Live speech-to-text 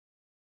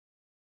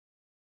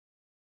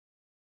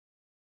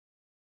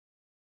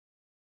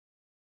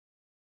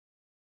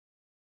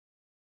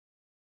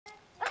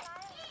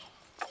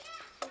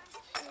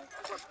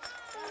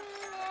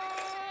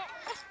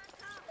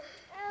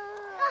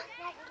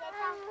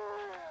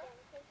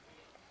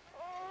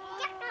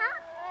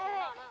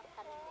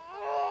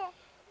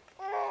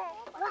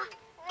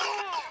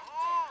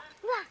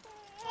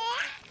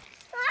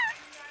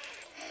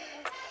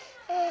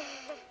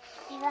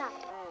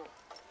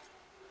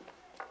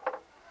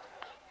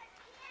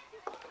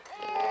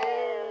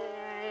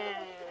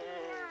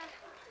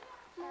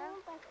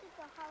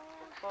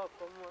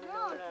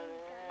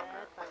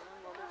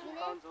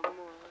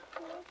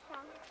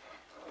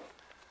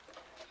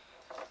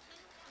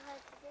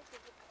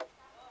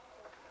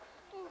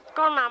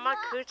con nào mà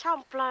cứ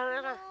trong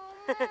plơ nè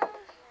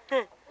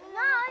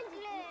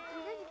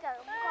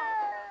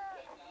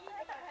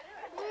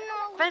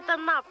bây giờ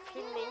nạp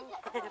phim nín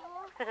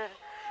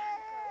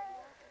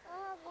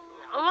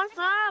ông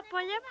sao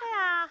bây giờ phải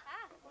à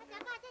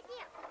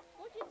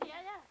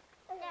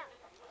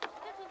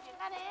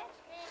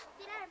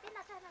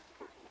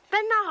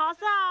bên nào họ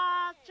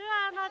sao chứ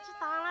nó chỉ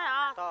tao này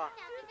à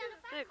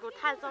cái cụ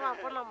thay sao mà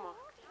con nào mà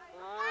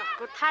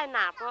cụ thay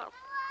nạp á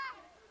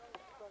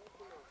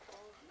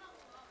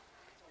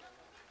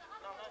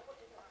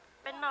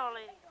bên nào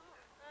này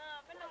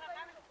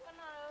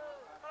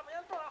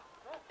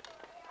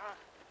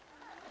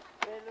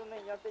bên lúc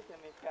này nhau tới xem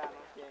mấy cái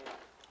nó chơi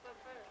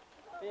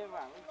bên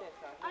vàng nó chơi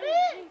sáng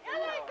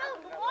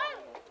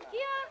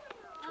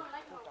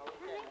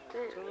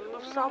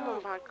lúc sau mình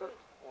phải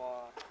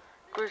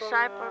cứ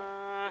saib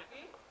mà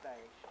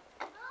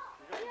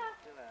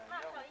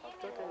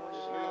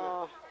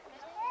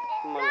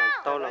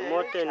là tao là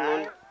mua tiền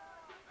luôn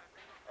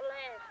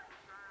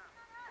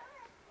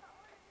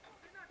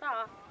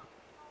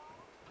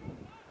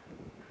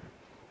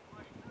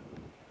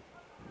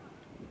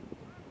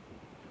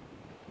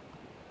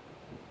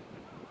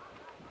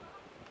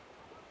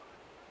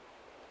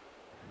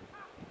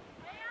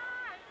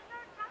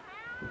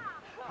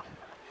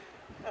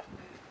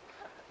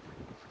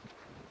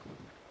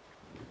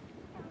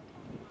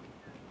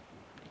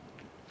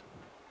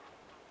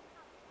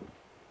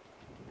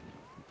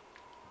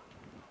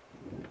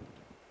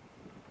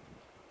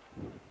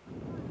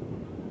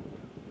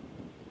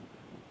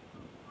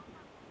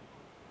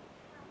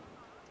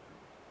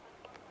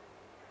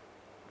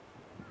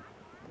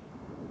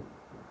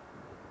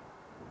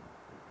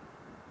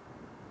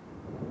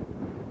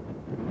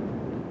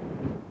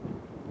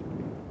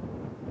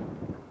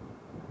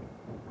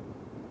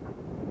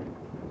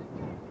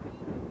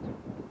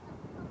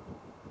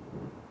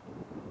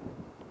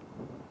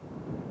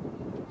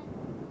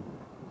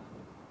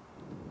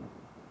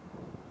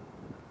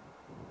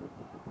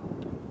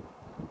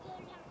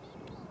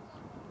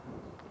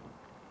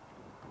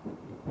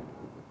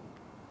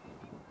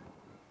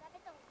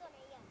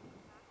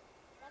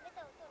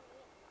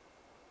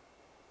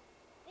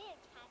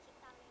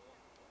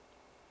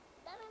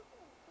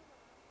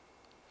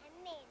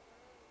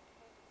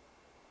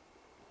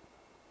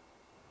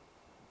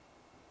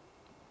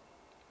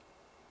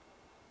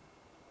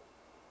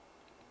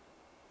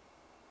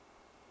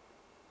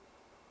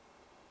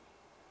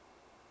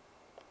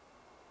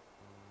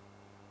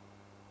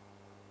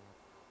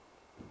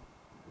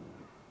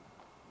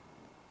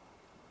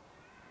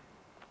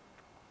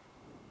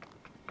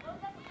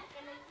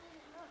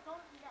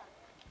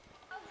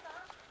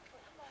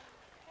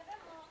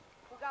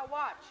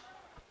watch.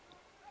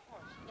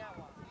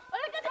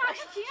 Ôi cái thằng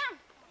cái chuyện.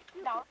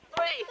 Đó.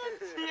 Ôi.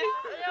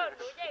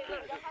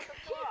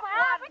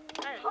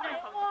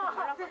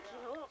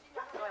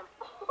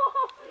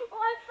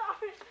 Ôi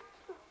sorry.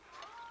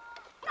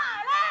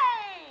 Lại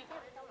đây.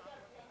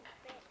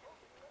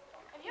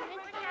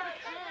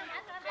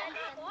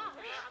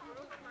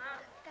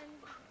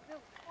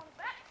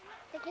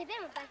 Te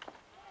keep một tay.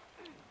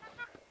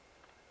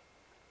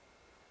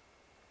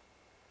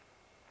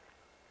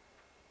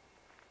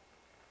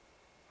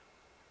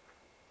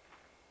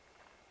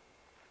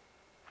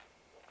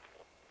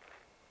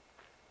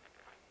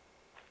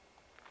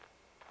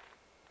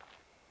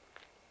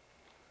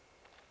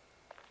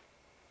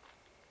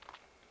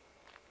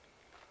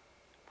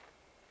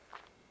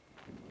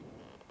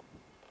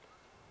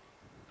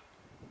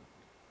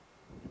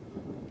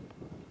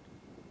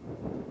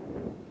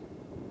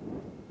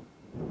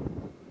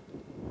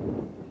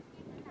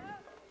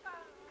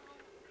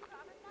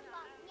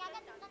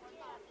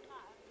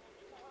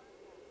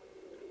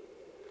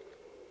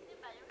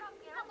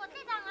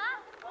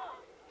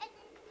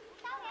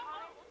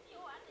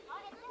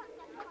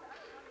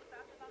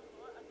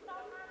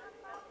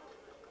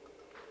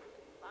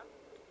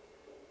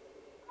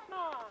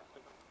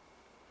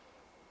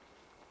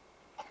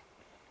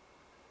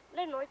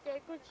 lên nói chơi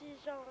cứ chi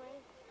xong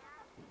ấy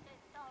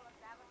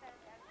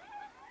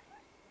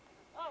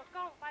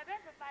con phải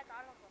biết phải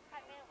tao là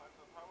phải biết được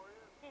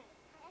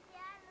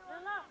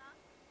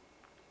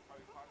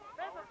không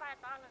biết phải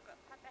tao là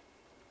phải biết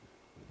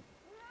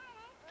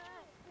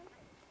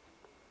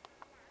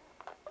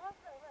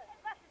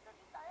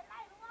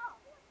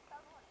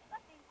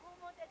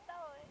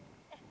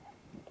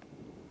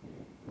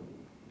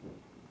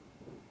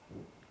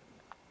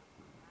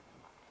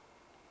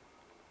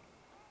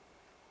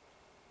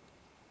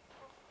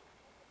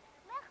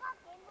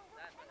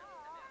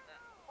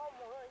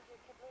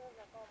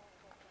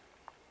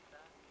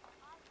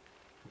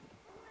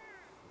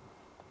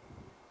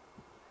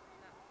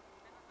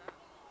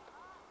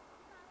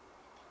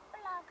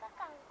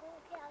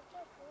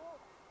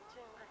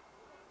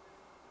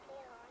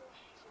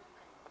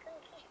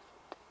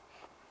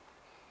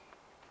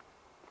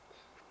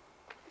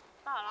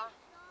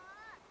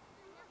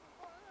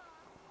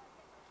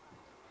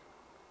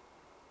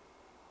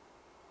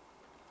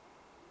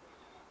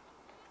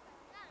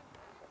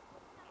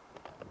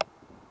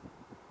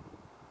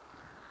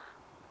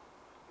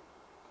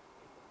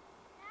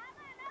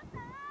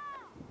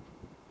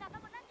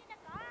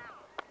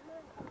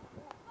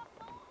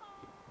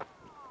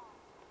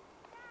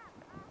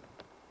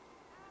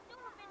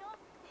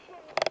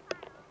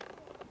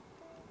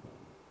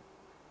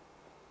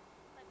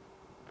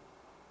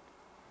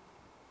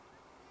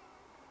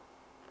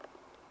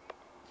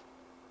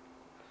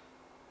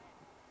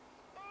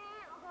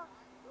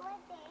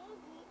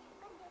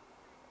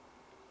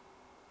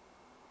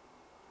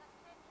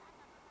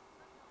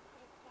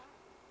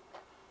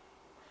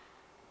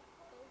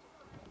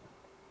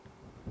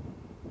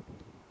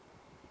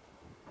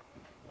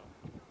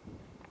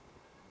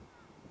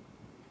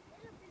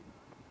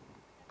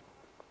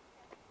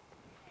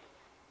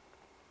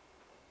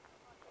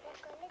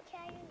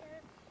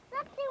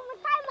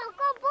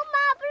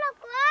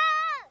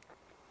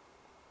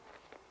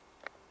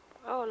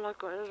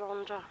gọi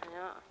rong ra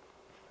hả?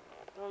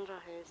 Rong ra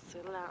hay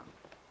xử là.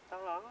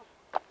 Tao lắm.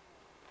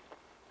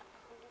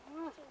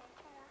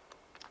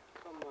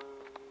 Không mà.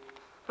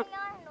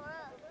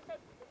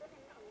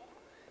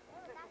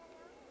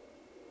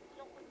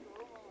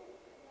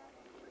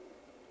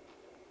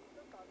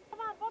 Các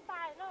bạn có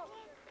tài đâu?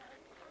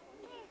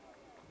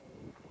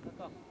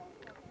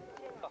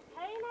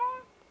 Thấy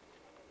nó.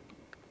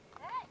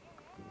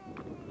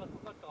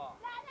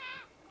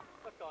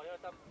 Có trò cho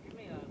tao cái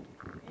này là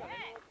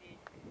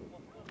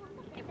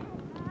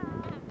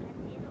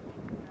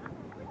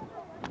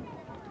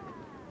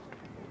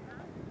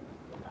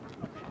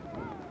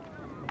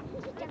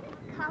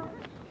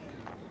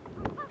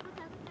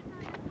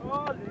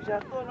lì xả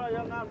tôi nó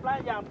ยังงานปลา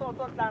อย่างตัว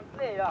ต้นตาลเ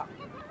ล่อะ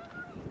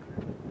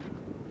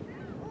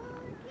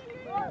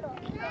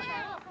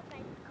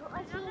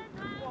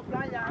ตัวปล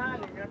าอย่างห้า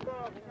หนึ่งตัว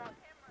พี่น้อง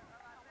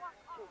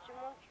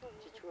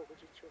จิชัวก็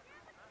จิชัว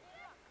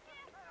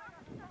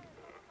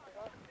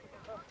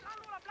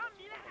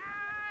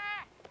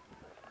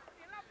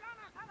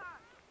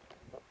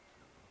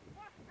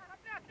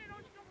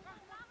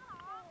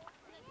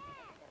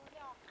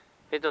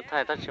bây giờ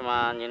thay ta chỉ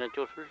mà nhìn nó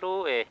chút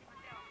lú ấy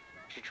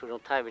chỉ chủ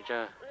động thay bây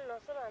giờ Nó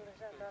sẽ làm được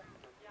sao đó?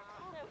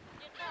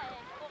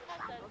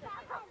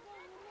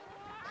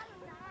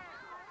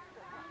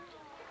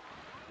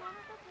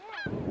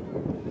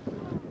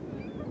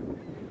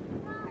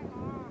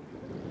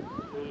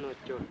 nó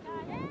chút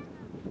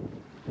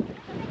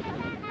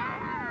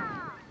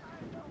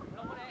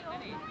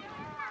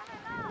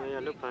bây giờ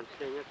lúc bạn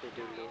xe nhất thì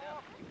đường luôn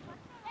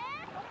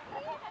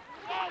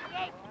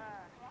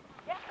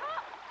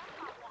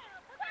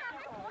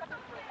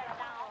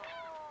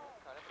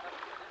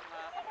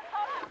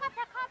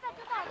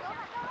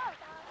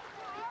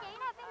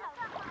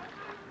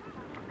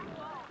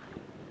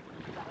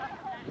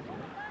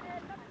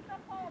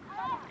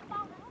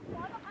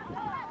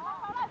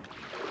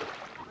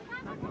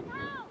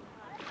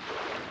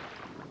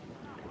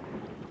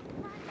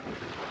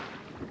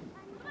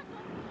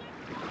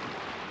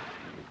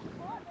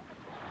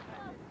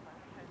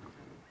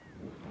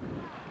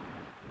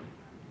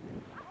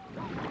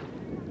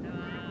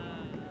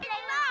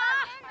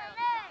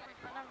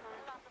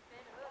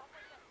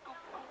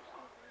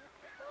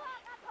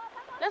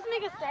Let's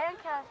make a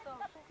sandcastle.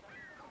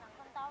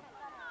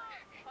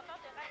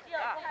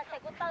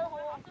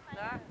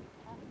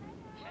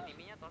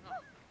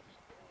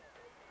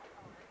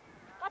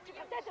 Có chỉ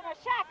có thể là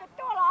xa cái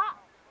chỗ đó.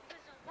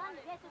 Đó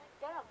là cái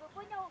là cái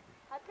với nhau,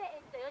 họ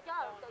sẽ tự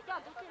cho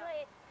chúng xin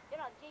rồi, cho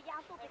là chia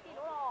giang tu cái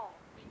đó rồi.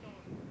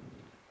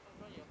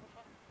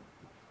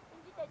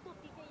 Chúng ta tu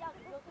cái giang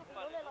tu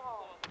cái đó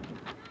rồi.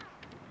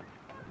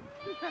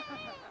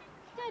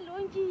 Cái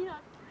lối gì đó?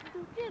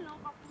 Cái lối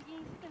học gì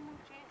sẽ muốn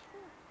chơi?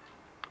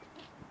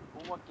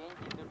 cũng có kiến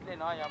chỉ được lên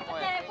nói giống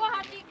mọi Để có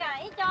hai chị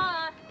cái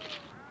cho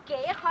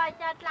kể khỏi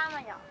cho làm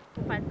mà nhở.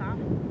 Không phải sao?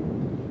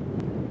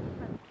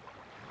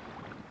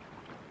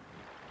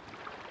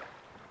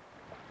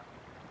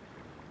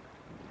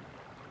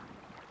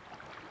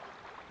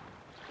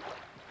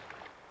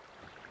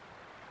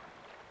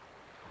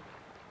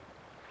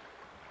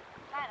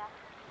 Đây đó.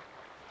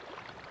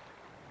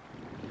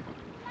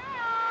 Đây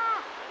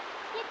à.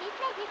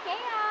 Chị chế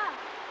à.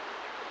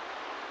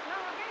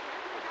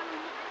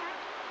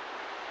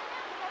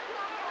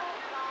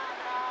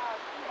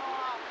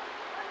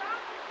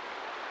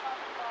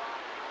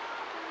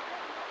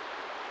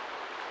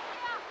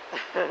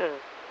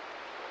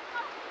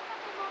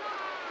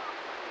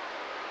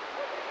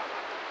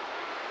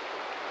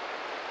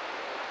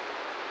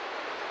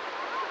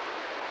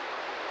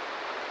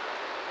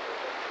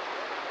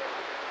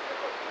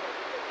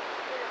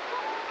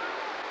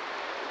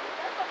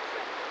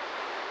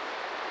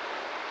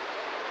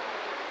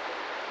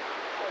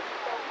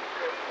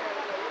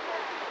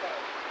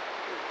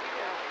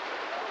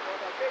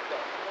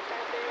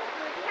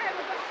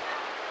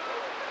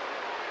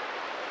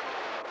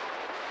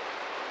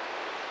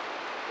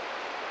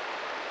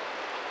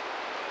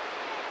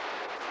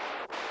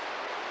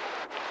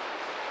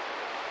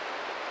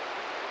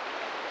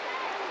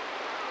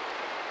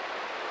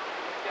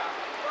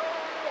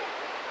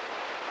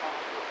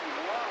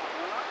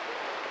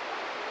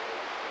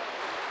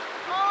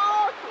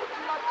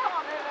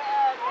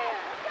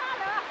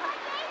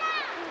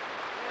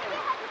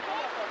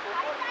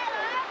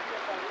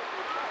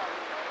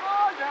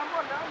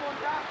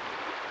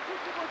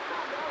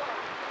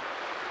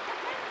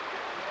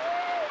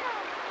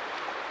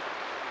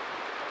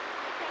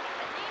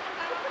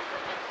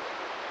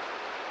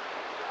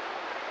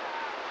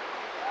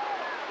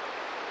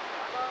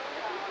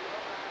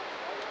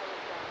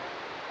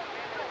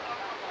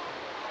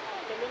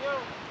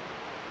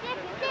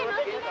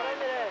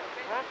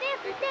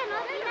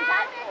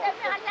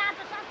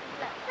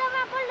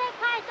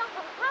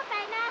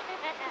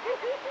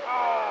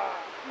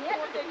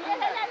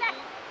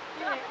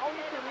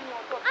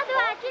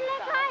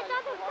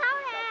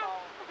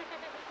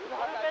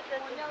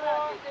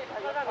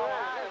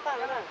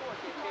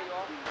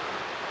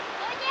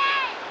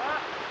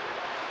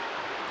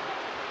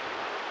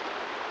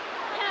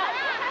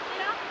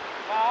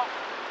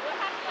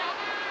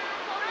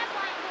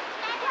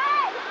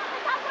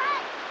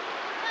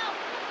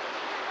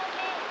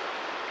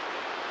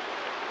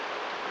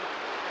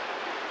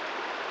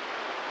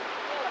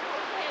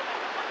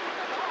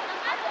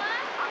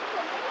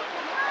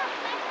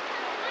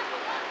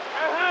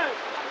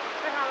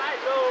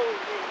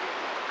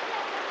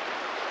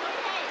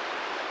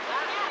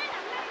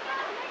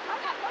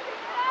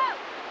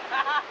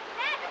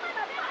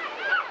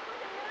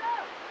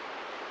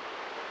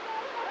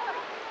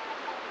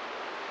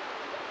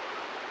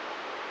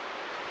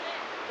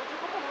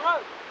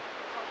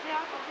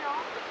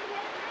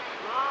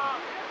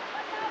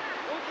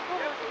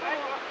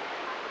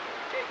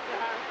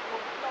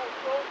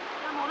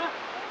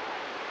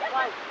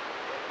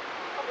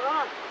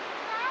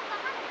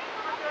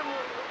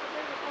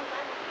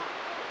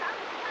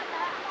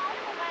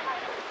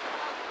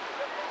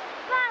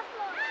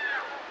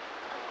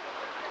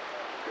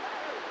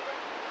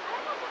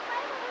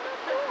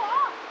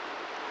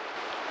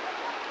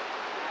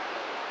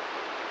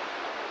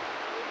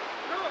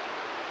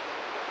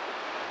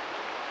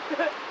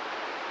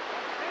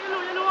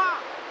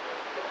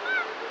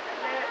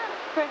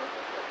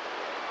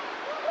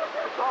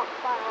 Có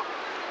sao?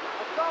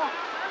 Có.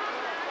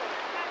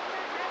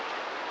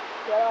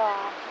 Chờ.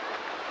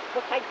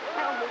 Một thành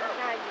sao mình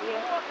này gì?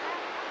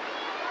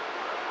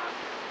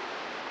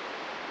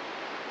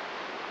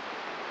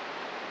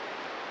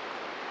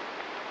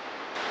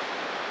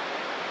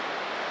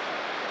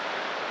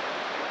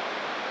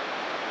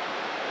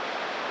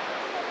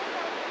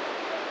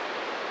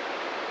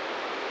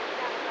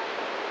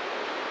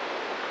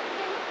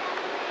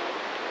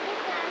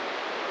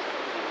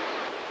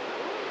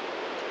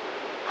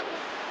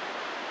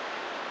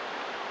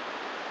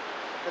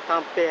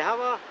 Tạm bể hả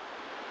bố?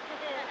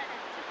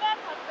 Chỉ có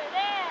thật về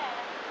đây.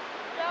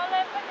 Giờ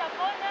lên bây giờ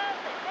bố nhá,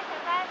 để cái cái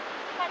này,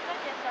 phải có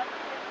gì sợ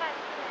thì phải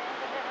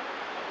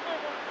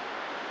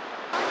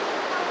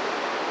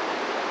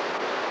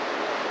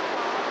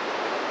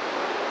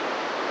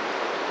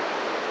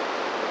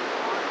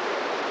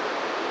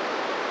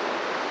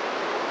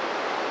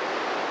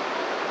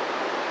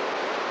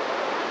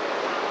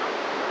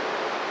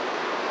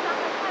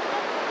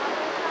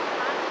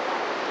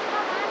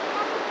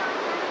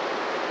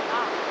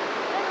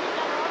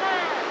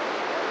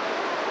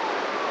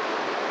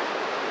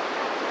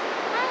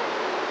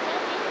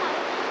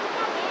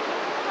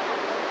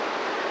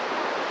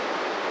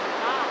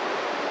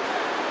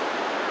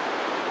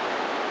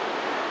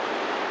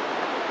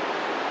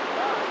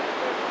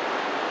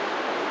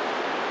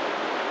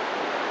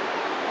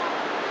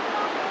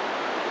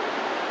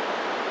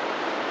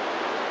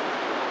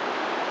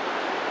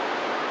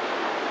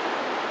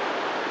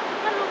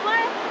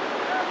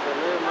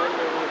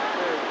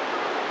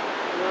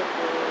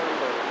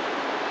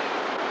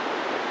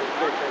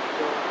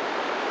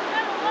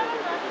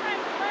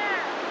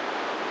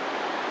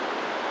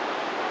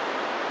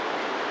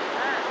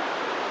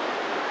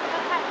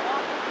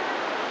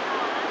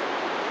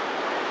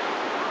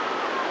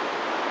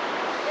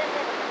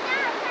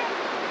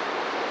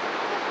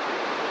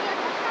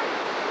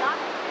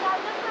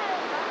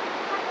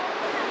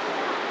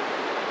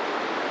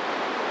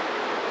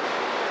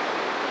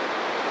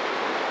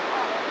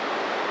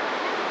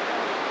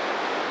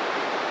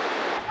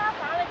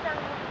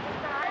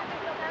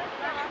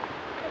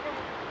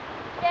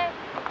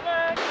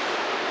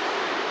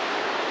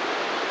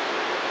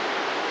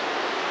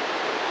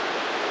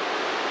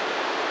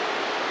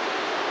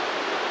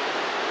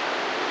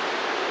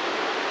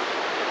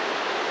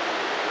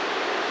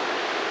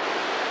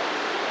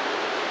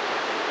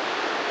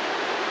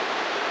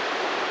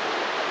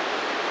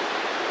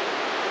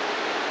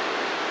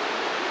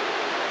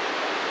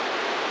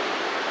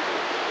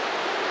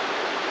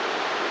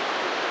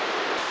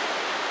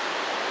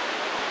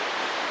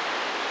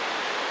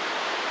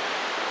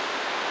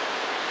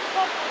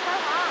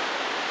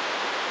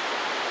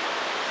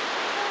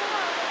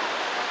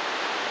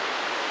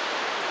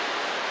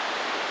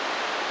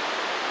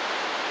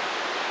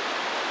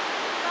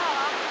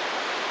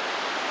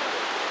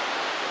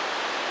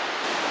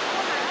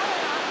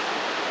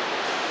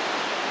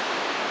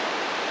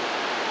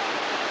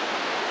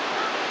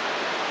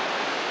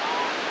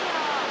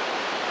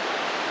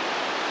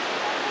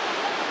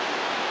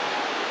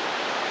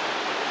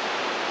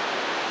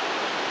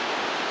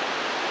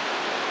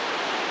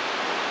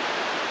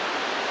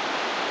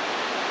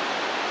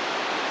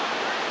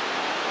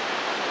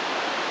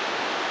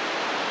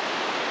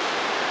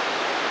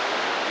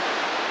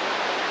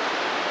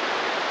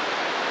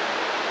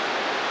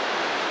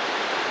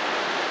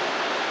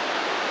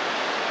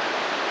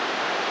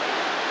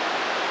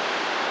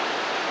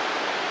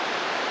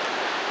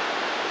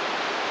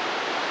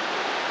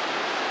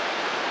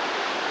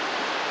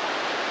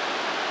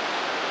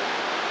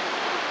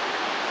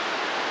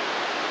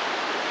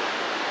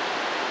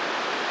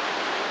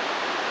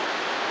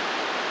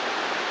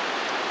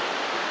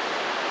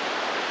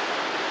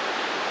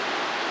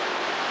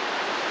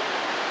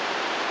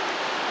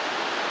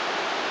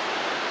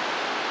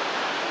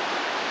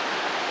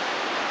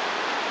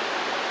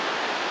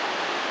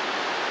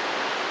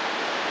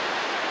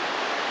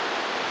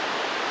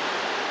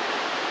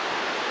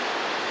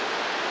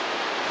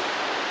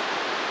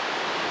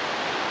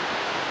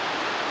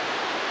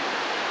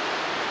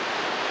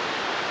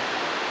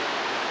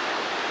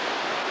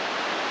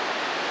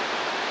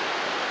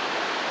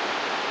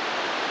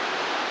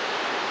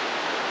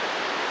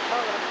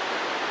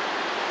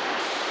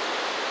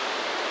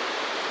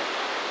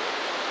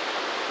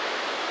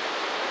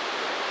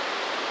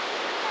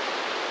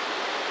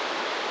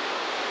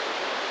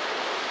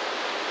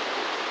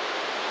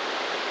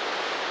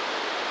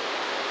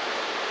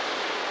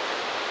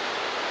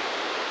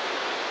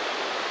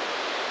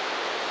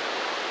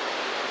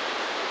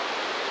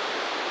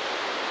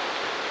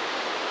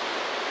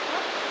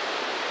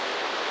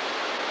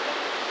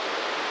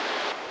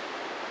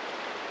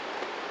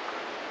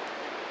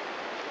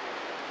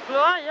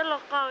lúa giờ lúa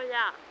cầu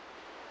ya,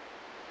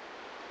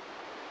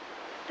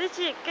 tí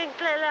chỉ kinh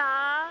lệ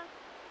là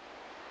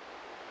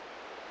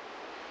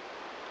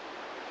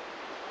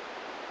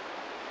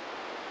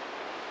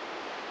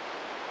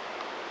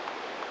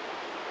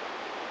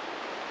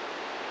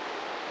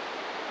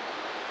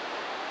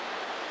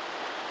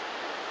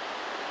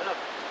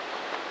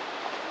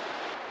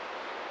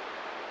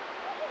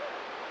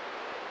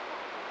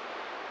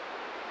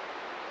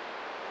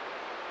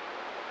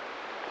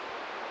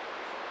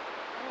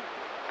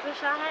cứ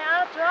sáng hay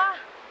áo chưa?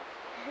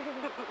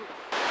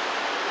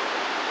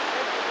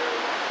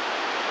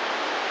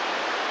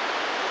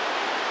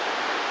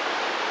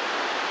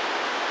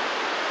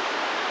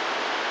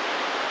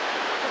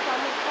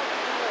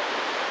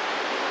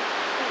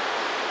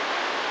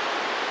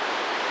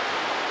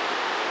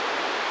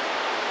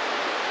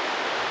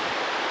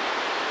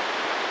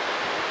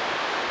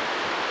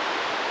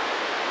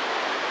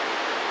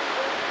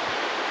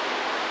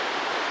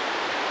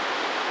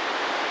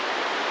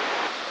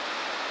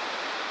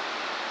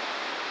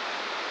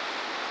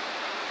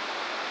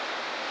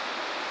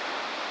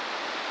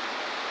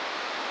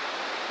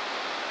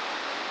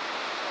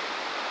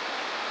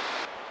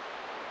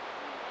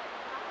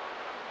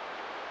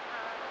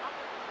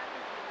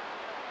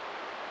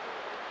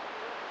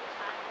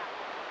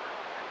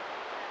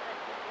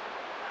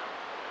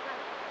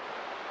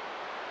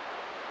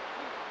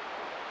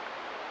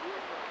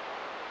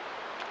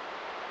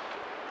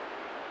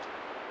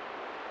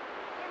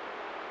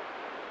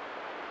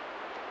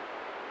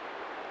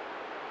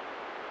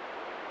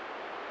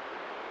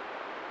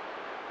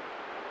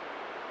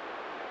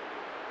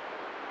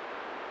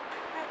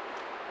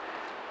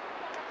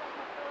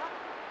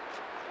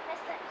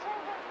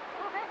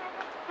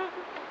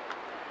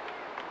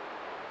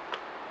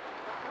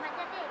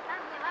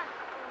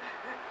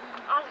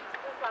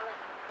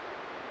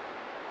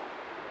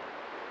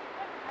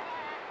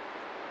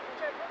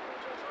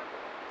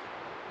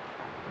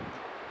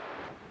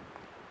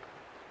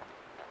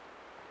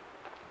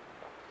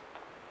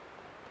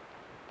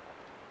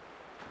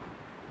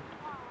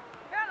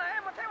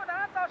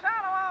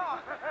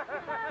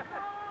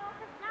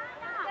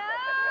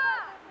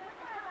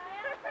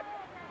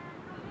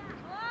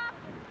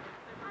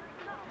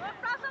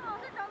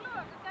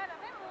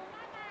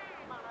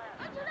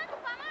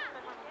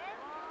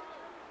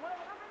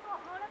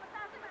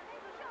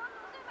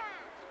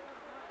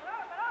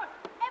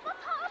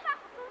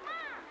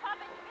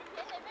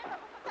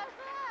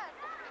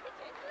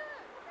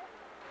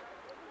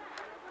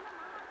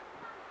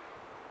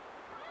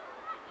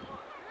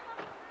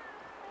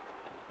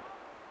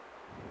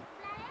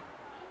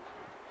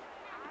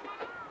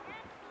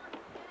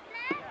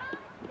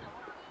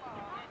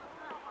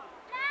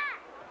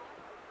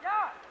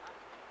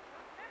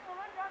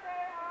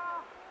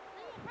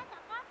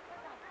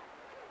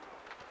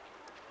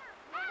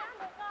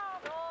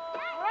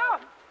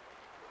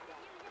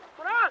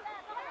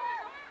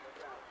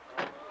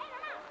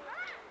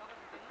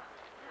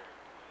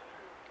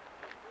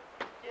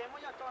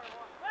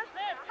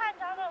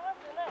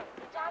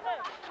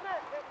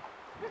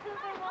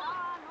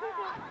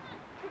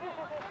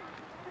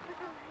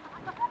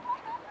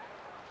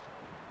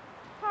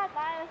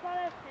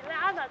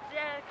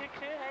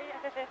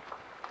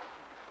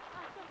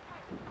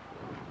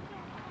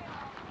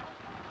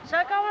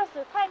 Sao các bạn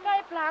xử thay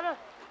cây plan rồi?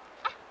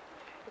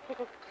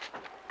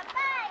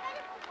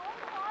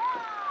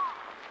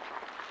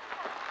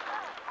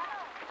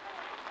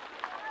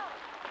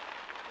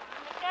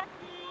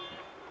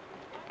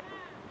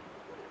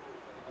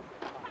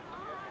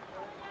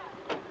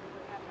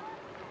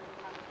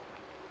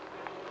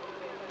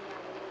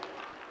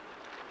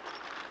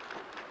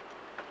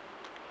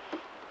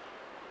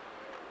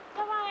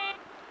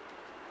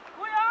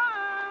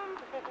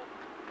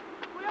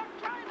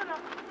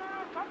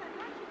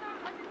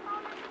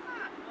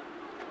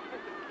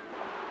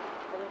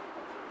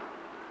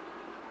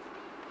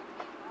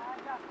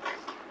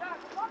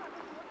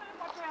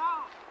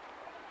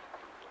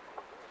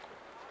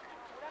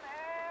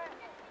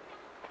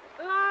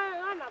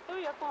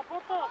 Tôi ở tòa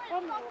bố tổ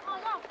con mình.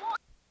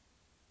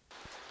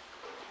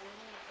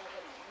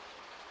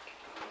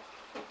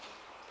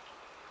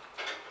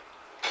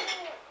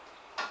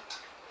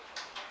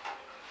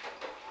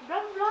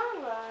 Rất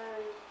lớn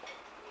rồi.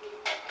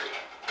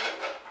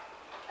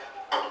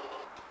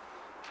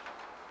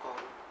 Còn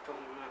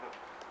trong nào?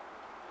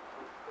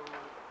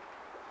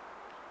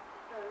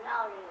 Từ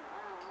lâu rồi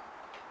hả?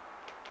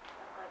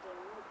 Có từ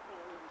lúc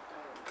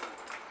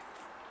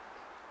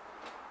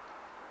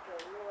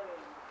từ luôn.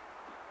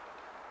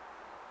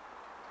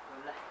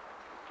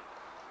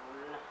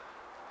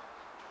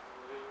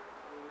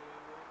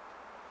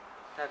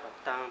 Ta có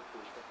tăng phụ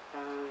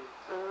tăng.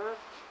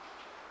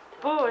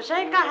 Bố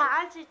sẽ cả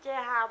hai chị chơi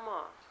hà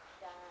mà.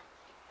 Cả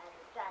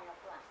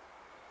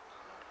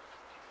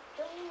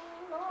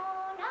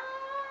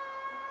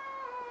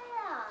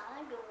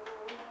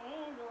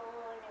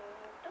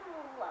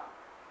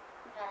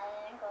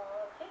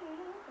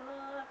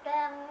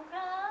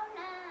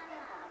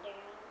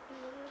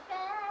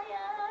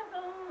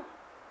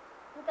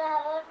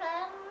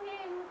sáng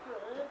đêm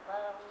sự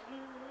phòng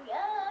như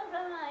giá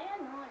rai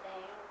nó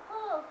đèn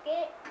khô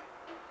kệ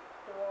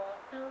chùa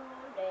tu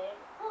đèn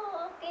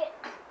khô kệ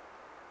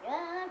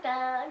giá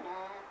cả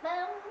nà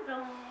bóng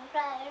rung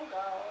trái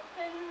gò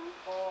sinh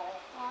cổ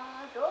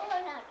hoa chúa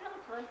là trong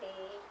phương tỷ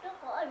trước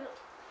khỏi được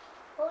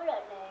khô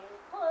là đèn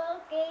khô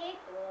kệ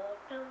chùa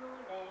tu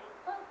đèn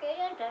khô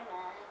kệ trở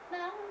nà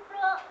bóng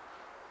rô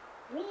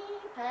mi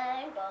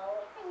phải gò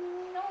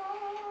sinh nó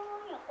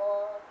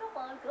cổ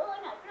chúa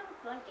là trong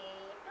phương tỷ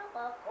trước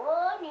có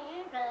cố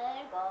nhẹ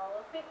rơi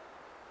gỗ tích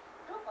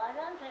lúc ở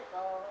đó rơi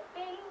gỗ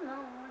tiếng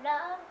mông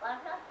đó có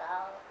đó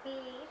tàu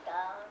khi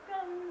tàu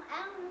trông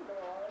ăn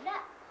đồ đó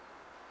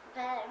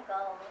thang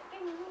cầu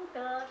kinh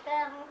cơ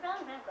tăng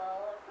rắn thang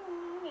cầu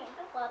trung những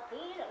cái quả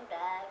khí lẫn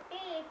trà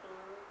cái từ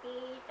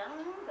kỳ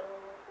trắng đủ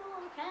tu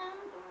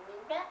sáng đủ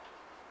đất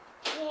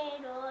nghe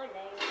đôi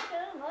này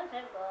cứ mỗi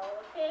thang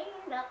cầu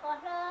tiếng đã có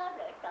đó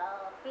để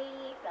tàu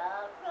khi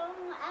tàu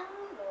trông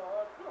ăn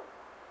đồ chút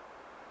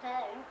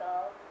thang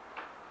cầu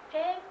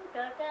trên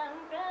cơ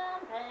tăng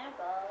rắn thang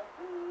cầu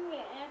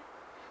nhẹ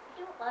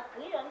chú quả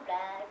khí lẫn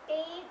trà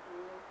cái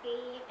từ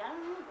kỳ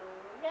trắng đủ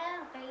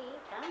đất khi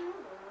trắng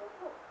đủ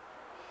chút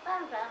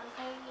ban rằng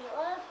khi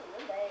ở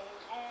sự bền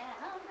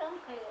không trong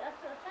khi ở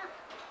sự sắc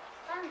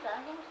ban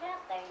rằng trong sát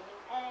tình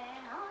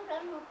không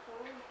trong một phụ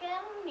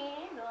trắng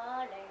nhẹ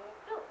đò đèn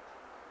chút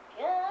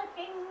chớ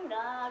kinh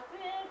đò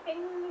chuyên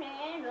kinh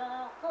nhẹ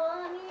đò khó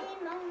ní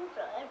mong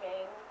trở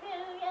rèn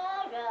kêu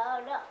giá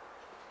gào đò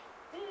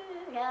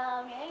cứ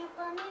gào nhẹ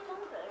khó ní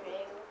mong trở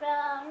rèn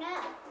rào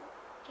nè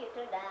khi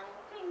tôi đang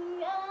kinh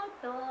giá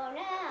tổ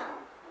nè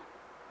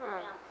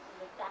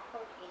được đặt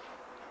không kịp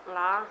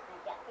là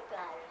dạ cái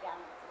là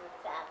rằng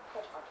ta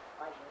không học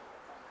qua gì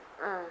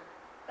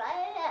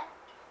cái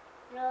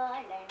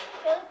rồi đèn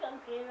tứ trong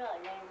khi rồi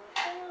đèn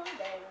trong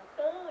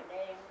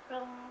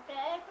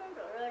cái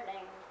rồi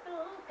đèn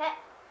tứ khác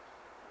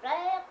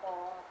cái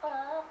cổ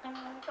có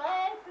khăn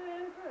cái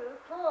chuyên sự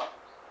thuốc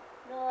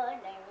rồi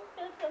đèn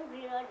tứ trong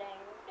khi rồi đèn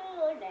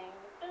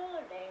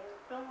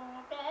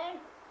trong cái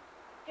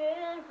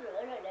chuyên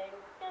rửa rồi đèn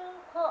tứ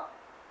khô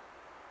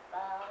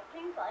và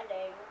tiếng gọi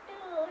đèn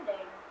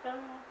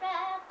trong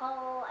cá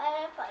cô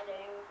phải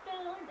đèn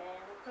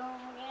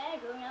trong nhé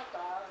đua nhau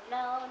còn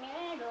đâu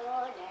nhé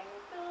đua đèn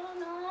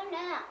nữa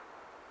nè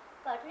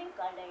có tiếng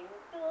gọi đèn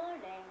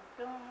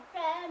trong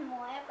cá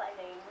mua phải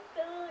đèn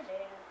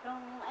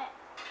trong nhé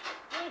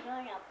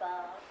đua nhau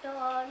còn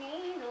cho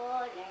nhé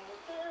đua đèn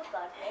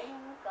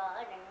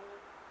có đèn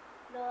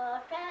đua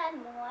cá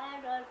mua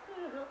rồi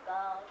cứ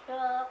có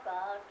cho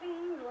có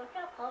tiếng đua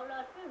chắc khổ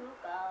là cứ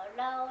có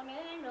đâu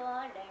nhé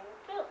đua đèn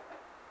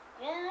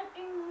giá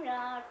trinh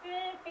là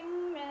trê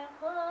trinh nè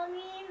khó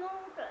mi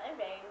mong trở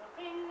đèn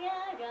trinh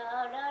giá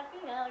giờ là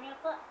trinh giờ nè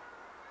khó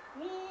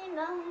mi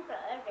mong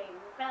trở đèn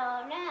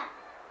rào nè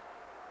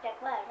chắc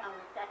qua rằng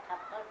ta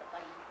thập ở tập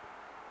bình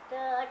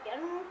giờ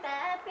chân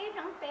ta biết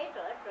trong tế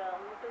trở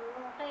trộm tu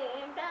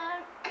khê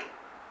ta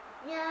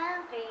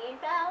nhà thì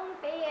ta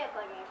tế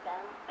còn những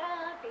tặng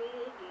ta thì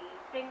gì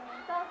trinh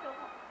có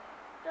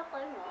cho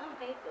khỏi ngõ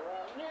thì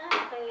cửa nhà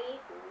thì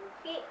tụ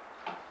kia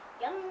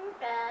chấm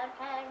trà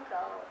than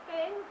cầu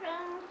trên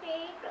răng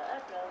khi trở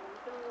rộng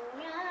tu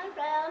nhá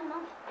ra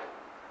mong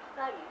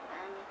có những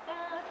hành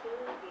ca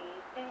tư gì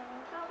tình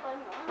có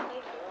con ngõ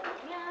khi trở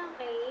nhá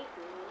khi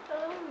tự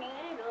tướng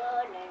nhé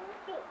đua nền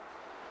chút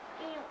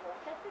khi của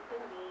các cái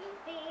chuyện gì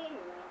khi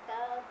người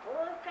ta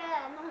của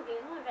ra mong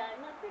gì nó ra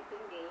nó cái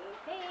chuyện gì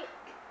khi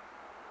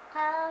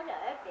khao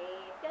đỡ thì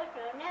cho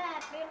trở na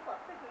bên của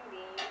cái chuyện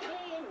gì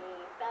khi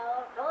người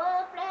ta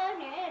rốt ra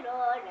nhé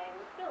đua nền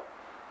chút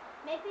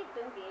mấy cái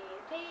chuyện gì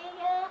thì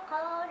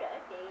khó đỡ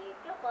thì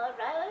chú có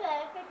rỡ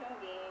cái chuyện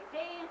gì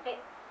thì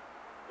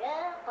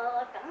giá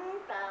có trắng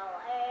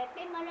tàu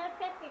cái mà nó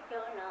chết cái chỗ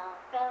nào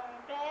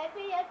cần trẻ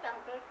cái cần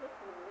cái chút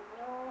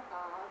nhu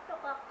họ chú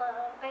có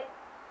cơ cái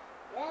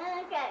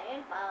giá chạy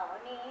em bảo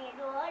ni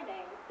đua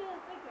đèn cứ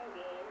cái chuyện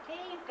gì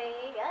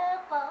thì giá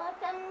có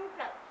trắng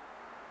tàu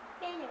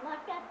cái nhưng mà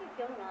chết cái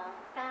chỗ nào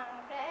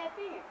cần trẻ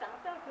cái cần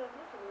cái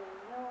chút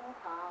nhu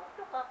họ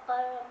chú có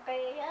cơ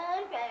cái giá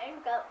chạy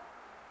em cầu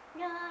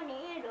nhớ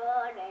ní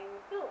đùa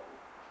đèn chút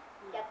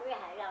chắc quý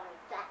hãy lòng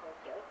ta hỗ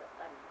trợ cho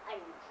con anh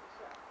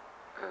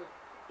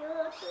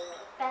chưa sửa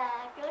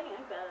ta chưa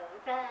những trời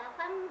ta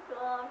khám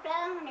chùa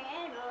trắng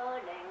né đùa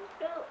đèn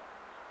chút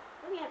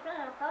cứ nghe rất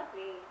là khó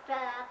gì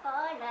ta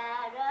có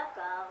là đó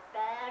cầu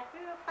ta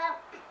chưa khám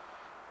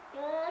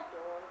chưa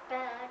chùa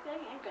ta chưa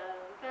những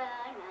trời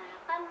ta là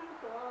khám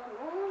chùa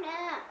ngủ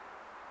nè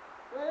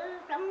cứ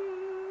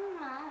sống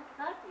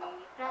hết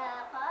gì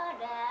ta có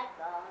đa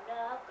còn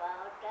đó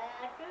còn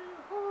ta chứ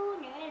hú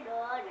nhẹ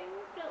đùa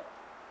đừng chút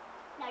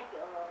na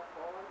chỗ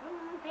cổ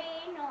rung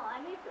thế nó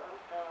như chỗ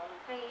còn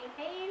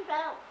thế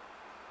sao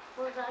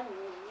cô ra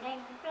nhìn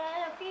nhanh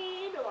ra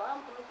khi đùa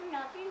cô cứ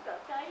nào tiếng cỡ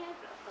trái những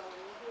cỡ còn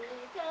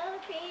như chớ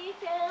khi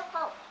chớ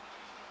không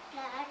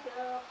na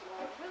chỗ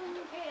cổ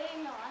rung thế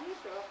nó như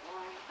chỗ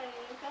còn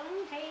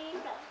thế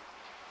sao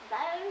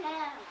tại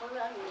na cô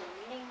ra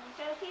nhìn nhanh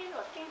ra khi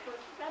đùa tiếng cô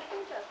ra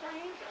tiếng cỡ trái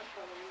những cỡ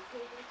còn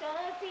như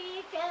chớ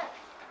khi chớ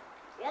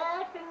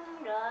giá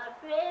trưng đò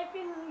thuê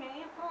trưng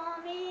này khó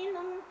mi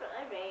mong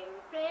trở rèn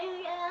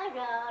trên giá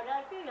giờ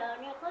đó chứ giờ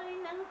này khơi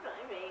nắng trở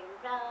rèn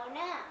giờ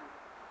nè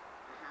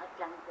họ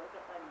chẳng của cho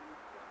con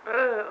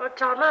ở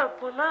cho nó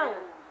phụ nó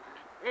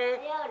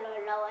nhớ lâu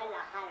lâu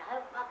là hai là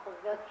hết bắt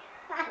cùng rồi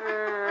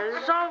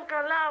rong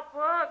cả là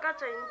bữa các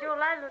chuyện chưa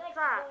lại được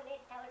ra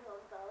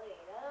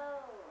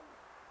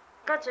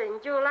các chuyện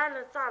chưa lại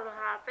được ra là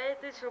hà bé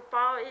thì số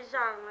bao ý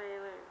rằng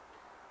này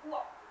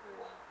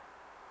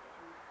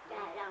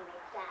cả lòng này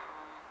xa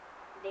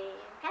để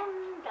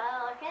thăm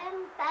trò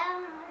sáng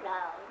tăng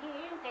lò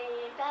nhiên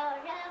thì trò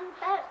sáng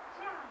tăng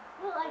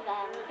vừa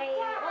rằng thì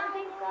ôn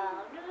tiếng cờ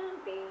đứa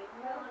bị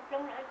mua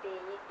trong lại thì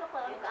chúc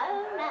ơn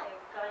cỡ nè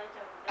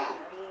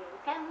để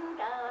thăm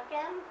trò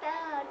sáng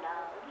tăng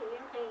lò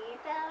nhiên thì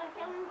trò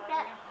sáng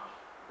tăng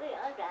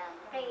vừa rằng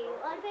thì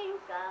ôn tiếng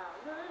cờ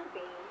đứa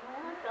bị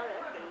mua trong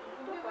lại thì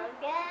chúc ơn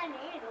cha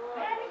nỉ đùa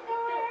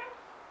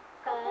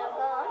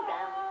có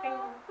rằng tình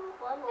phúc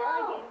có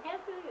diện theo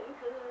cứ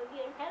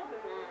diện theo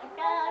là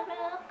cha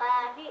đỡ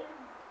ta đi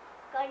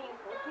có những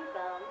phút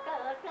còn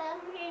có sáng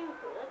riêng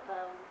cửa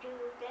phòng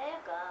chưa thế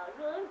có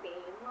lưới bị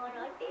mua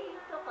nói tiền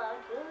có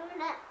thứ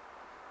nè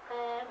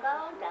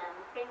có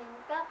rằng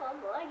tình có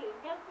bữa diện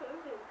theo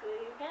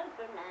cứ theo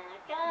là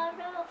cha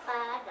đỡ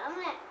ta đó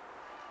nè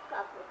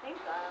có phút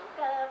còn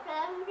có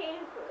sáng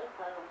riêng cửa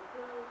phòng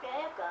chưa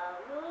thế có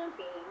lưới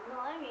bị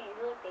nói gì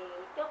đưa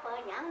tiền có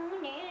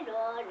nhắn nhé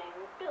đồ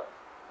nặng trước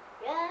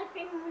giá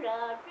trinh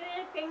rờ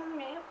trưa trinh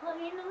nếu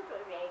hơi nó rồi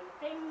rèn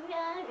trinh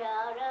giá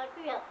rờ rờ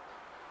trưa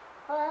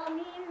hơi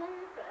mi nó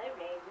rồi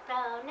rèn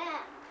tờ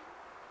nè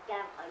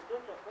chạm ở chỗ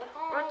chỗ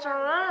Ôi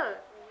trời ơi.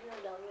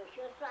 đầu như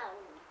xưa sao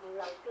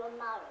đầu chưa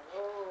mau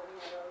rồi ô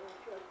đầu như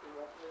xưa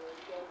chuột rồi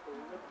trên tủ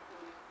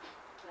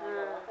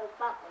rồi tôi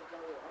bắt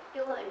rồi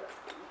chưa rồi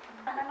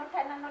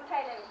nó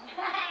thay này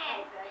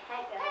rồi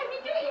thay rồi mi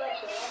chú ý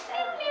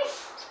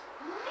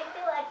cái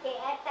tua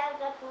trẻ tao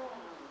cho tôi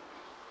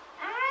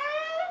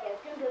giờ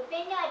tôi được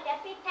cái nhau chả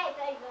biết thay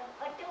rồi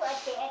ở tua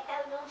trẻ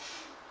tao luôn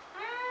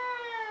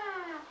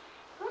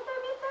cô tôi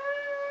biết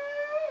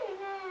tới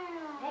nè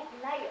hết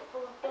nói được cô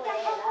tôi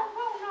chắc đó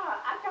không nó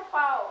ăn chắc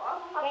bao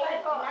không có cái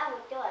phải cô nào của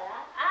tôi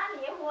đó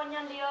nhiều hôn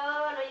nhân đi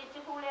rồi chứ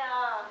không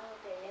là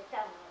thì để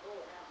xong rồi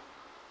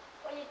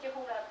có gì chứ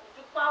không là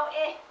chút bao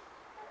ê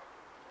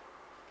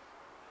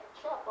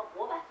số có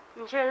của bà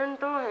Mình chơi nên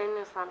tôi hay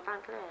là sản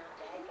tăng cái này à?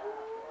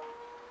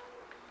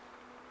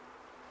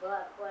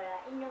 vừa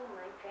là ít nhung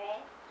mà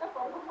trẻ nó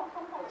không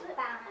cũng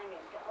ba hai người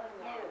cho ôn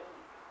nhà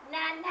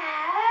nè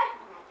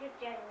nhà trước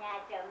trên nhà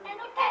chồng nè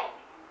nó chạy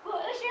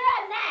bữa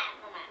xưa nè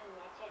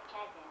nhà xe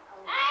trai thì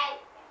ông ai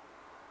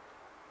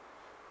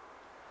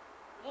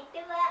nhị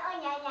tua ở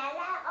nhà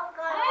lá ông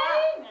coi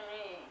ai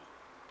nè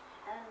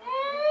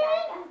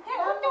thế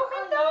út tôi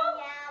biết tôi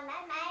nhà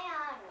mãi mãi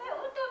rồi thế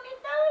út tôi biết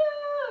tôi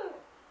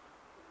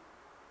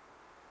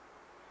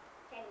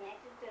xem nhà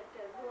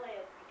tôi đua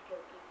được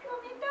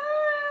tôi biết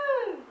tôi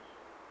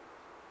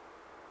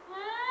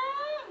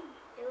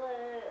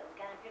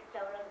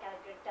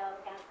tôi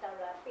càng trâu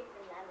là biết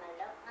mình lại mà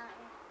lớp ai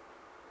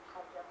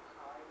không được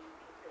hỏi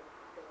từ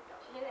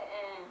thế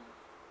là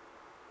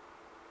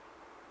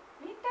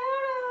biết tôi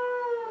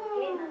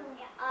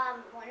cái mà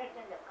muốn nó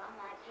chân được có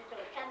mà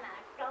tôi sao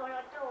mà trâu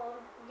nó trâu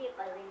đi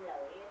vào lên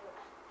lợi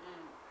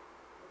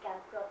càng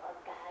cướp ở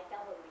cả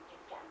trong hội mình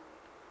chẳng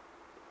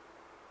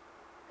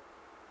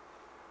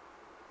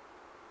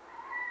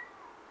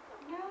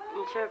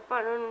Mình chơi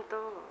bao nên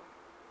tôi.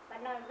 và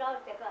nó rau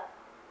thì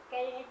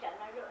cái chợ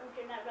nó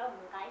rau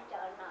một cái chợ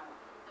nào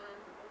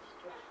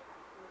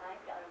một cái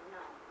chợ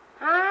nào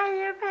Ai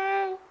vậy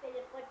bé? bây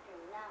giờ có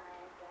chừng nào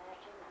này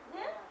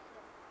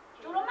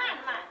chú nó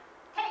mà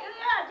thay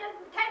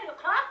thay được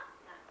khó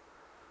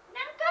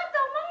nắng cất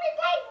tao mong đi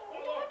thay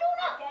chú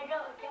nó cái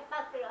rau cái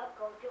bác lỡ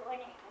cổ chú này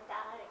người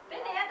ta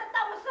cái này tao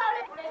tao mà sao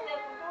đấy đây đây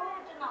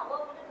cũng chú nào bơ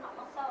chú nào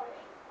mà sao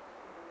đấy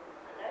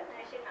lớn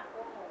này xin nào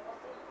cô ngủ có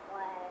gì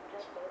và cho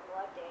tôi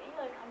có thể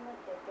rồi anh muốn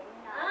tự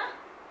tính nào hả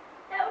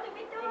đâu thì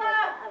biết chú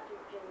à à chú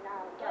chừng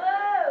nào cho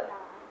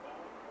nào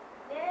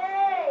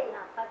đây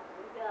nào phát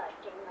cũng được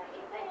chừng mà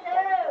ít đây đấy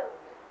đâu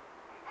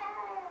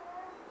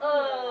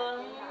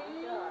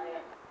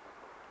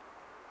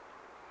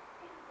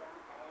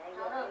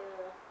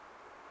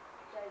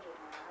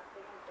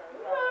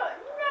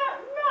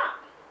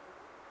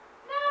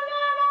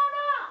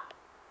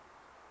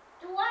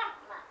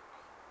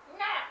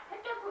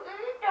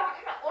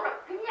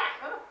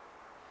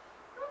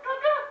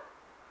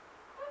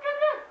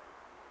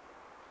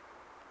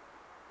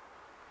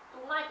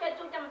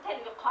chú cho mình thay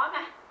được khó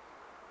mà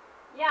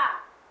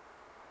dạ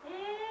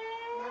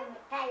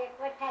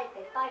thay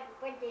thì coi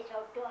cái gì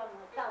số chua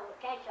mà sau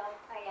cái số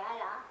thay hả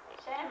đó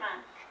xem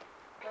mà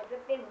rồi cái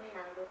pin mình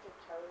nào được thực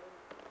sự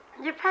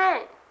Vậy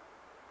bé?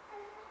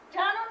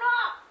 cho nó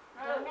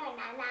rồi nó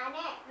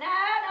nè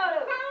nè đâu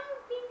được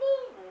pin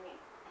đi rồi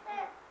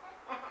nè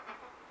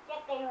chắc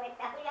tiền người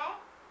ta đấy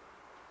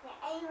nhà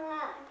anh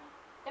à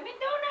để biết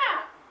chú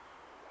nè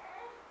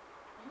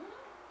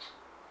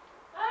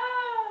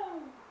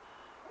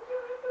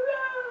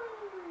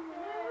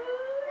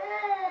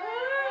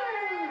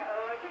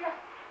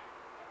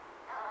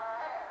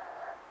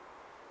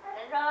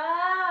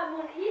rồi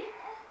một ý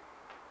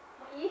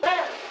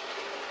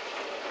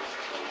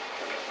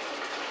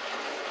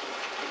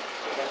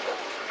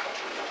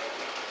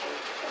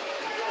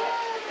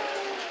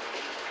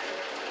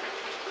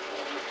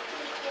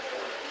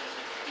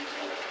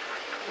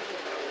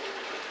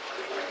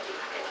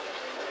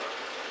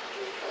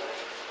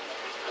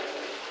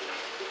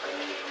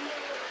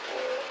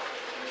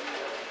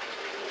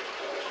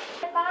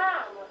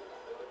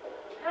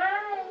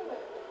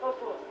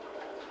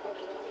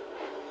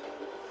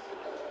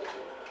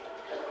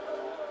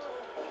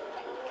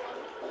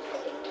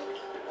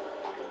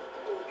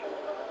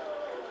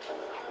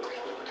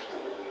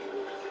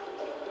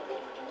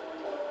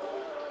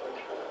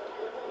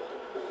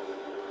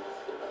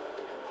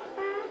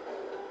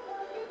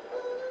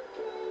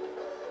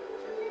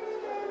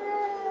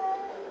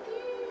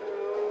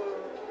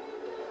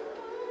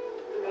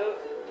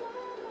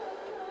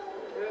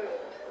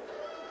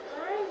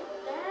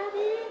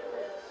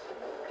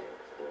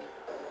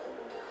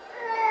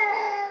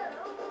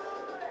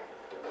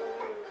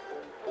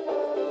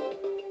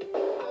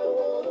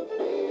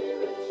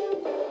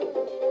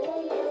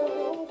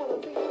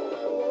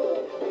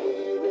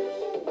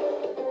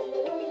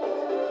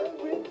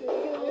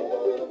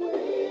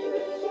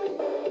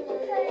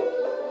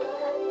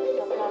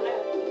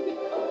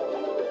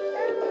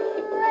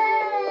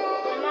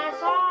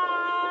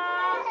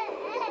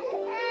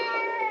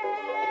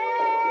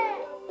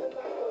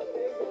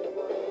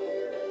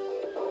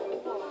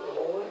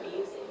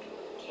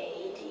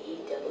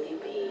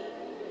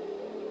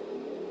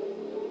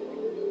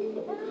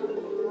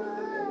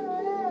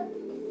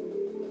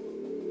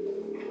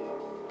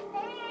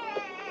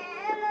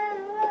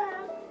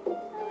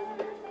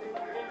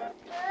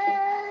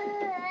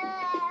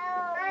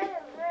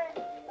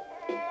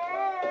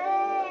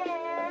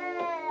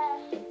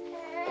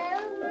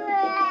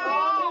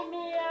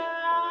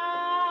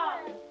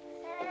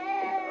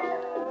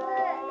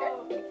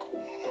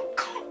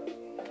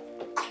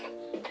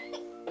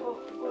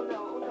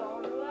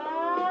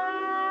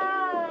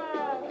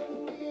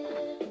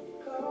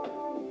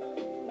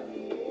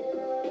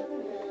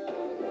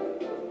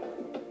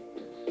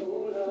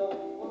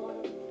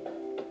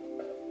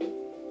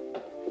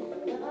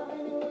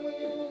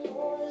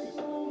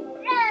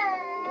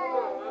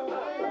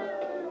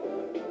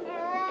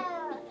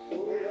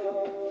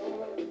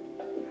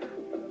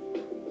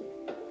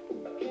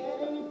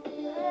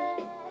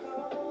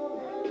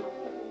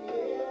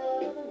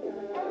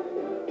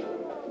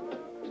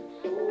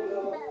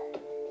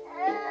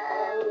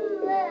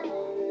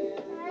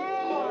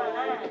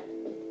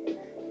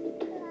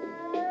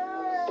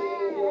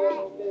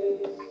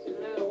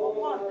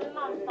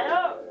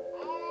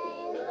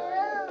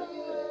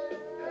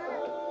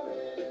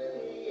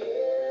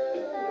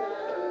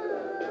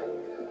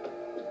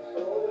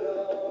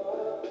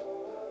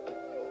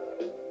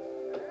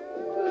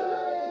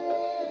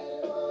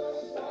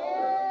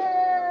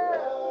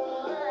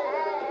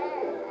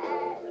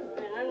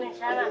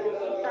想让你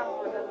去上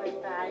我的美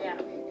达呀。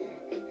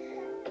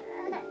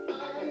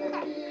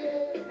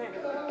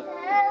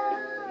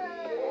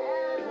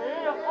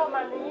后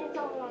嘛，你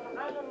上我的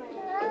那个美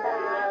达，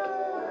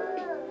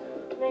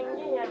你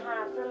也哈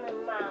是能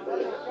忙，我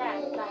能在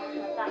打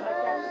而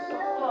且是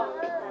说过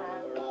的。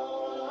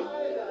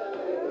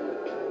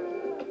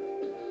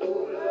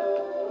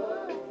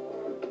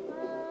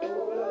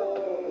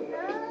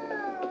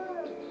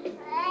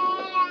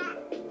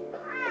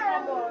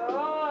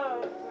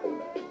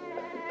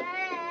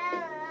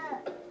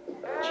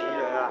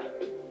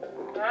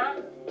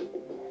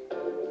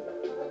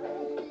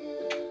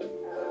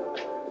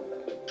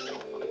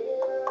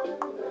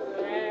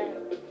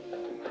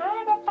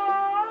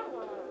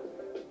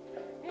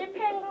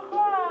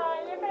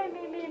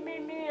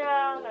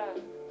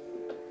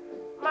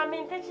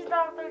mình thích chị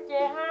đọc từ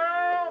chế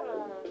ha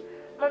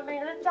mà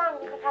mình rất chẳng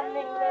cái khăn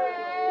mìnhเลย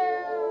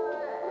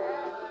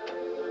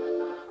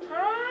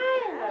hai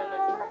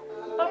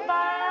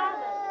papa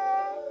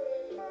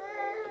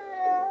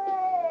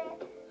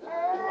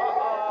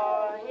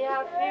he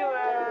have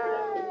fever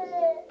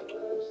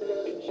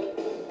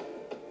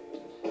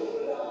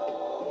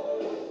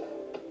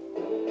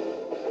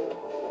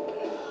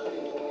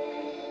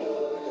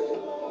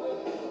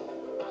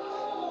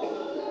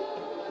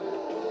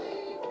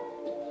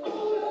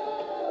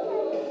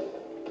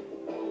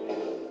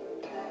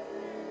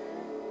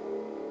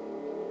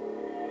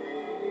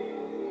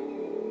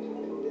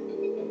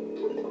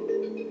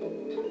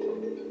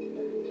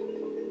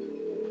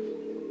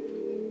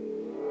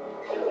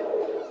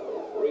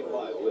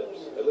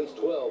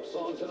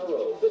songs in a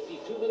row,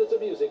 52 minutes of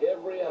music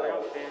every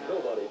hour.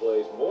 Nobody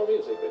plays more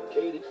music than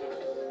Katie.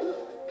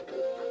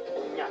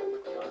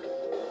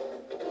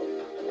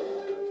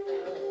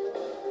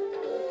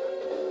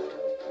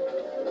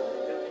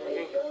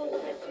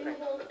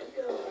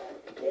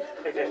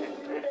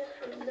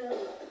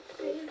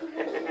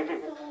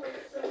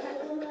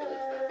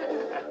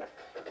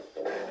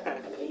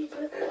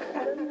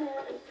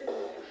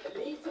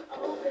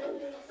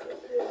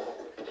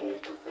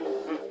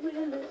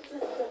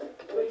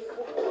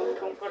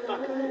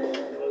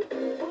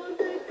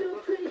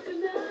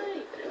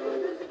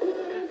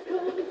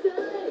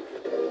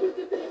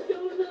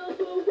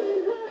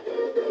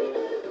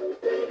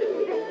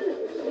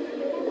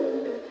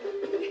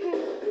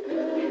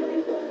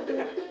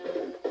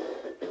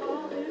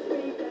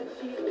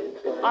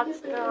 Let's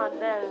do a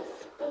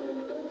dance.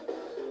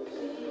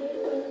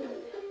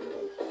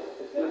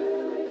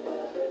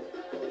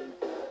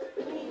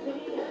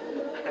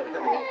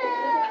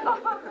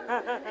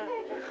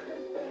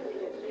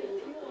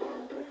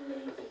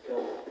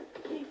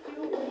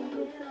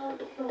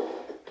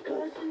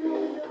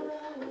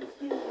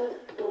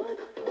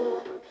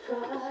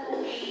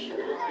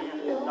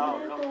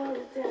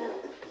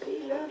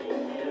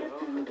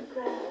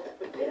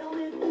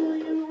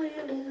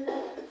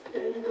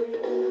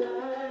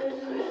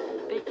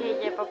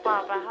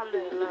 Pappa bara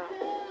halleluja.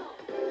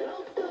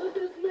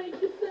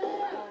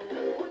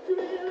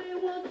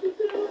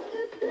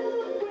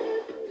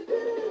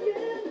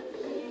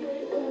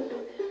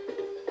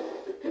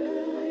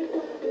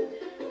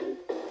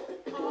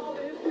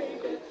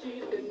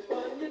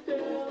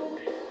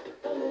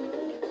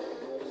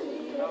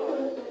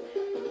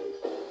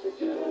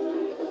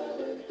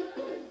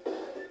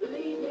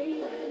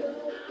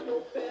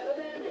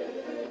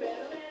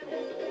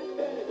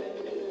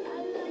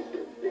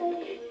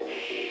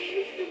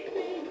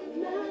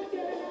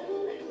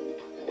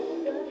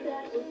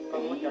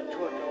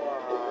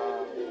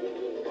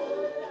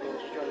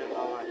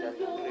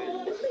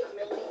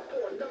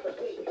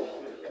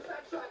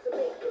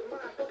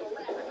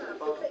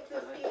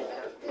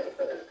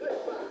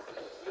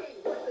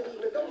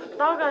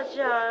 Tao cả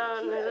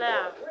chưa nữa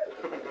là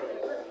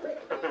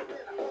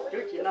chú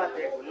chỉ là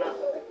để của nó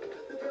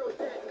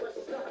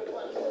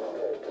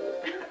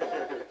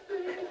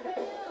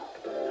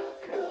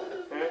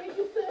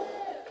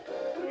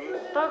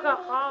tao cả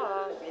khó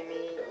à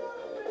Mimi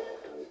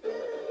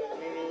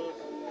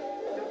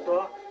chú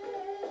to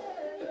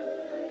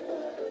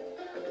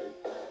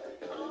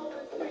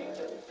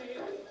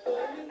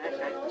này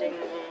là chinh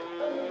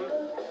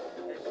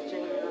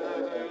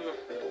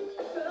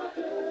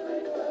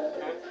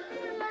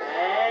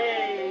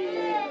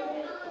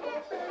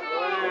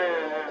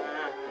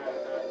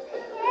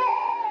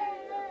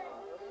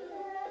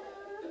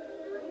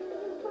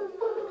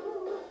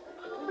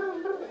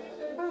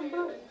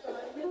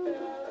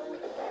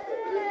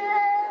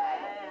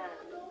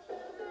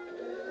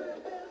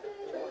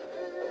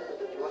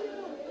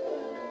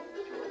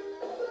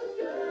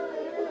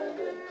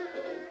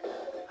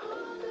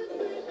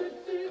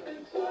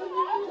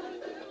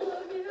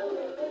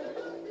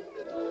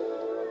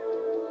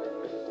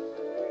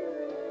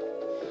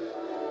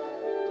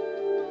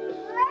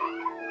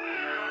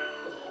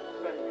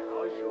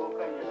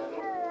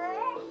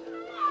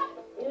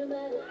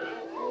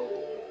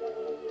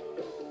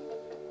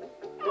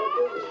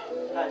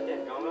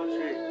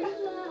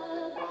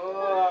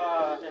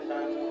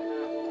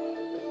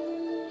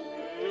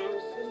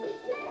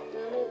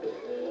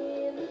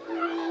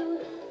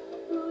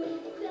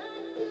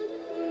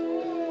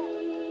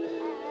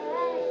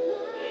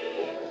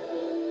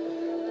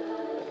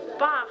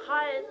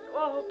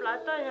ô hụp lại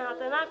tôi nhà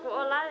tôi nói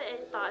của lại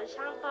tỏi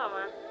sáng tỏi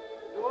mà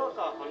Chúa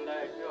có hòn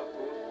đây chưa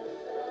cũ.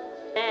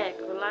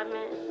 của lại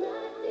mẹ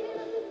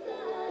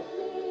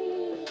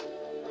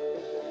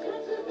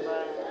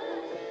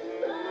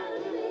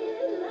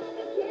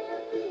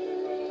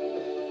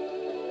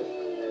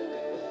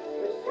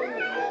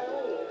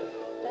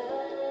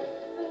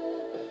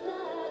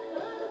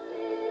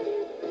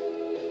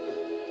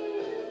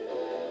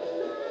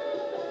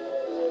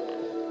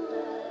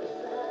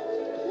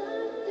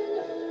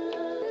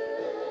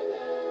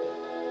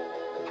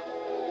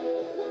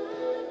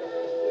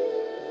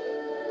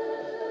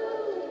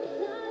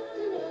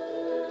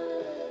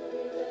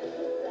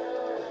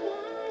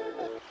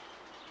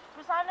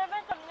sao này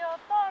bên trong nhiều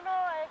to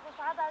nó ấy của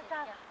sao đại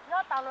cha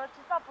nó tạo nó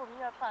chỉ có bụng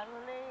nhiều tỏi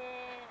luôn đi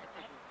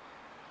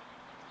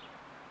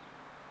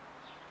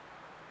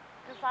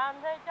cái sao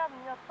đây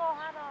trong nhiều to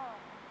ha nó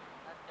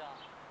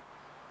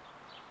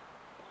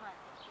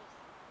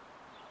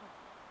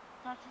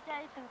nó chỉ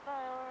chạy từ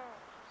to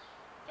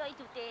cho ít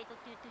tụi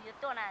tụi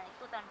tôi này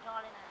tôi toàn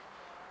cho lên này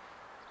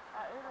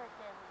ở đây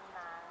tiền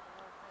là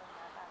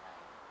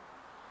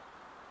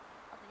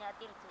ở tụi nhà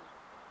tiền chủ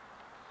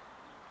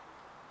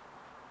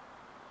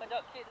Con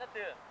chọn chị nó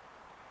từ.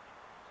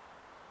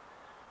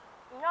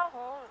 nhau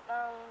hồ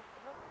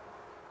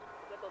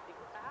Cái tổ tí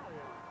cũng tá rồi.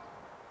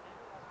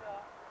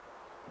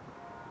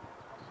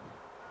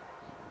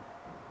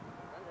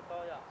 Nó sẽ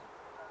to rồi.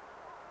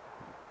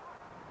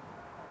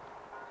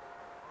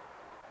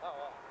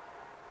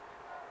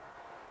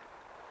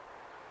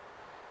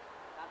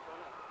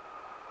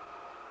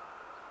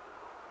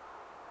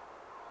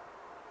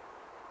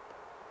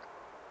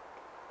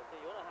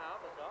 Yếu là háo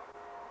được đó.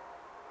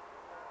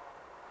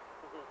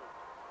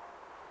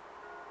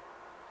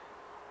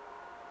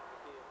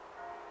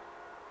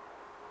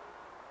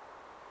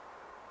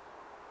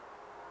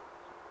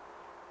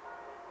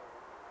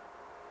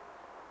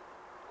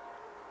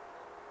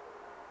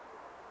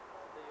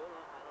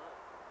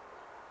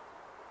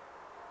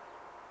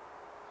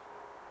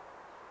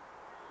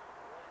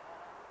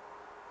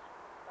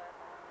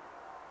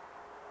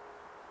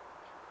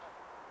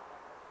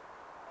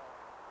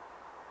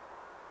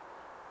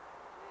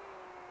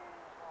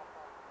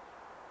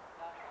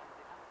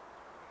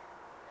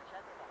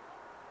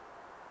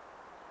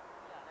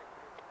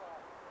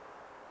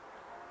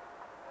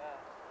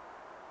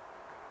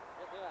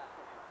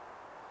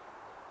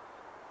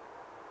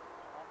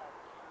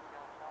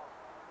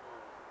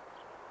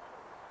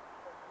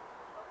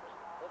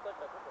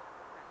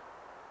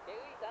 Cái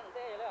ý sáng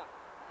ntev vậy đó.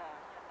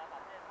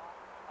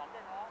 Bản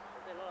tên nó.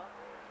 Tên nó.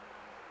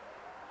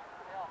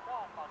 Thế à?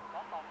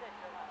 Còn tên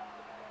chưa mà.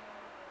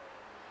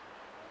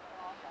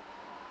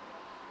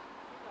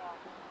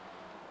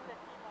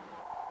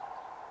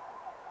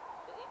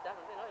 Cái ít sáng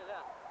ntev nó vậy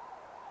đó.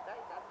 Đấy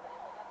sáng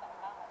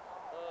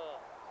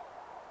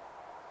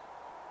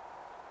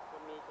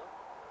Con mì chỗ.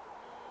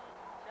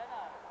 Chết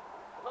à.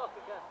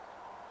 Kìa.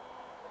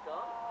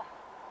 Đó.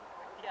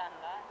 Kian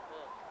đó.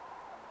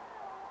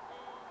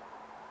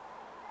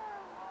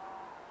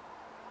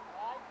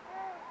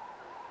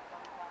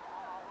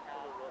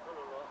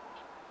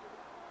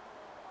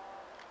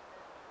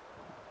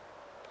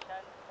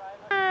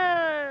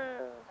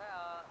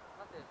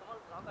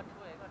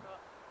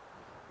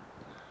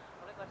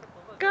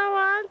 Các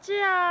bạn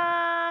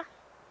cha,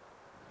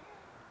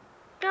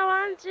 các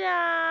bạn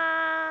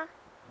cha,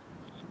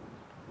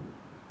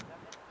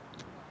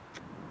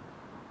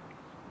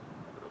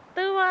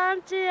 tư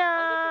bạn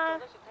cha,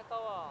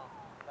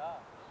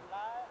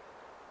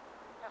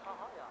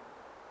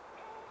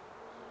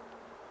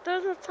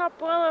 tôi sẽ chọc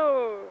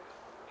vào.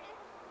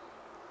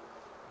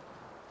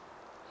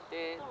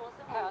 Thì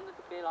hai anh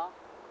chụp bê đó.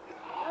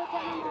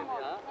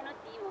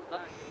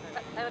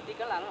 Thấy nó tí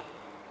cái lạnh.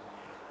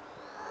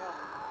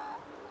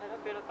 Thấy nó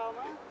bê nó cao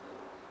mà.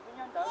 Nguyên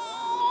nhân đó.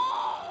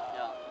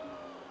 Dạ.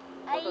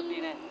 Tôi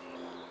tí này.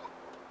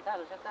 Sao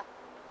rồi sao?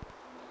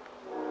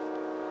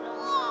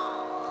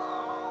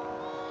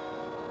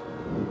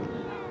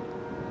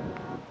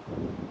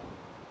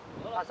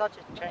 Sao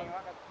chỉ chạy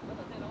quá cái.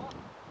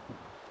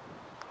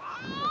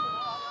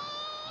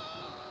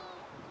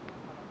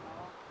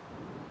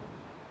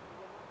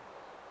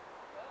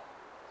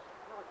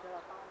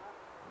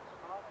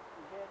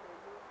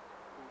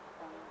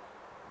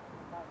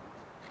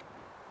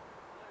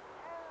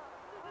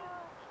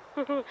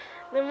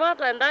 Nếu mất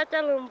lần đó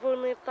cho lùm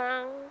bùn này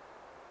tăng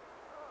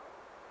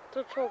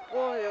tôi chụp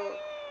vô hiểu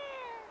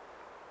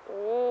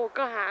ồ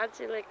có hả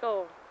chị lấy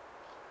cổ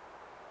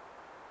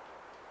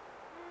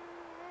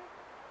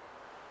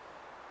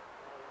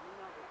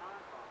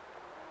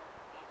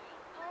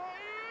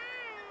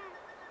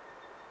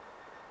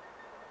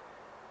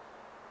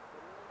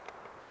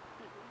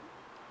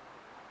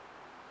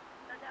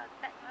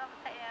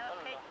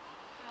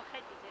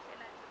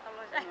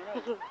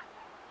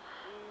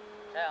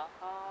Thế hả?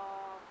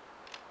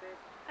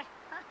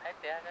 Thấy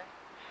tía cái.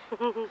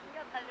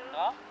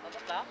 Đó, nó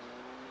rất lắm.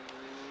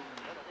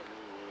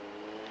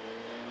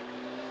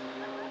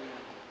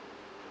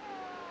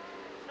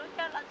 Nó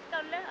cho là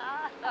cho lấy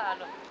à. Đó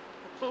luôn.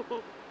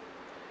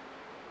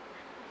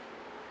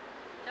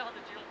 chắc họ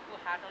tự chỉ của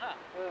hạt đó nè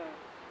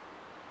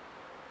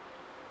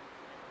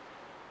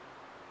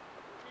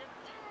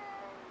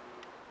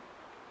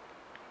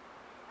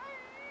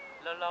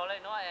lâu lâu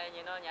lên nó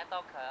như nó nhả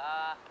to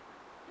khở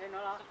lên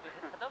nó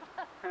tốt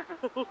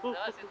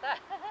đó xin ta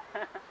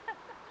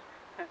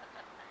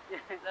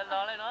lần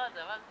lò lên nó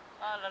rồi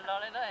mà lần lò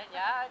lên nó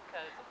nhá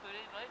khởi xúc cười đi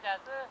nói ra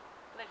chứ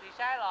lên thì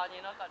sai lò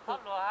gì nó còn tốt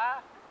lùa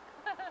ha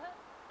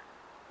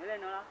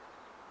lên nó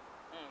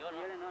vô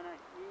nó lên nó này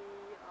đi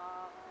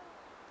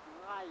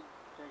ngay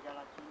rồi giờ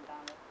là chín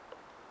tang đấy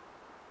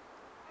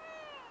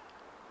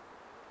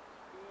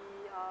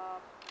đi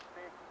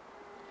về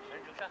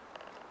sơn chủ sơn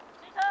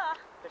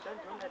cái chân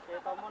chúng này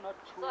tao muốn nó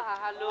chu sao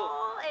hà lù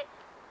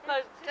nó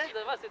chết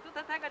rồi mà sự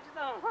tất thách cái chứ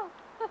đâu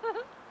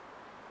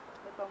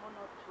cái tao muốn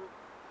nó chu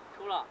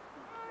chu lọ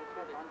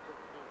cái con chu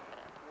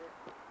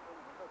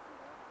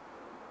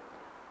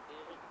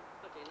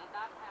có thể nó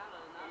đáp theo là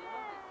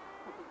nó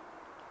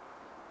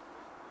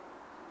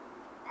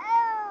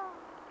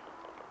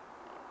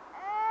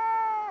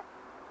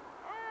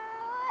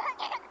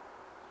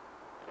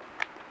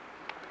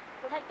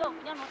tôi thấy cậu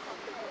nhân nó sống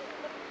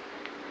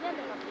nhân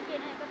được cái kia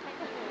này có thấy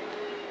cái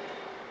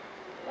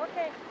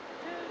ok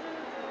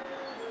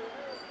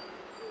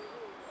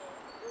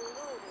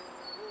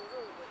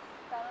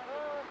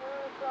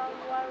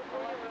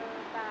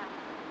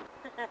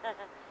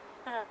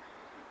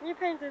như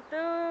phèn từ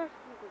từ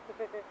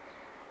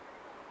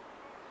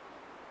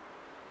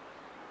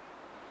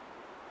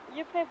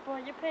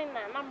như phèn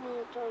nãy mà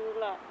mù trừ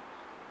là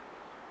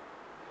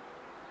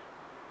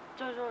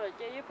trừ rồi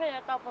chứ như phèn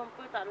là tao vẫn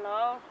bự tận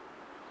lo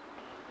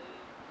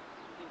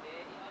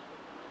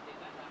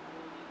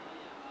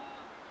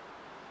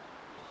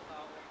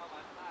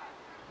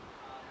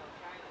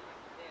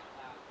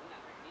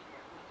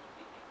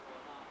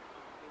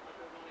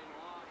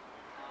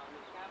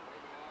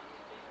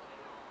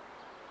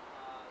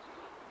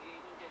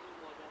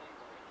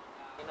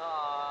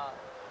nó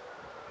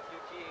duy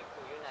trì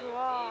của như này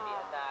thì bị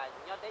ta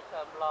nhớ tết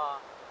chờm lò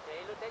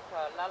thế lúc tết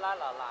chờm la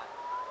lại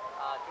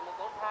chỉ một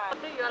cốt thai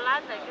bây giờ lá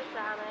này cái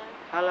sao này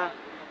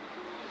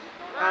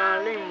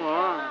lên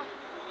mỏ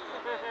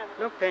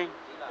lúc phèn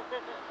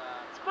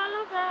Chpa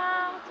lúc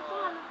sao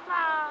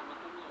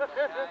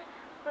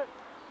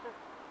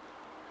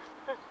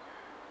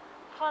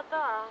khó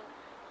đó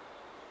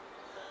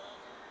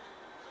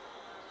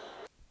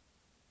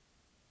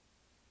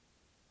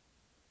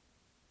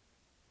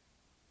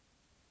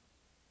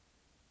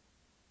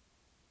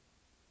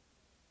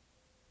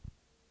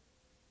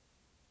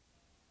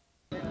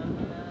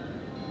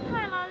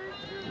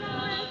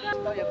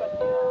tao giờ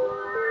có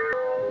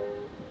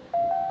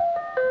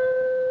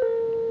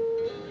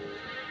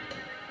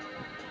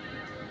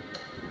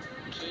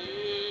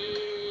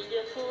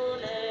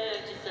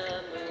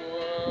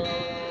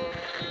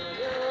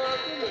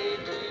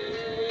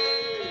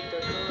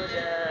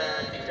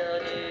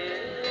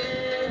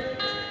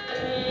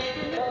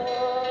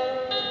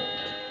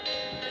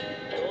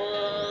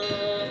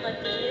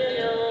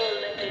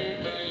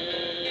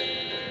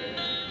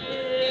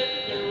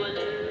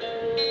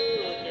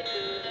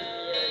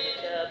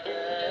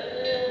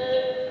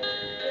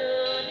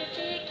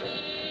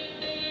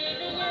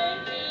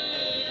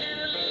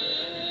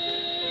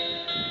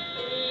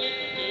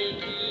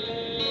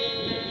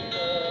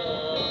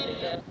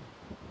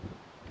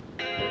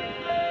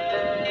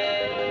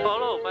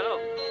phải đâu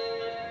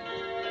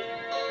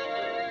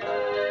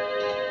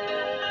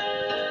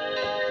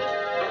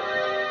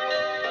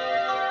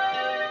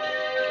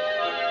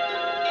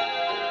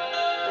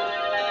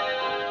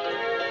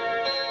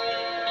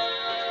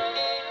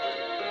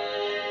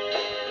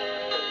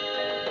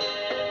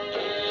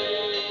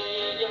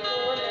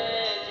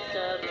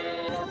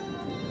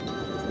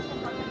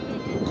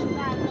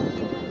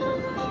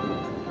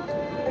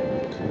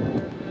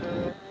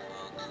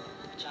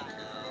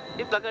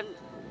ít là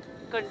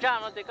cần ra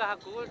nó thì có hạt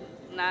cú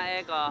na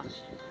e có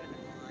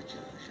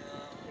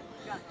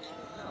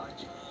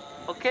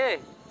ok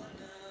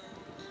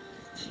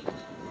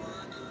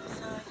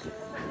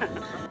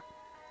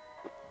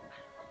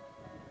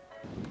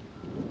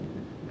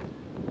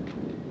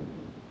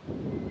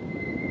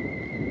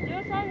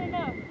chưa sao rồi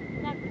đâu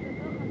nhặt từ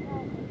từ không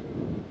sao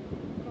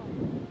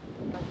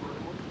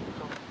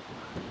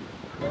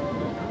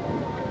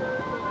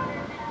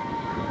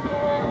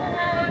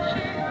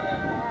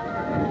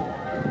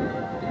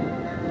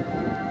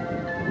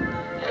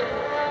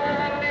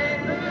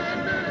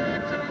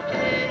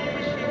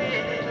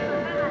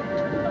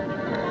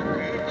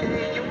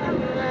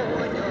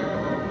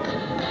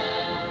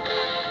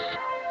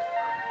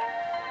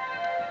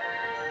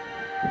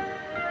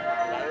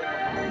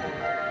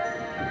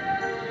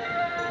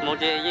một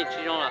cái yeej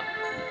chỉ trong là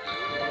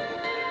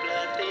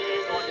Hãy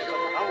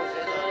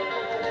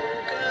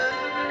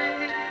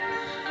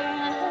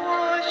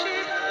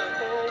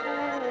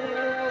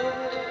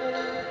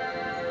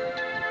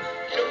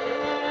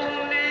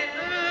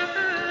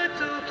subscribe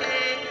cho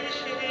kênh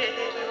Ghiền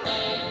Mì Gõ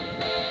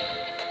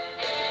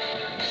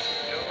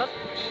để không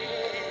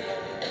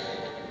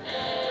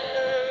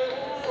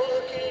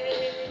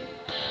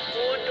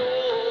bỏ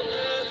lỡ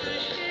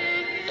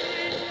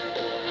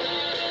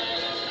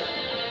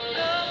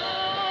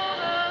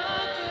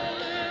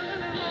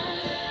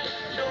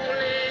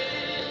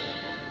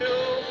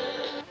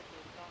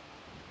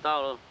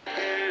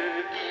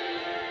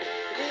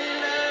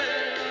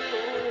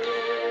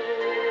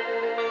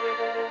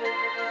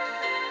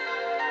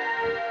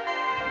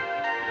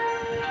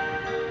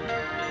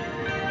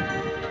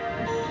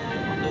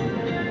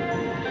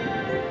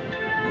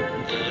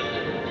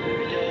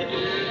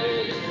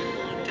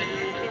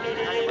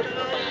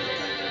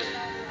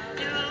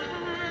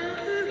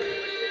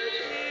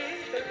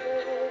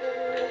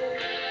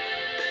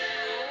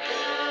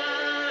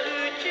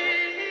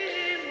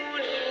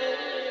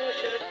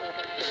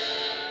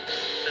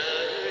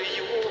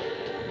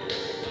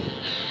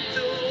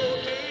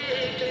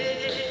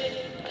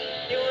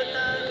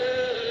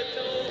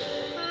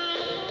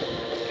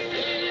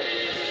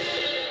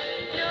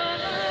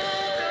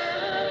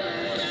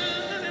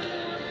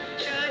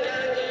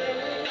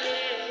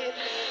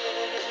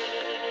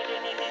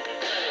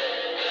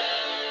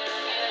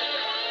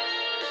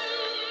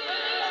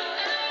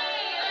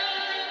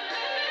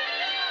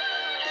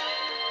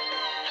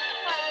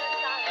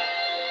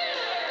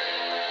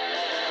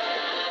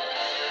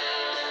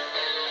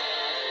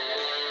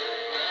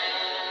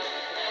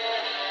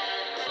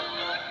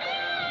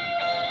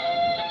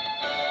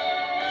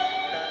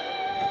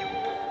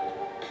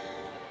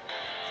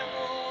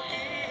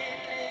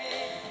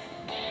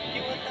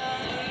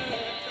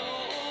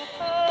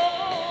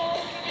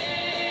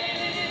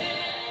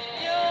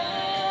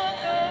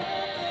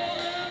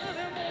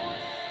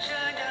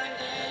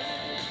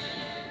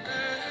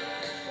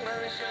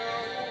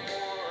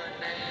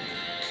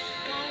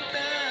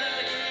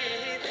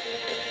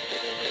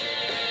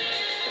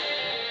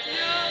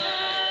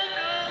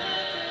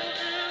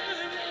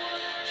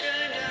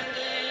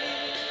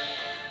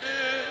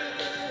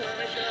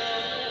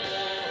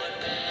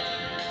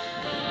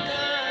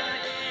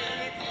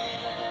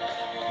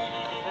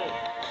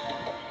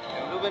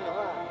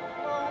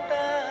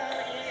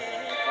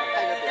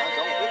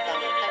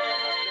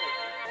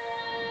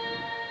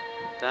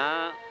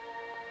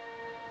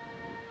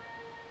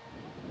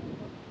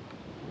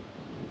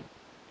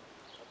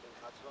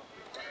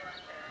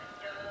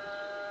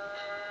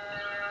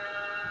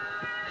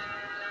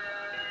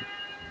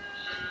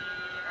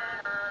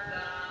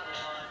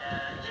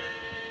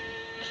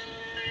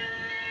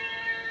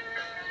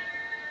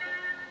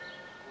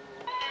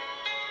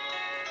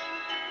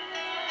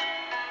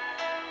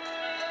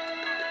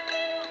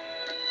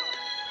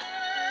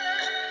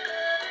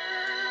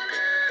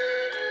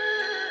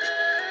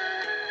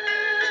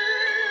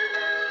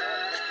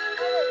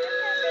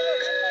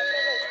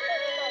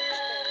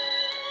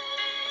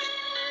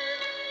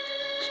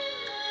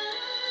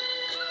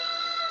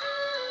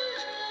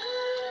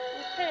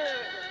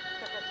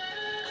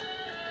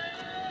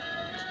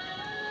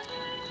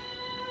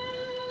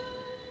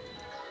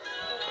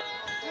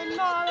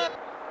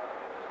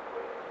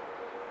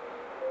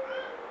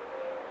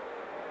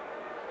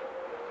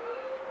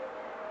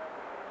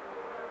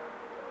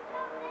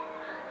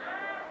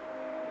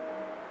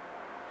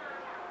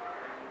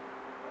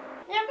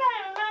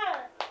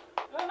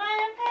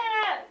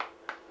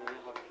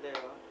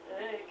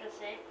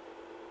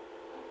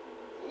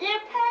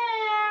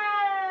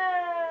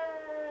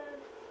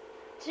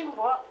Chim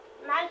bó,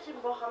 nãy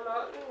chim bó không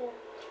nó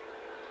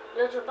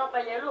giờ chúng ta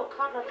phải lấy lục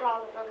khác nó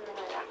cho cái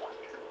này ạ.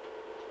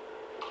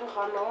 Cho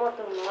họ nó mà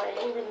tụi nó ấy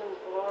thì mình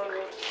có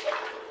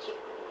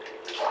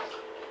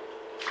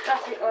các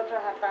chị ở cho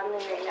hạt tàn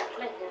này nhặt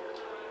lên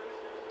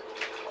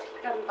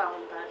cân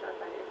bằng ta cho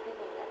ta những cái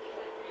này nhặt.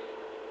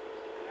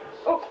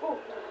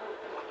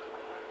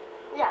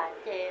 Dạ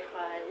chè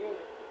phải gì?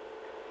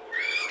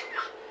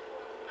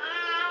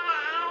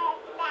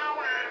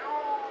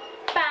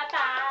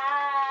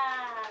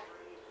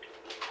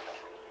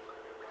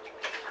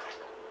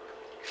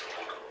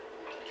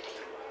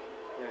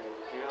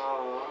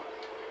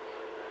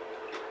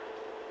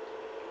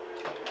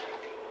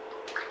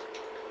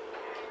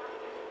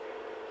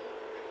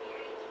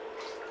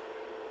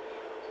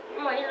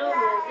 Mấy lúc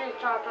mình sẽ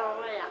cho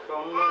vậy à?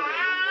 Không luôn.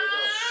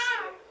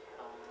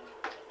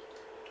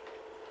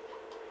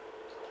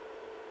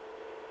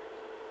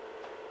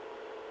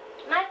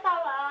 Nãy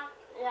tao là,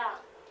 dạ.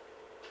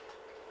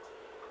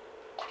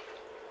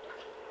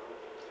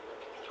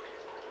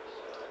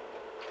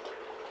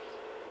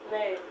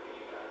 Này,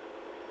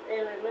 đây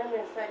là mấy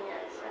mình sang nhà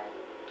sang.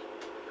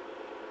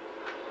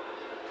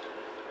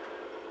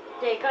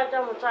 Chị có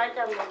cho một trái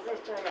cho mình sẽ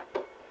chơi ạ.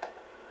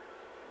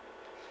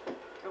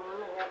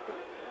 Đúng là nhá.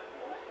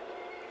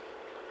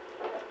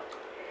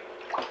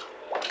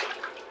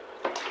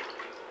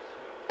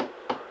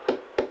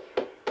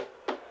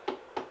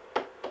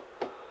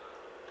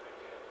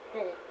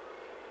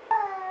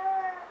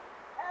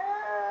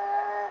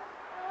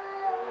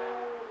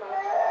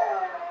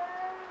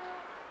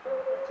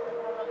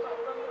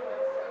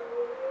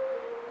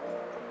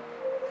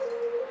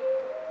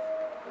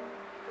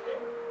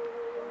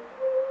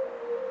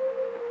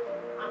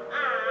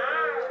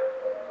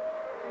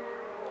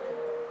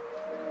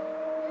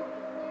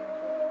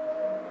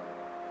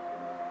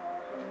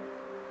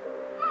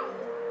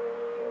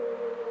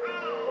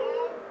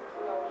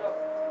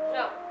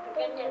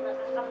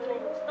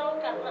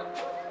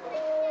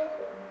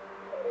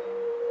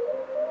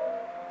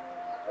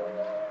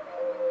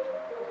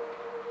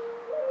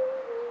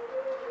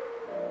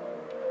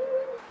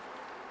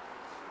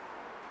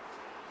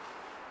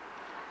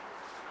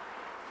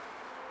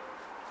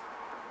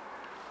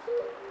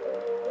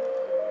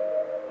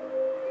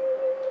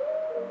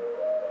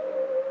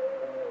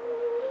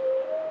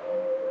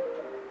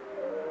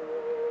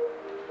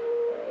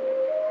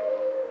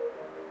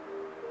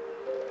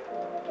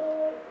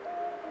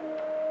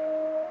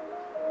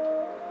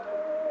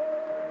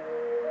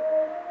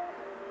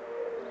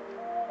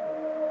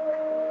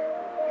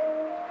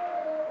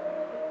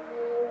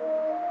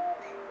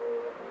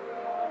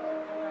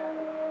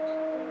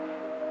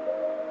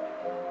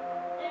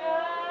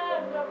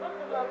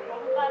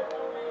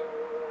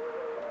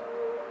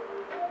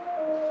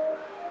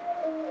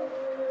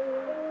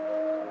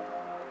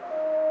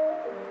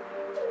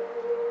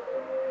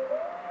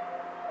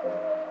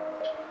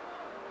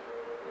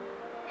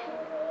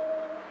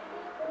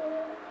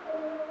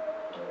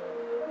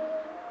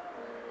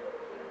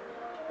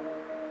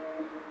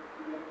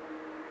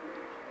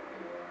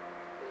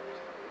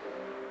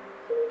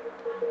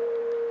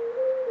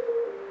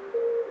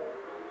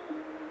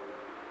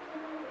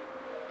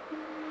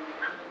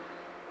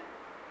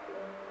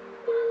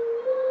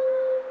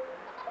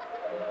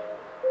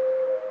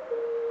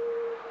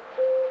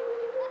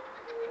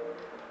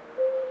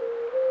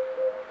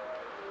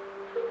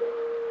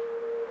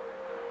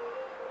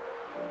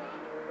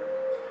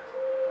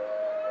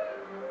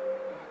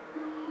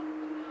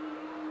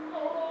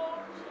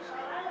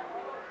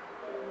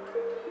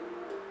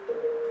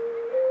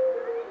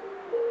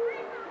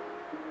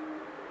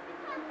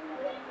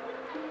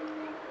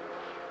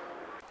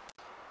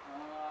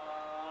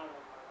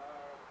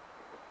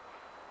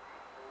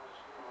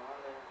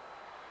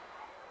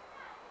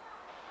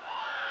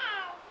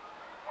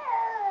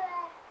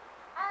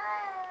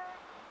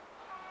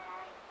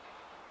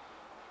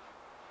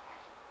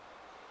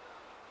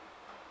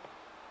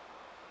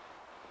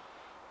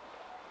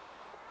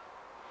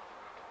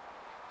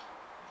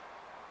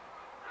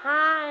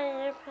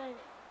 Hi, everybody.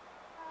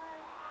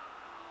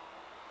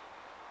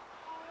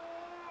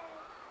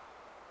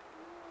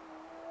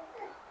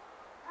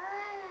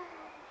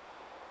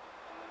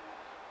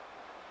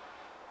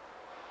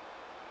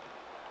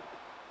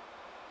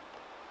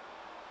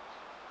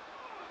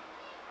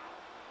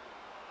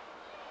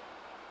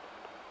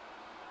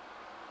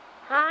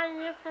 Hi,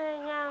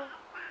 everybody now.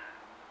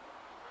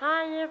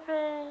 Hi,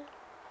 everybody.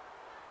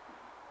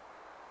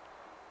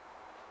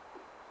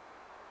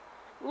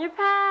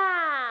 Yupa!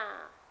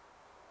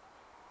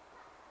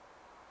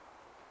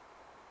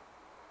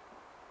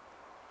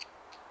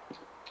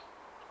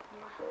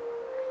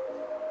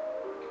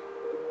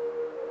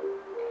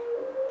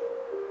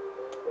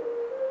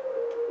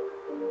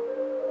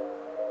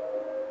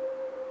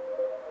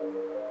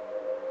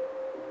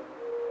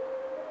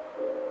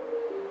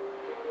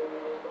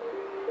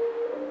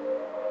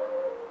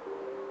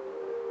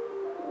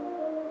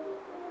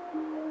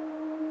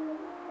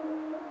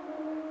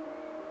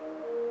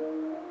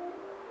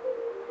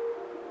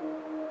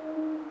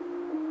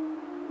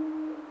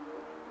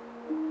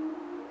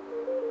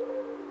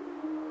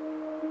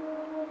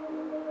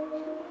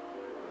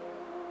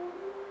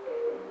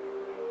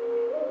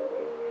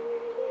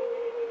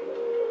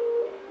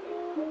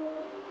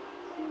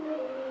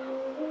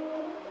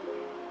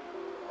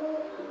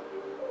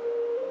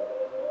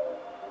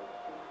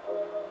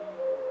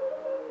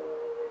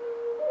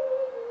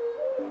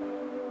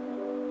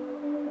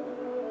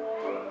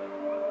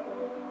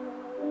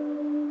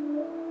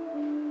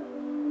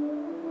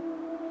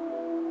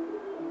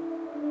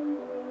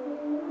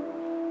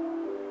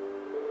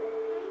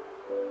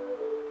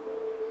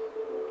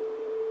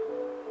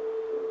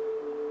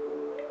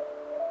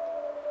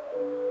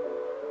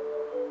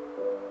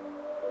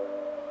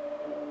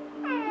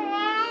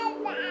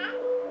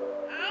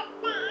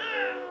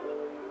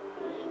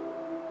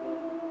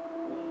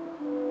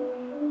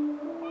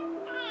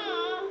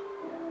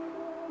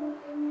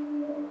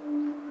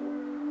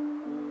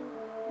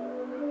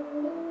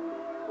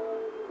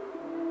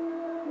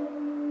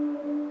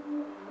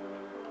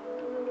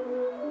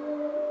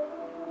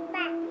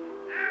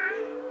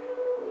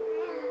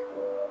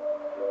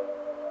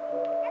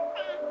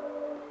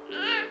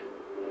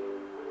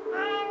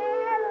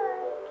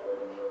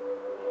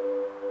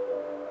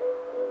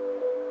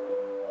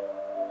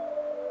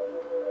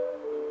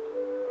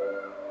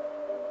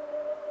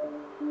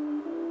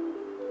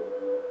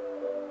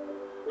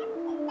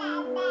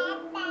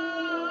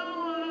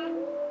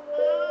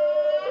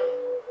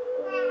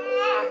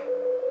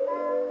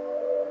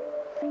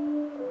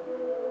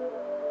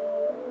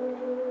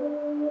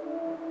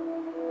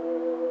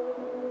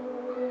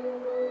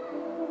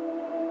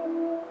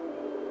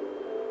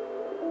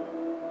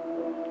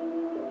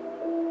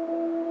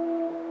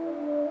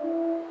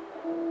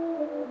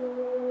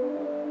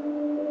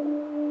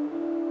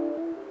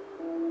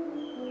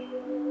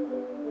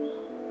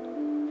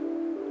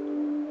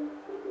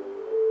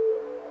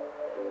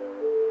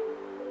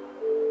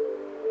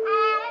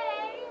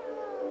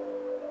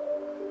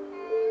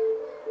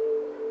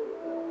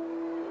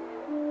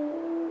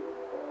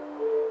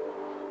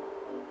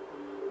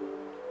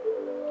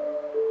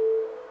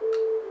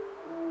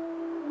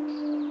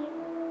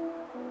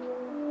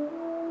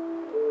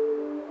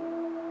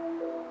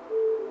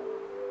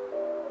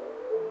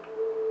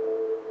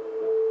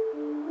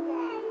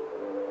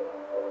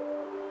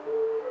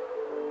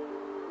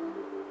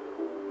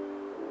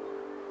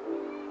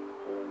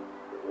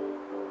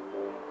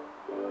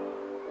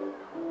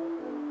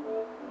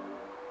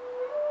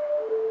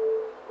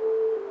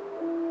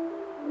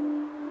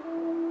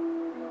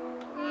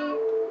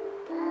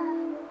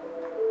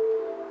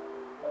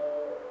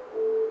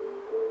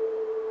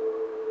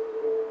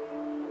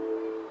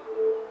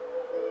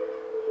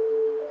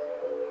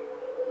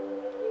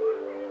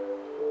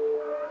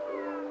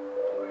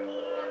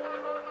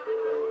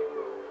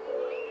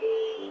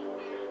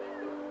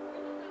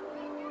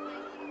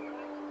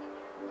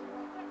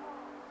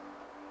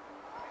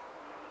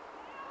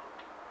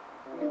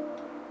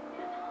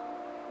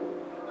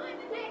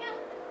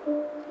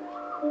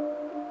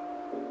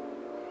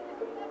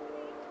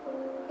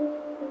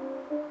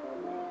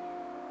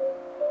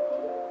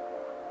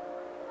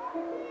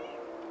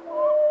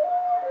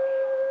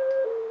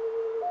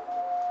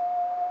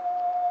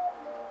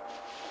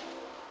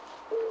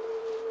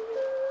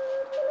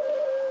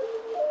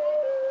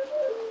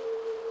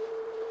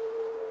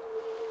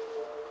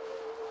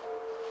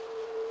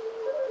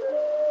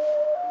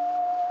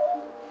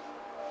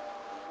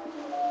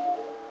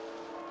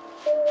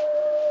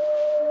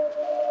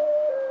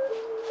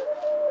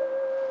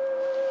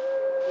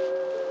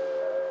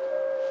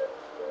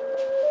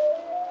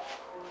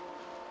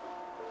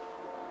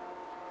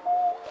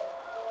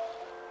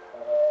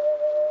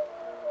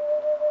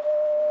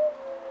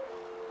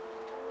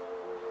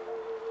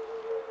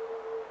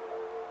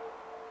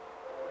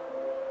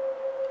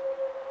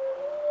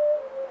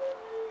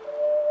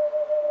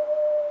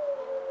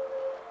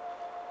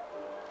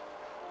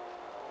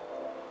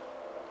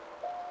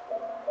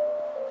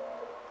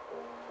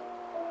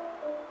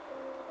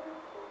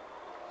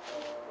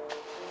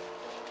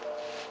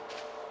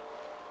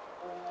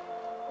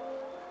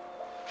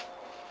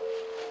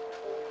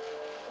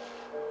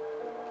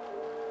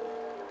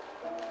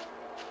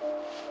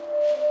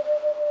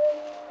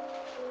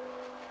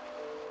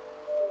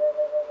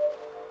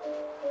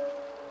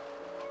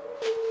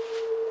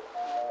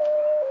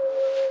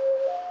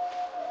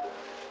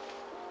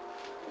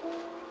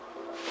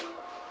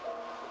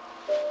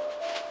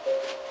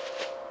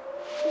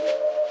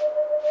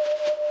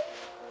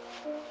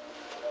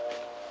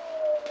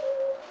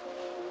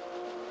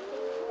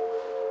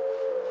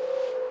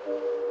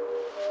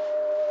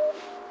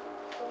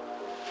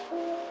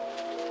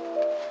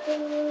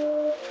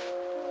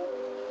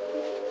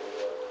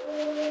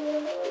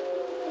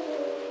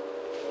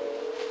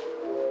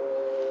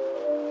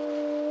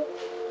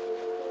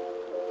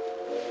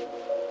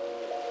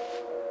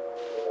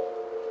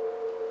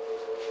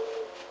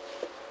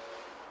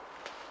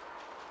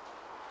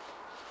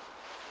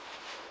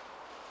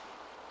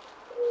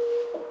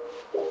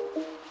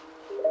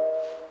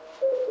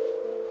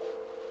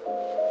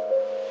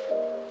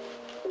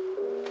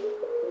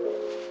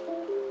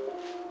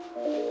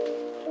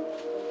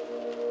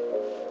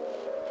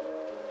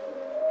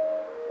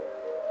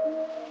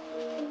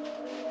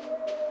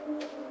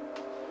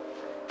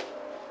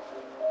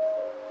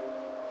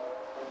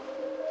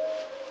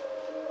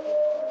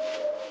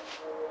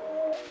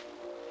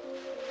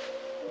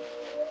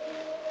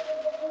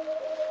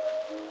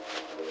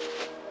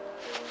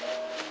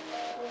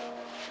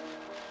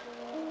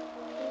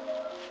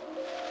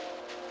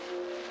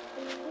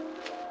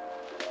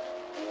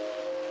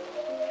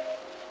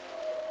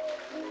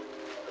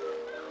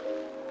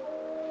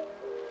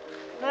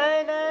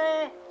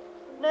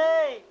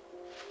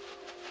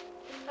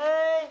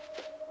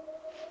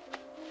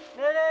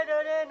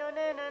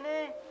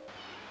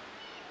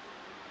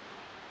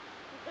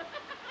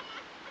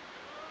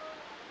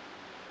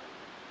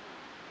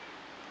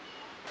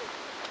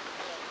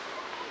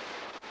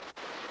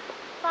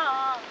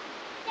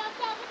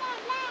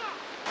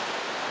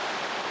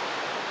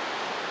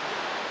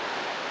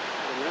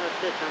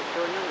 để thằng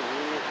cho nó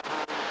nghỉ này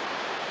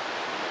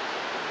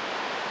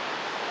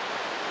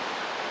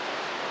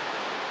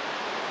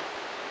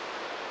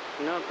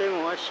nó tới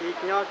một xí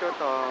nhỏ cho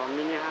tỏ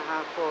mini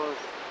ha cô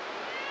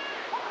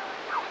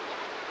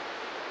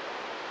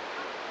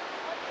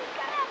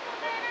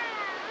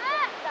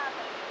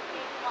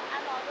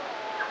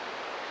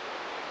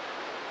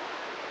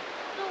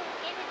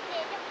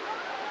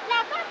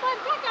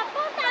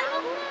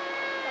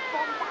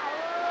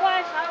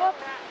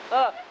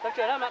Thật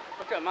chuyện đó mà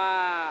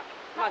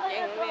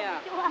chuyện không nghe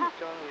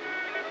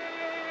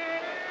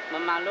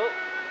mà lúc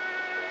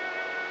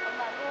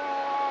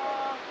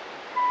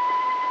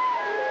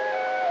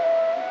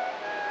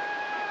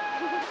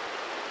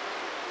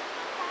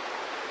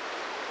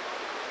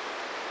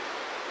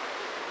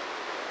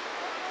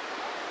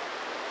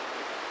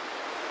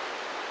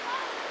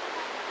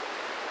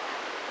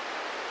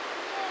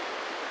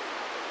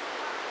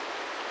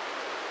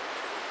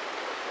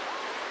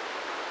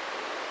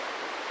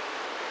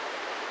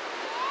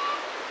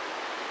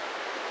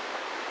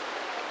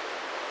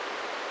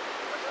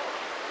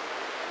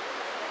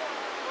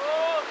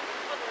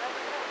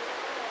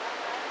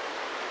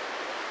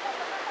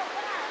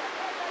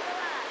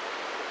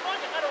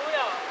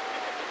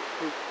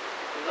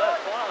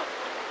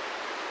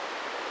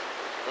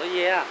có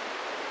gì à?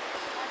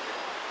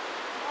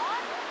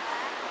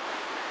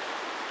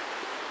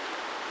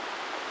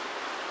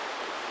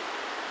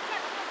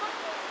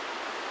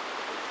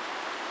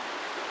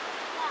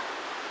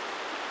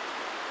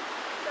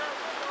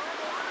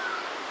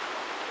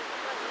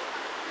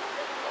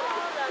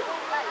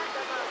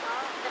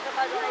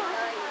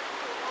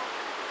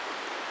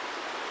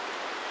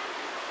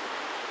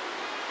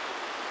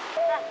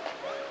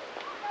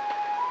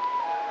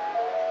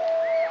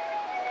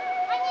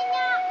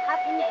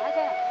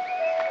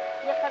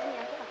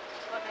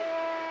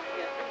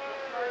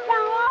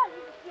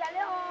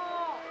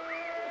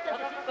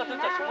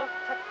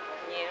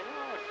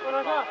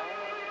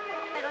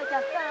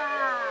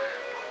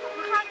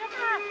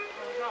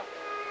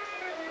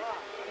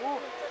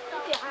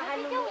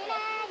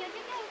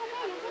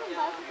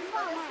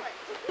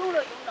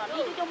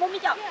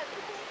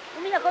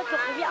 có chụp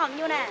cái ẩm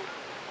như này.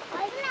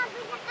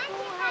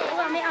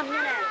 Bố mấy ẩm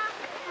như này.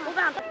 Bố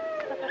vào.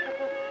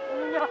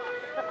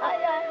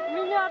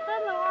 Mình nhớ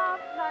tên nó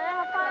đấy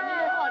à ta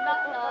này.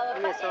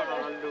 mẹ sao họ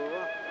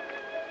lúa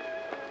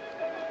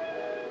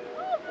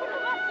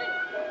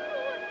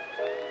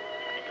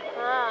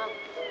À.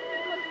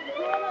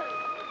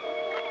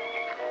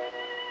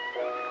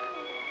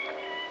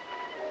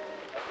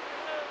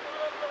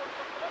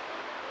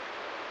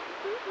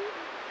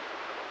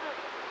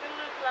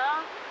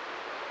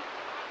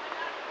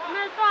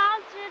 Mẹ sao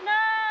chị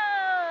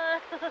nè?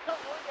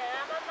 Ủa vậy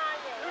à, bye bye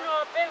vậy. Lúc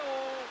đó bé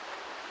mù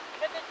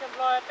cái chầm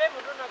lòi bé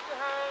mù lúc nào cứ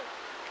ha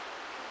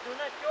lúc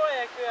nào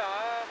chơi cái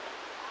à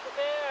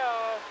cái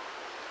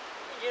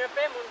gì là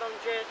bé mù đồng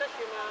chơi tất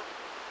nhiên mà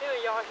cái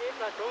người giàu thì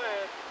là chỗ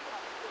này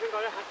mình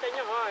gọi là hạt tây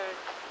nhá hỏi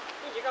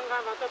cái gì cần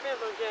làm mà tôi bé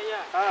đồng chơi vậy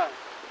à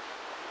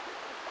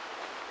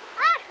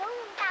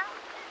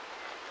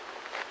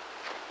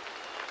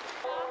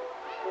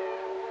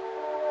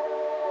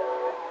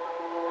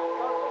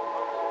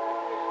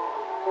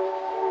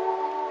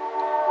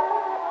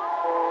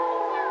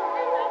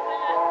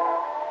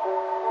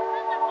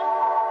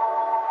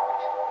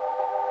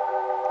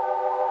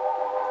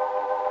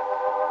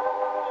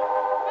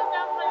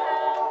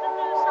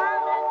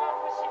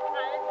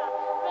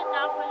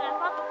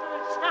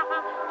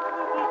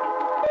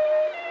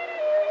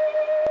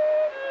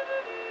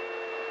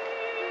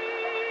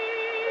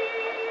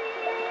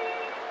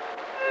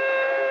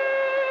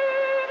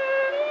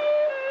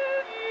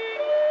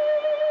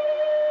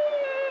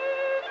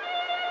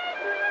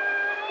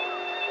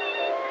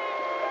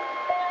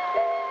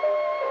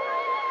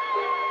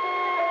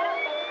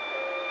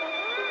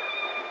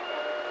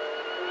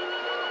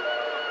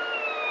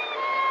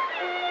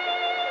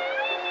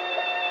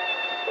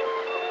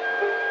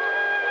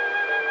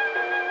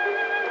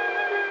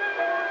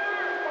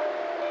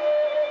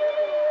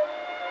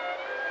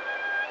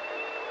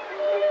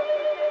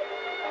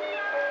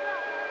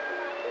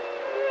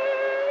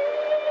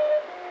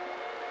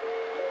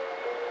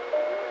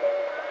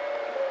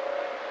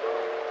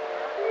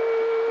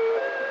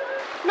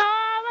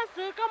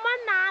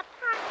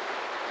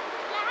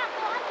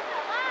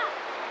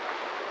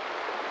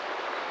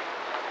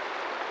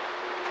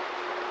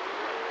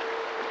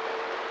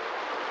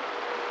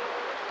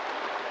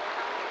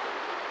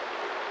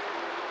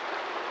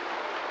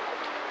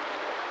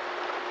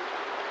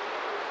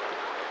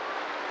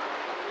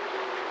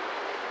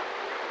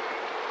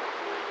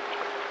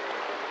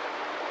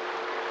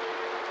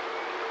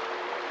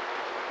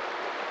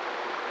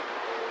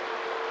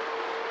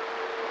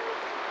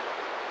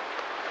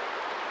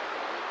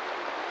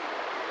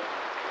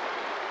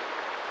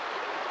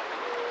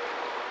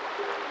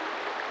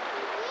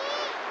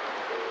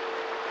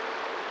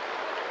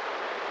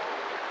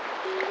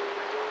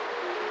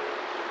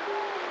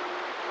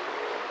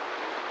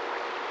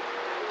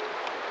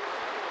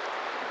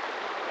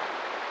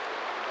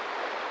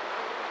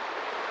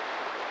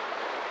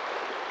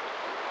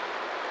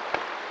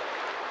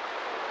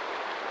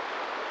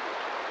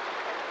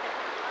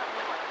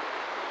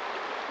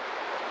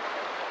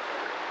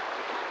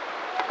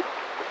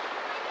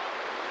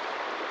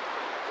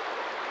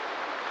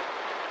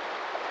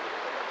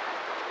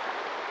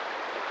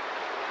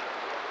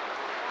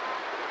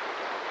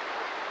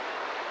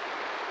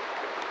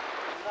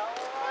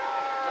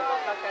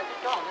nhà chú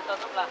chọn thì tao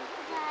giúp là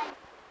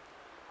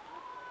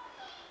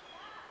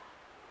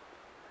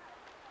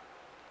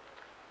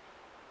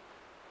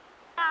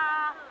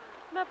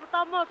mẹ bắt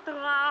tao một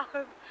từ à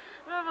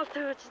mẹ một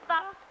từ chỉ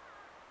ta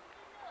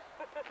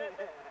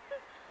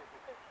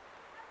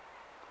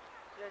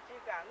giờ chỉ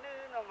cả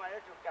nữ nó mà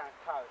chụp cả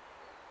thở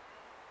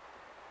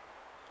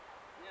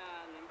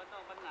nhà nên bắt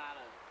đầu bắt nà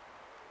rồi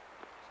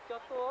cho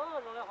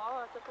tôi rồi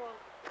họ cho tôi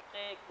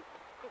để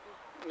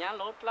nhà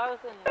lốt lâu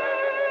rồi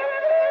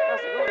nó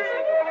sẽ có cái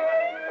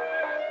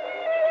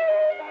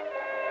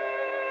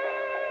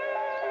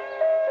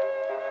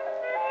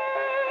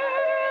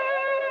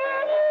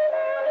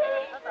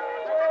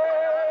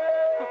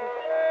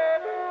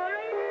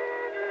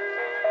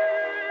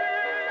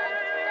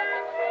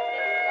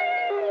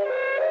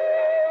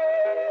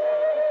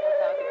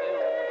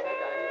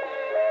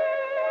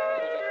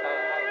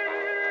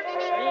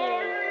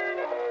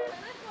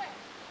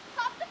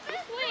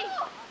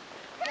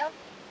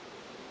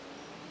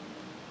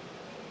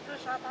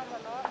sao tao mà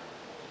nó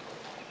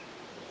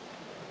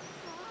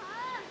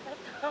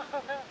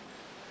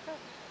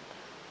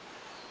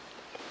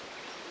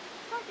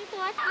sao cái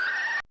tuổi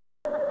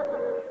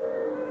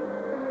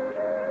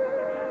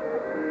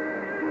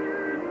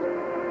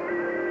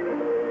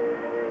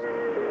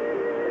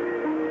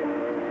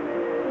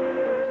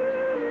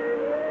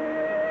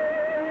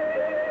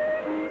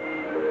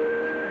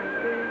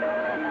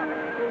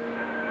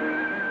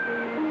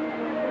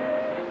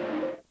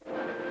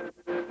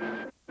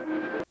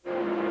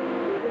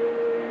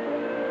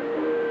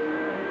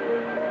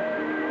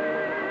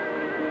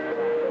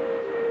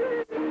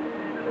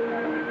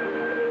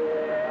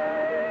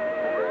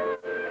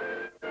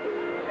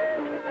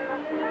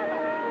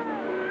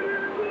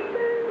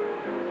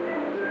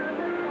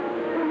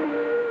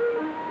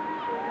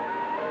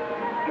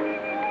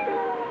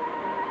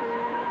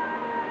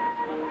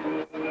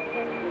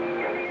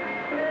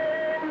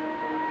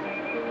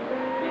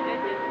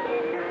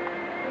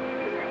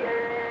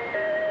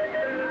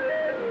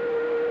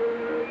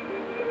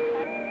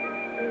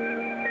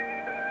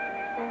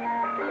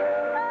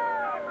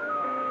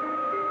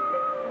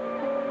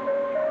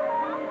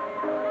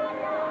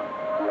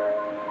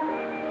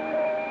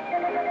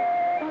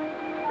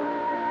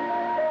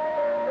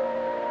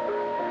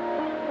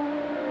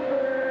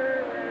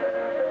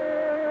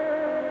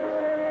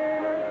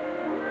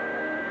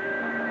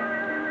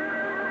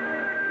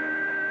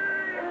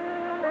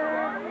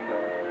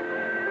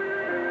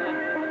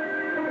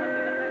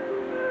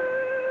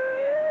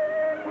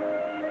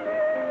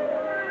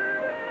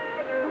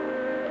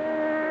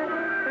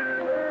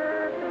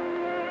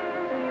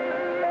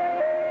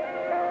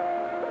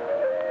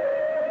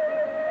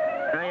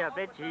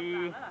bé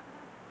chị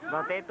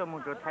vào tết tôi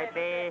muốn chuột thay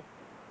tê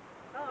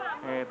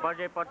bao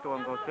giờ bao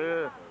chuồng cổ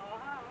sư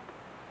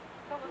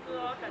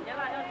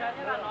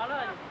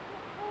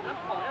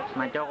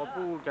mà cho có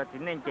pu cho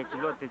chính nên chỉ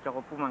luôn từ cho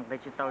có pu bằng cái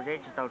chỉ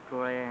tàu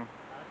chuối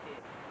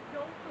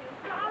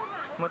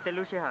một tên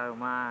lúc sẽ hở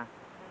mà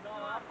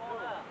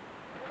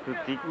tụi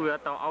tí cua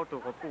tàu áo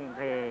tụi có pu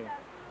về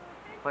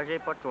bao giờ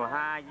bao chuột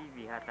ha gì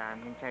vì hả ta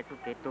nên chạy tụi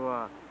cái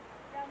tua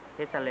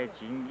thế sao lại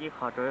chuyện gì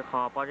khó trôi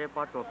khó bao giờ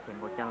bao chuột thì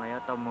một chân lại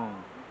tàu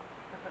mông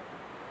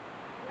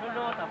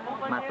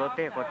mà tôi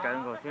tê có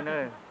trận của xin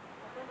ơi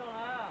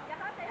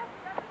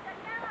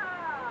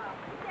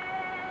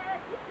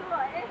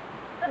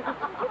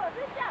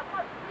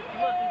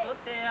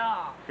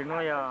xin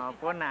nói giờ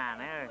có nà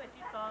nữa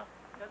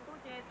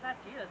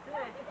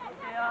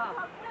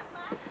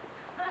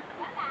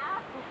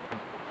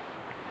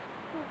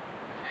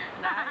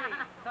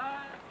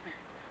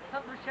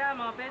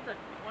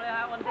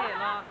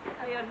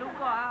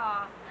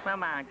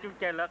mà chú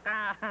chơi lỡ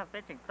cá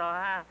bé chừng to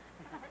ha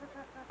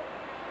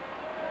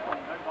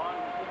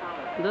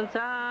dân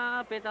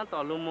xa bé đang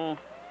tỏ lùm mù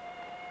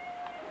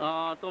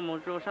tôi muốn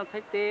cho sang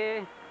thấy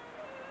tê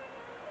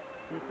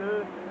thì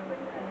cứ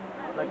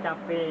là chăm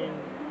phim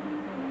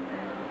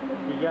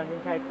chỉ giờ những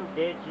cái tu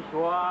chế chỉ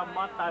số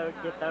mót tơ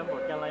chỉ tơ một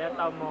chân là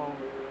tao mồm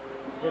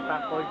chỉ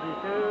bạc coi gì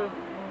chứ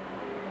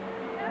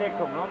để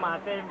khủng nó mà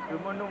tên cứ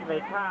muốn nung về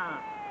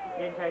tha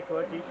trên cái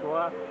số chỉ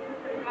số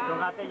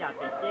chúng ta sẽ giải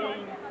quyết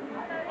chính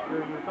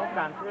từต้องก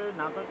ารคือ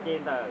น้ำต้นเจ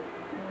นเตอร์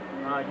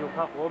อยู่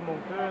ข้าวหัวมุง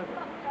คือ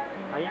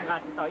ยังการ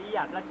ต่ออีหย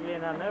าดละเจน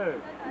นั่นเนอ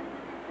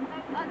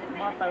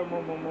มอเตอร์มุ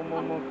ง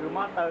คือม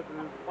อเตอร์คือ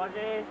เพราะเ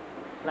จ้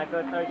หลายเกิ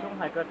ดเตอร์ช่วง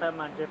หลายเกิดเตอร์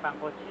มันจะฟัง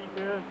โคชี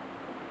คือ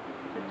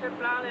เช็ด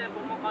ปลาเลยผ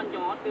มมาก่อนหย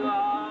อดเตือ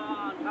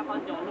นถ้าก่อน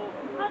หยอดลูก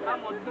ถ้า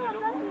หมดที่ลู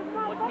ก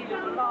หมดที่ลู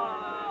กรอ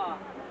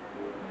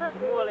ชิ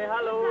มัวเลยฮั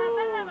ลโหล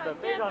เดี๋ยว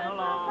เป้ก่อน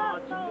รอ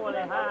ชิมัวเล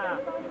ยฮะ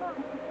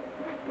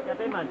จะไ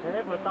ด้เหมือนใช้ใ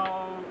ห้พอตอ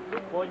งลู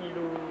กโบยี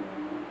ดู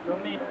ตรง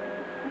นี้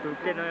ดู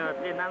เจนเลย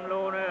เจนน้ำโล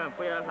เนอะเ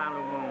พื่อทางล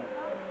งมง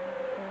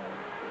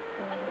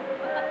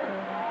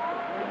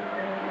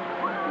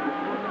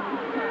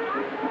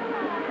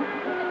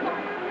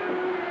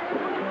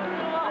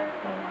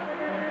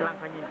กลาง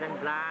พยินเป็น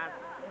ปลา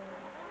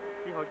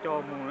ที่เขาโจ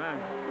มมูนะ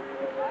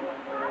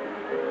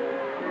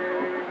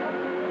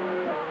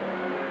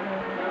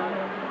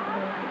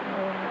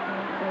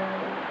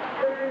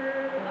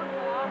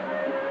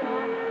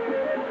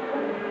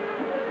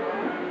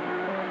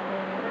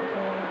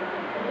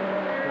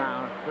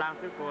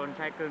cứ còn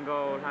chạy cơn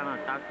gầu thằng nào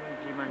ta cũng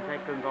chỉ mình chạy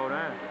cơn gầu đó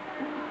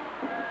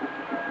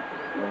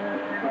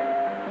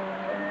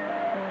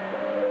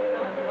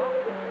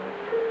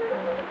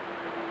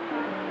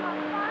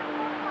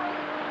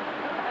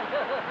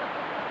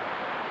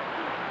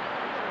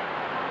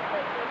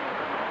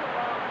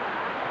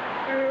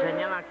thế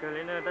nhá là cái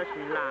này nó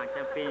chỉ là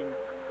cho pin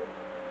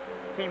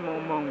khi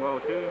mông gầu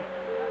chứ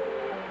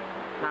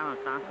thằng nào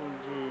ta cũng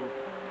chỉ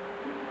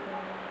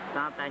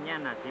ta tại nhà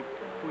là chỉ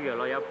bây giờ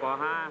là có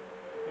ha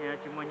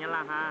chỉ muốn nhớ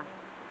là ha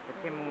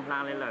thêm một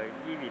lần lên lời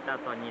gì vì ta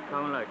toàn nhịp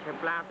không lời xếp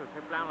lá rồi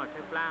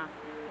xếp lá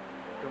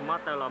tụi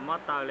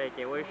mót tờ lên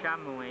chỉ với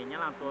sam mùi nhớ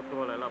là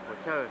tua lại là bỏ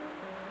chơi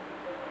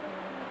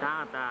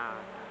ta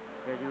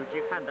giờ dù chỉ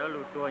khăn đỡ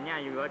lụt tua nha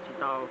dù có chỉ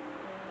tàu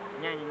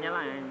nha nhớ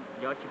là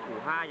giờ chỉ phủ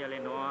ha giờ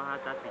lên nó ha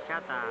ta chỉ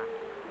sát ta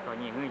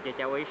toàn nhịp người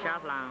chỉ với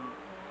sát làng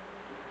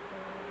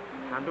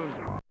hắn đun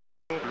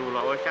lù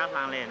là với sát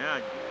làng lên nữa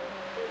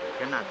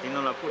cái nào thì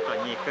nó là phút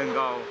toàn nhịp cơn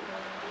gầu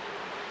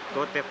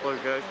tôi tiếp hồi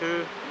gỡ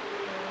sư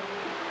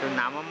từ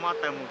nào mà mót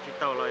tờ một chiếc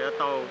tàu là ở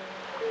tàu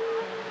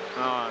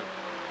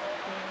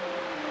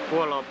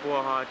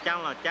bùa họ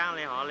trang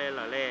lên họ lên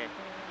là lên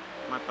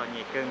mà toàn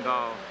nhị cơn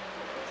gò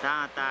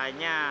xa ta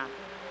nha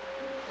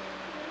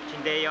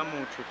trên đây có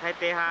một chút thay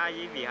tê ha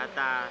với vì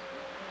ta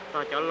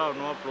cho cháu lò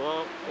nó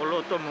bùa ô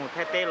lô tôi một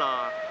thay tê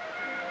là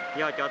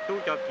giờ cho tú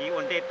cho kỹ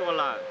ổn tê tôi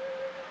là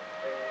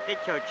tết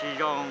chờ chỉ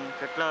rong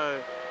thật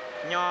lời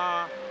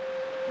nho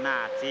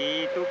nà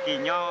chỉ tu kỳ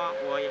nho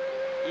và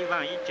y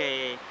vàng y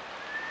chè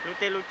lúc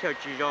tết lúc chờ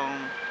chỉ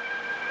rong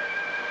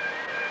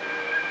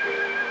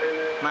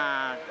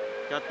mà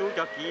cho tu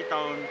cho kỹ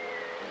tàu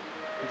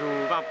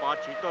dù vào bỏ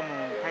chỉ tôi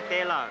mù thay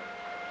tê là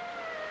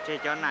chỉ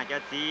cho nà cho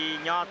chỉ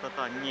nho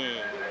tỏ nhỉ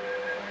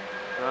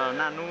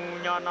nà nu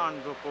nho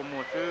non rồi có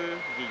một thứ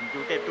gì chú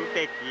tê tu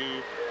tê kỹ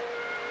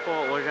có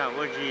ở giờ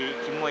ở gì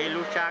chỉ mỗi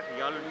lúc xa thì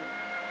do lùm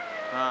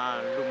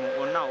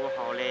ổn nào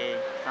họ lệ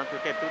sáng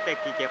tu tê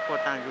kỹ chế có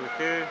tăng dù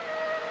sư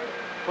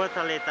có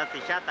sao lệ ta chỉ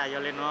sát tại do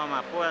lên nó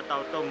mà có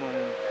tàu tôi mù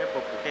cái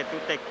bộ tu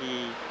tê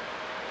kỹ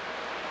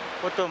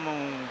có tôi mù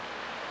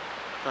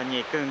tao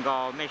nhỉ cơn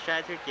gò mấy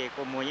sai thứ chế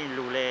của mua những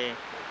lù lệ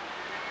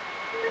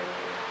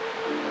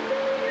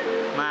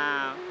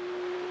mà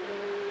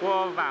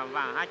qua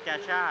vàng hát cha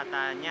sa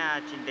ta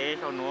nhà chính đế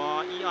sau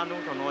nó ý ăn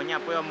uống sau nó nhà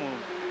bây giờ mù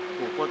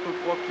của cô tu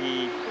quốc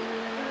kỳ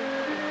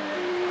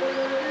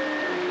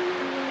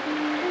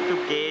tu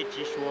kế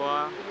chỉ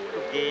số tu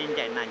kế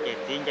giải nạn giải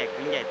tin giải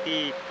cứng giải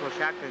ti thua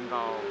sát cơn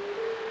gò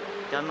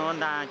cho nó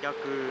ta cho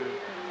cứ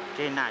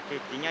trên nào trên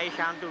tí nhảy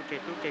sang tu trên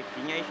tu trên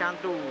tí nhảy sang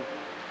tu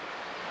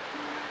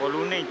có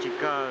lúc này chỉ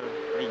cờ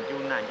hình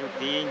du nản du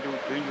tí du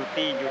cứ du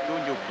ti du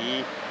tu du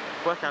kỹ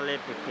có sao lên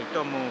thì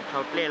tôi mù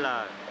thâu lên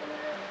là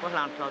có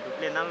làm thâu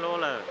tụt lên ăn lô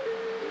là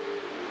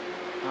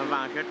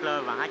vàng rất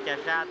là vàng hai cha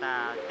sa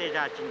ta tê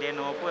ra chính đen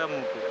nó có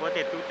mù có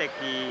thể tu tê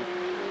kỳ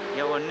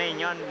giờ ổn này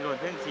nhon luồn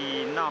thêm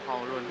gì nó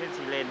hậu luồn thêm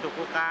gì lên tôi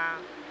có ca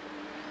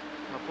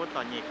mà có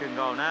tỏ nhẹ cường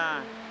gầu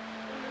na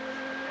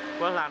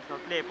có làm thâu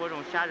lên có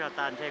đồng sa ra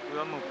tàn xe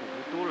có mù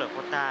tu là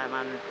có ta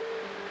mà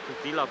thực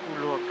chỉ là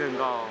cu lùa cường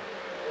gầu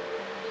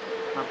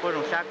mà cô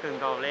đồng sát cường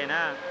gầu lên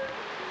á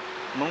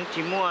muốn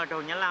chỉ mua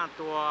đầu nhá là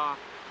tua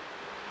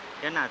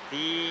cái nào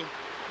tí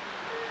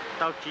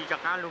tao chỉ cho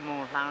cá lùm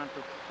mù sang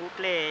tụ phút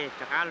lê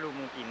cho cá lùm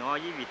mù chỉ nói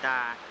với vị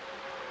ta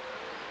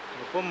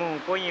cô mù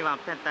cô như vậy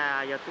xem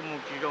ta giờ tụ mù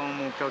chỉ dùng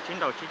mù trâu chín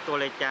đầu chín tua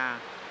lên cha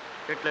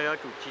cái lời ở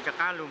chủ chỉ cho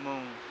cá lùm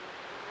mù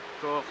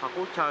cho họ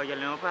cũng chờ giờ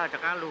nó phải cho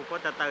cá lùm có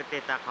ta tê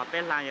ta họ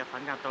bé lại giờ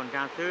phản cảm tồn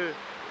trang sư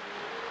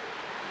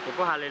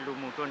có hai lên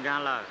lùm mù tồn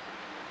trang là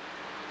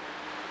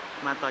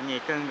mà toàn nhị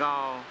cơn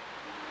gò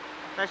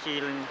ta chỉ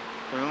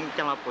cũng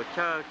trong là bộ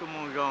chơi tu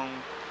mông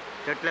rong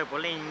chợt lời bộ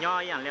lên nhỏ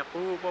อย่าง lẹ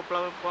cu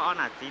bộ ăn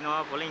gì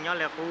nó bộ lên nhỏ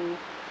lẹ cu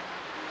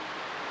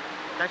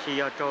ta chỉ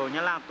giờ trồi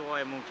nhá lang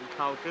tuổi mông chỉ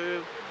thâu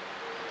chứ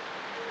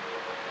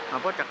mà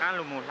bộ chắc ăn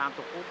luôn một lang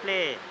tụ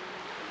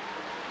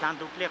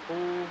lẹ cu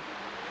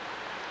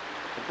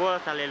bộ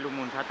sao lên luôn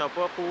một thà tàu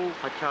bộ cu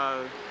phải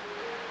chờ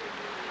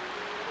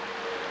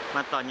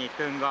mà toàn nhị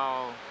cơn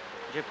gò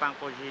chỉ bằng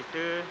bộ gì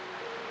chứ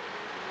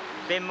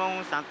bên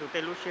mông sáng tụ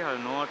tê lúc xí hở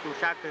nó tụ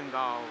sát cơn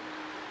gò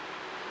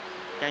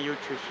chẳng dù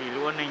chữ xí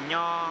luôn này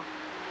nho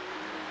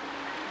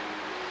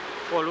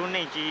cô lúc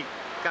này chỉ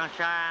càng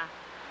xa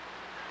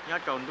nhó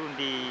trộn đun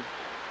đi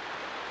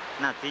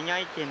nà tí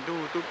nhói chèn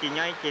đu tu kỳ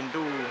nhói chèn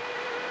đu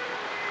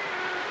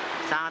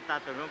xa ta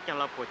tụi nó chẳng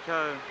là bộ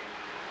chơi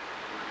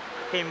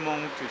thêm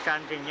mông chữ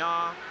san trên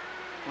nho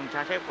mông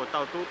cha xếp của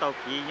tàu tu tàu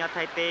ký nhó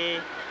thay tê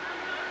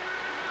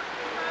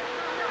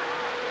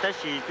tất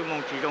sĩ tụi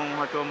mông chỉ dùng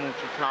họ cho mông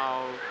chỉ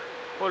thầu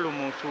có lùm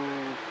mông su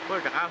có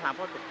chắc ăn làm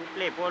có tụt cúp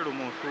lê có lùm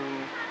mông su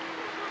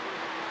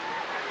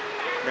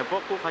để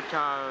bố cúp họ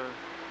chờ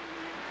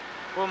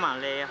có mà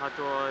lê họ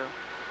cho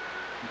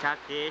cha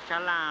kế xa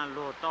la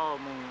lô to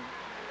mông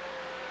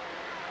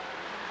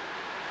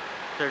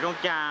từ trong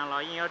cha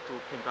nói như chủ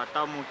thành cả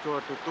tao mông chùa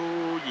tụt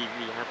tu gì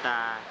vì hả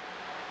ta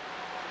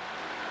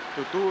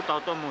tụt tu tao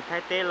tôi mông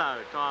thay tê là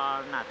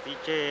cho nạt tí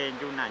trên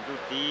du nàn du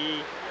tí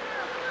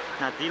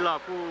là tí lo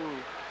cu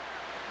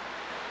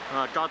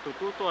cho tụt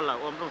tụt tua là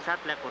ôm trong sát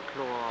lẹ cột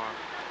lùa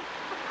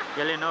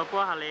giờ lên nó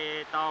qua hà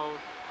lê tàu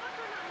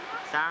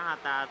sáng hà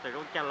ta từ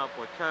lúc cha lo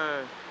cột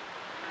chơi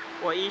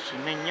qua ý chỉ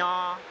nên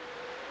nho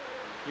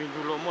dù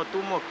dù lo một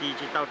tu một kỳ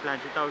chỉ tàu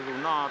dù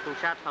nó tu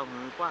sát thầu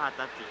ngữ qua hà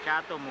ta chỉ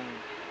sát tu mùng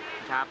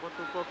chả có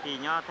tu có kỳ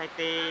nho thay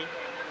tê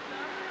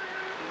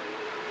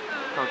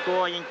thầu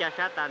tua nhưng cha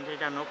sát tàn thì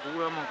ra nó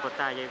cú ở mong cột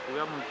ta vậy cú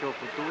ở mong chùa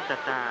cú tu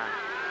ta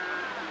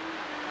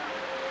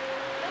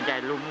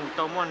chạy lùm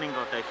tàu mòn nên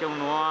có tới sông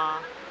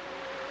nó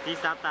tí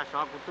sao ta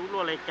xóa cú tu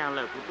luôn lấy chàng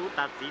lợ cú tu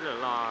ta tí lợ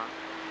lò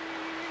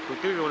cú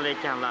tu luôn lấy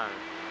chàng lợ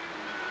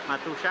mà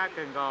tu sát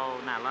cần gò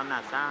nà lo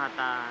nà xa hà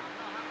ta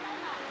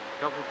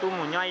cho cú tu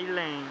một nhoi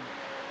lên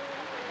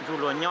dù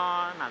lo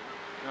nho nà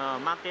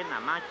mang tên nà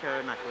mang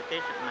chờ nà chúa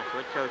tết nà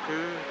chúa chờ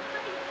chứ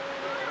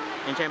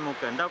nên chơi một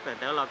cần đâu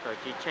là cờ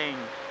chỉ chen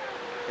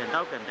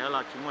cần đâu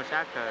là chỉ một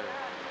sát cờ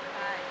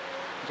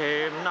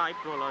chơi nói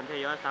pro lon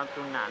chơi ở sao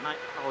tu nà nói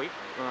ôi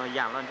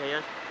dạng lon chơi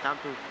ở sao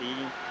tu tí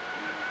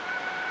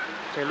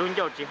chơi luôn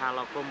dầu chỉ hà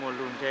lọ cô mua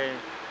luôn chơi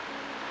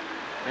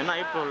nếu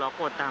nói pro lọ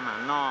cô ta mà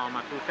no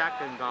mà tu sát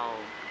cần gầu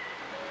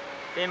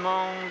bên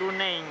mong luôn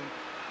nên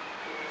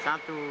sao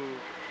tu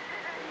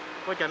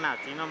có cho nà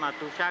chỉ nó mà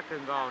tu sát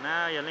cần gầu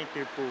nó giờ lên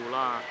từ phủ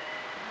lo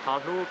thọ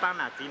thu ban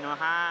nà chỉ nó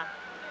ha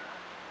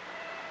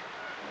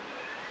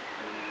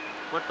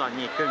có tỏ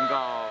nhị cần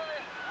gầu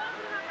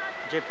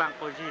chơi bằng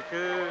có gì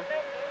chứ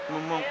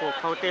mong cô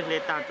khâu tết lê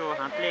tàng cho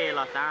hắn lê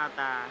là sao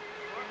ta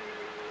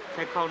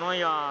sai khâu nói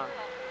giờ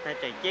tại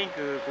chạy trên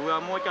cứ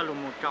mua cho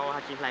lùm một trâu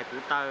hay chỉ lại cú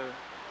tờ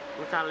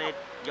cú sa lên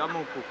gió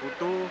mù cú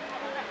tu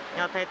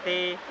nhau thay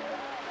tê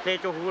tê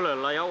cho hú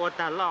là gió ô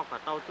ta lo cả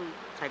tàu tu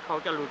chạy khâu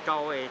cho lùm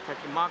trâu ấy chạy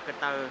chỉ mót cái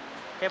tờ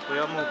thế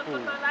bữa mù cú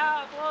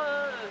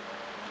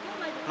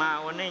mà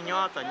hôm nay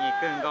nhau tận nhị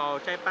cường gầu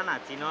chạy bán à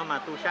chỉ nó mà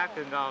tu sát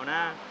cường gầu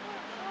nè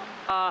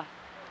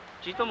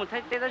chỉ tôi một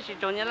thay tê đó chỉ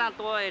cho nhớ là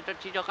tôi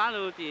chỉ cho cá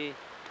luôn thì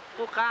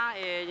cô cá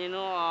ấy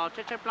nó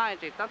chết lại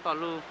chỉ tao tỏ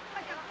luôn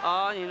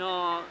như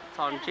nó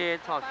chọn chế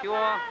chọn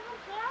xua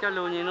cho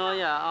luôn như nó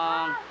giờ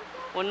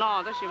ôn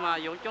nọ đó mà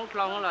dùng trong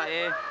lòng là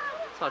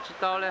chọn chỉ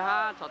taoเลย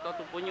ha chọn tao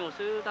tụi bún nhiều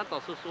sư ta tỏ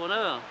xua xua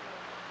nữa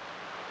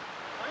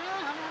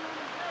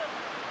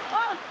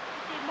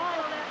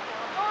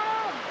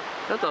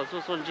ta tỏ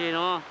xua xua chế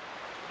nó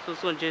xua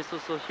xua chế xua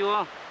xua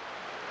xua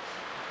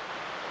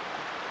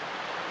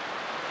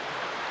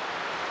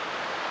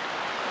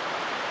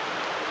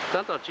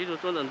ta tỏ chỉ được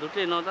tôi lần đầu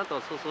tiên nó ta tỏ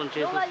xua xua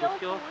chế xua xua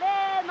xua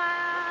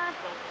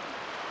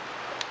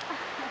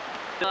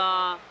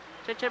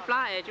chết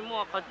lá ấy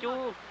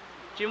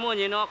chỉ mua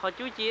như nó khó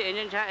chú chi ấy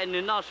nên cha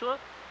nên nó suốt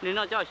nên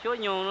nó cho suốt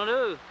nhiều nó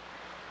nữa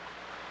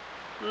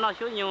nó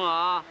suốt nhiều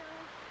à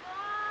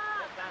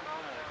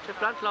chết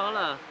lá lo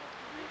là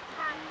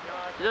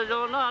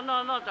rồi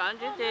nó trả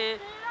chết thì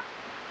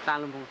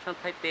tàn làm vùng sân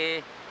thay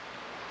tê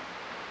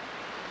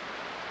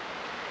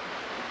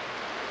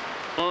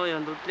ôi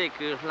anh tụi tê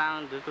cứ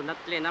lang tụi nó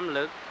lên năm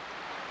lực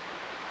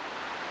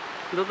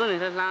tụi này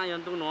thay lang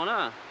anh tụi nó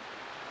nữa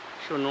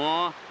số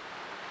nó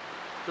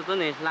tôi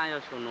này la cho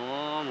số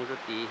nó một chút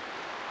tí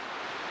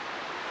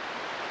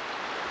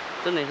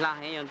tôi này la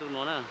hay hơn tôi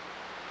nó nữa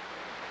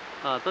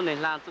tôi này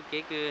la tôi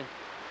kế cứ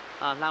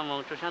la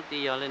mong cho sáng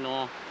tí giờ lên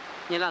nó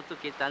như là tôi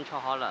kế tán cho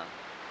họ là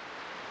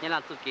như là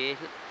tôi kế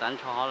tán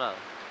cho họ là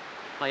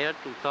mà giờ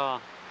tụ to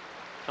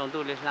trong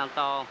tôi lên làm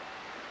to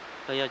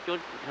rồi giờ chút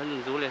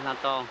hơn rú lên làm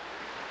to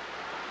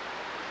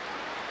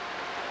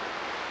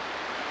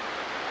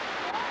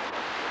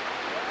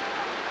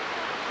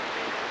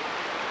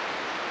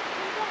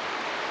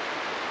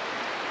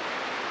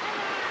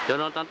cho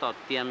nó tăng tọt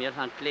tiêm như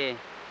thằng lê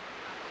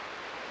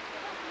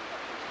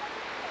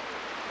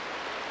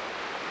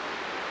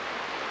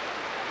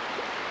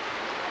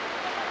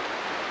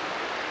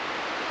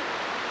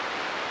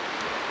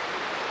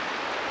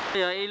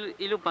giờ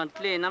ilu pan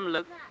lê năm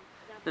lực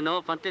từ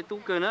nó pan lê tu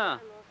cơ nữa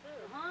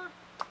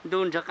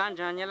đun cho can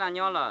cho nhớ là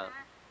nhỏ là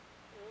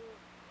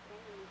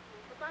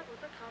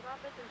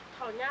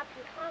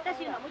但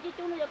是我们就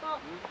种那个，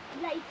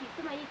那一起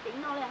是嘛一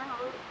顶到嘞，还好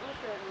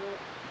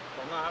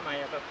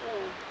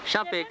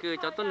sao về cứ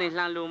cho tôi này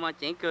làm luôn mà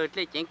chén cờ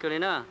lấy chén cờ này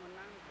nữa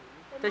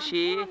tới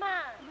xí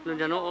luôn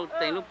cho nó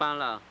tiền lúc bao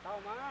là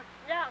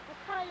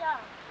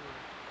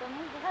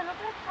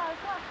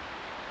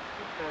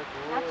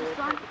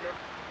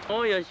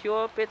ôi giờ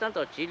xíu bé tan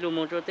tỏ chỉ luôn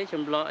một chỗ tới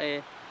chấm lọ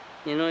ấy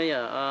như nói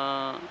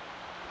giờ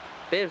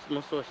bé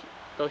một số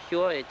tàu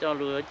xíu ấy cho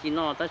lừa chỉ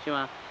nó ta xíu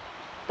mà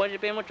bây giờ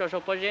bé một chỗ số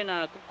bây giờ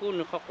là cú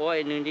nó khó quá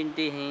ấy nên đi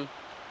đi hè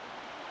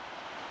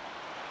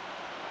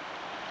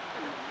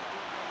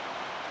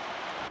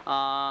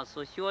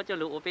số xíu cho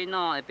lừa bé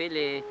nó bé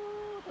lệ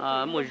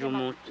một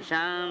dùng một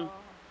sang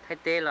thay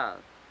tê là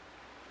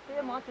bây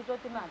giờ cho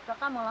tiền mà cho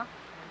cam mà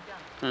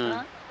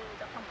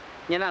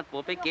nhớ là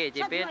bố bé kể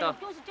thì bé to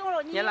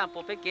nhớ là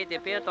bố bé kể thì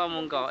bé to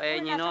muốn gọi ấy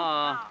như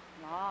nó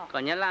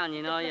còn nhớ là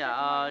như nó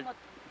giờ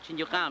chuyên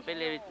dụng cam bé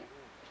lệ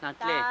là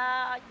lệ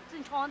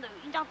正常的，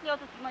一张标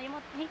都起码有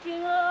么天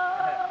天哦。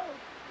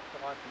这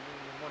个是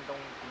运动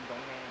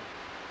呢。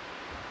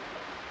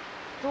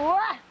chúa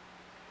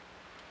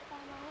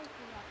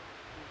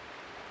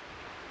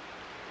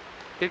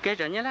cái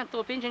trở nhớ là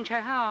tôi bên trên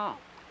trái ha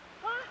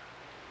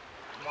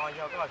mò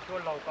giờ có chua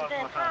lâu con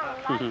để mà thang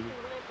thằng lái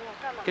xuống lên của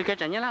cái là cái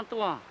trở nhớ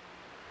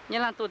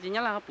là tôi chỉ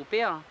nhớ là bù bê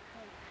à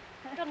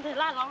cần thể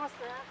là nó mà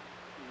sẽ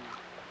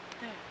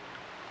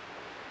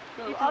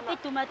rồi ở bên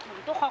tụi mà thủ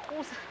tôi khó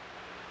cú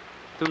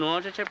tụi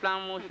nó sẽ xếp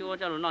lang mua xua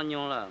cho nó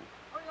nhiều là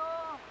ôi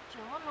yo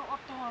chỗ nó ô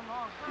tô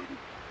nó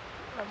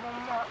là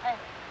mò ấy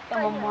cái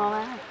mò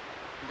mà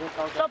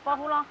cho bao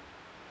nhiêu lo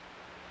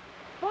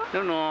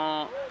lúc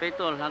nó cái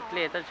tôi là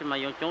lệ ta chỉ mà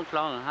dùng chống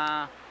lòng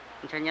ha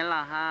chẳng nhớ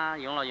là ha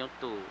dùng là dùng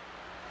tủ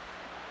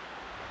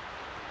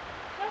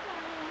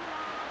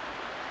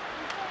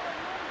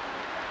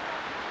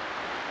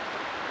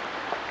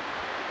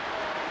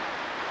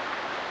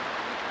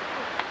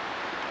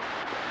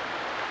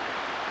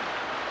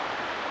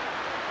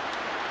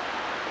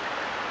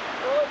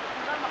ôi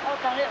nó mà ô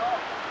tăng lên ô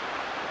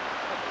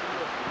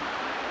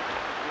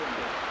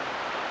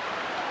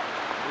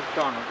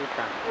cho nó cái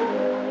tảng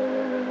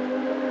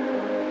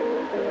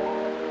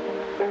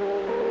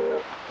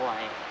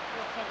quay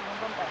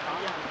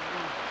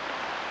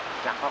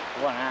chặt khóc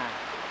của à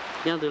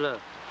nhưng từ là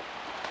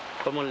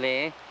có một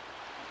lẽ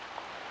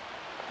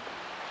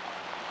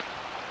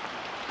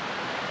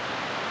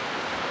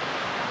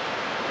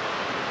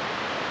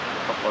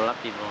có lắp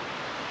đi vô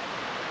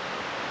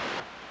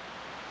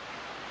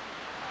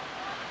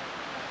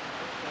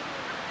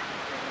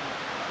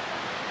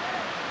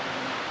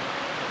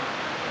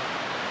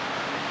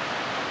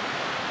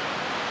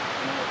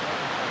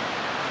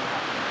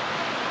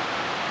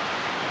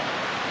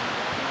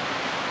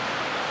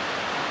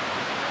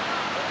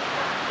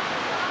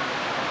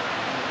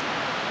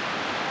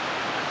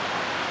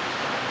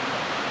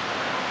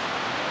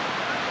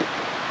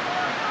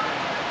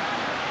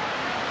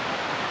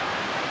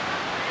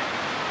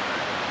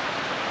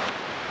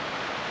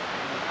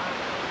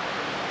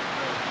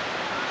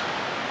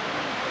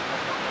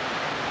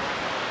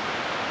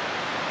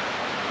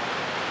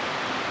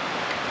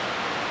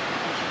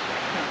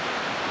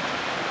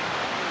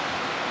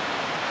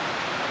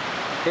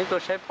cái tôi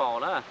sẽ bỏ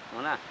đó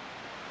nó nè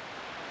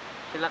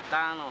cái lắc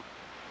ca nó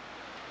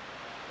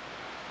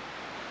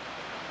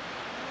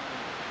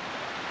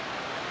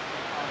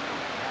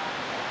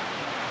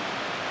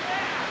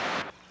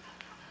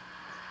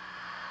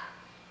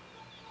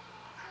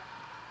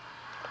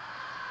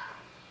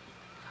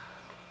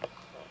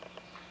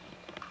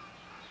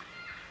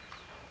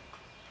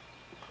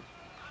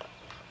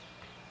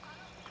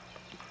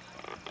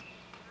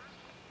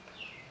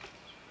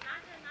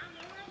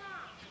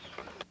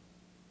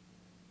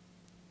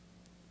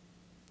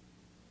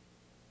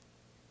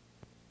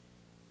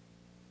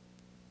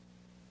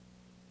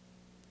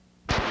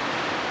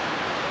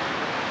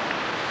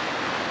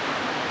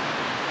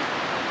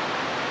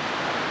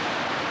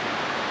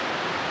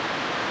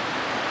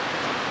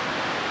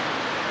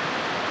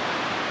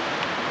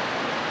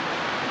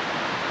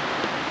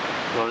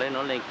rồi lên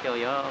nó lên kêu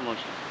gió một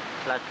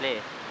lát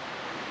lệ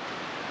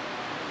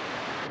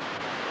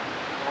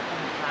có một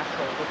lá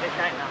sổ của cái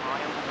cây là họ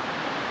em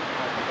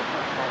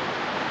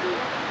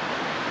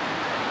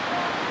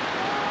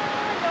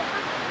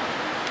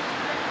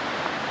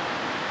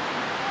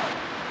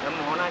nếu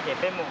mà nó chỉ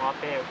bên một họ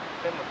bèo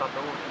bên một tàu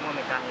tàu mua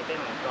mình càng bên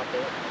một tàu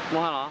bèo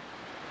mua hả nó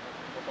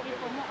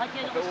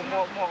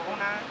mua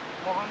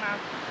không na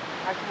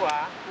hai chua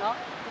à nó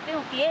cái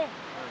một kia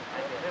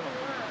hai chua bên một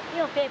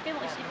cái một bê bê một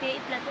xí bê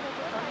ít là tôi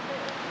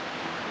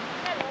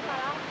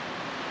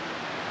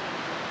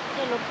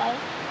cái lốp tay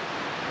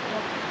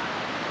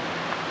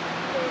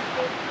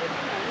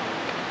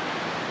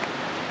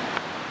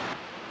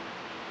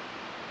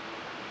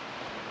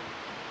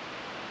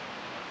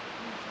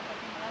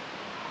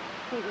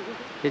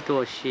cáiตัว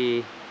ชี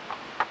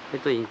cái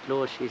ตัวหินโล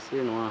ชีซื้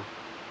อหนู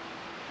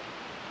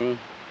นี่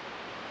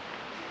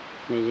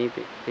นี่ยิ่ง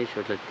เป็นชุ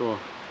ดละตัว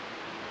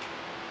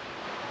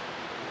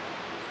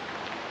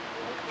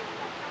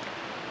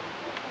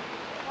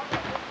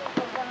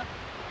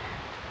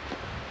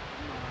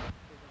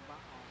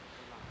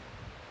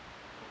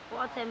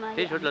เ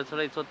ป็นชุดละตัวเ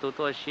ลย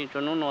ตัวชีจ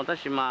นนู้นแต่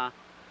ชิมา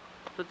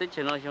ตัวที่เ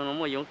ช่นเราเห็นเราไ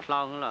ม่用คลา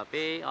วเหรอไป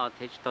เท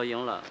ชตัว用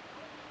เหรอ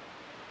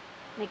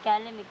ไม่แก่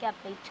เลยไม่แก่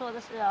ไปโชว์ตั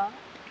วเสือ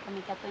ไ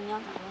ม่แก่ตัวย้อ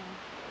น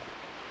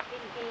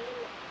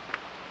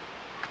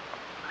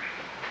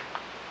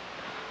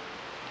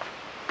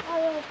哎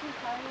呦，不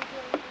看这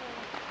个，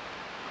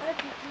哎，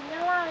今年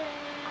来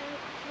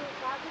是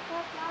啥子啥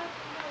啥，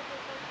那就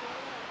不说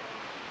了。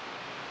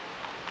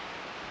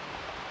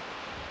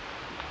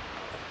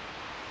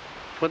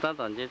不打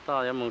短接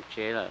到要没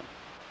接了。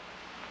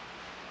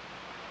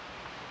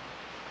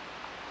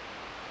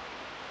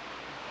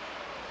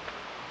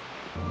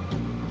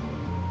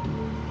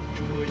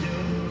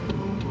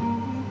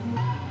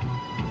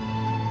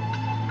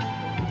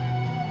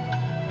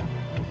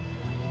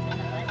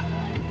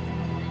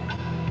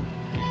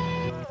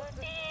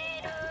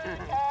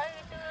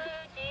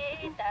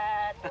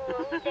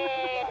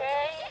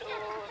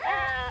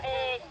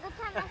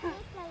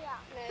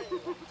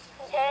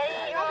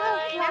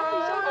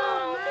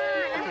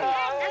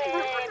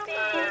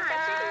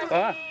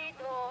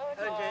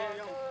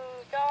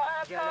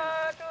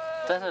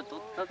真是都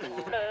都。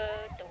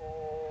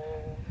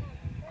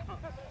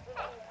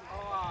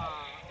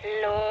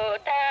路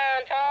当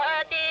草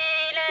地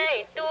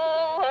来渡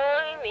河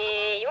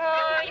米我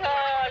要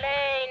来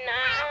拿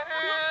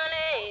来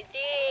地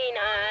拿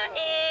一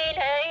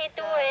来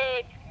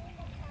对，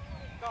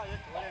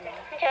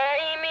柴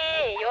米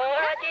油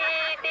鸡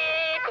的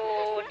渡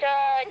着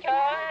桥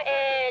哎，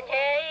柴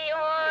我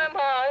跑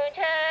车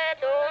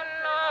东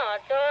那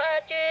做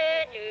居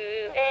住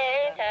哎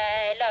才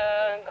能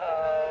够。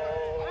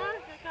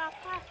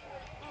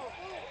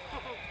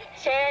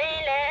谁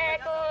来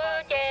顾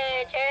见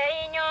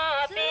谁鸟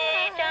比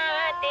扎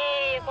的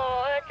火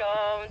中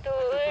突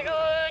入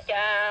家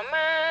妈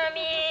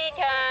咪抢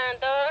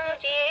东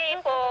西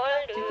火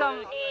炉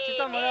chỉ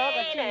tao mới đó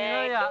cái chuyện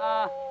nữa ya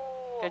à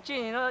cái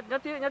chuyện nó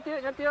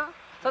nhớ tiêu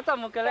sao tao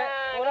một cái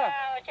này ô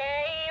là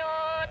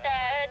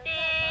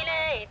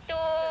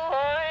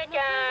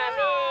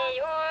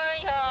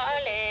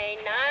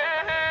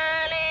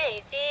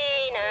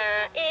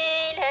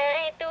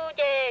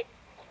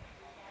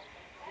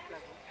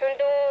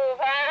tu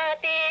pha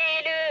ti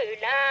lư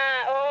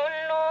la ôn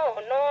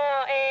lô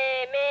no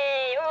e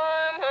me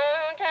ôm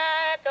hong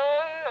tha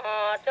tông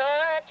họ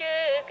cho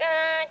chữ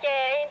ca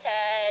trên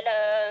sai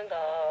lơn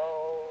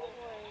cầu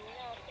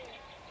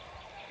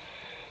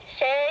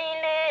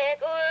xây lệ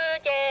cu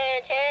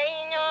chè xây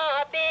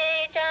nhỏ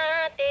bi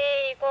cha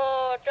ti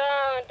cô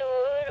trong tu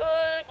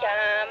ru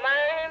cha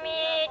ma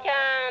mi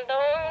cha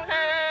tông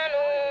ha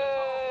nu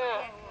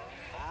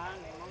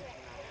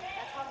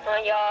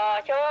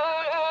yo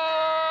chong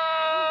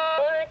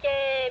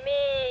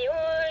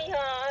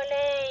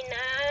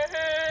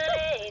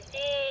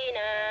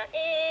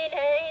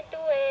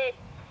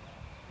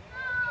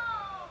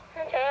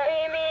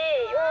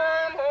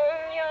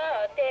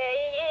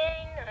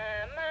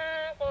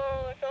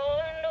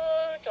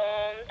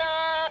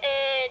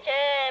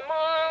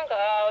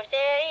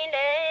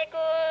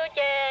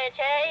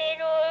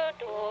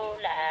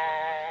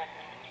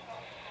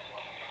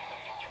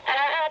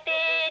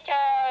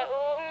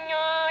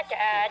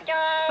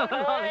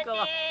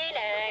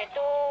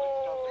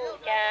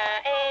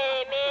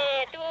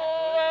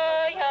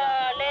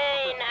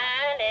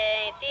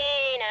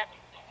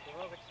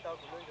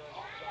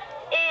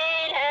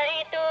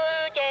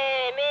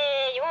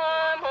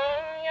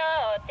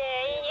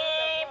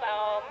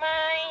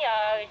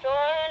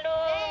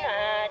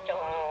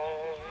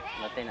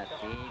tên là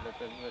gì lo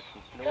tên là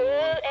gì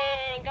thứ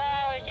em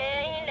cao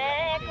trên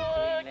lẽ cu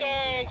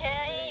chè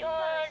chạy ô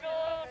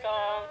ru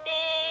tròn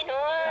tí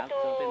nó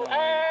tu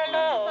a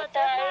lô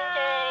tay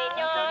chạy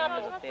nhỏ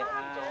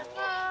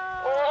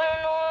ô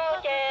nu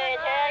chè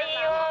chạy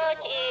ô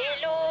chỉ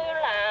lu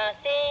là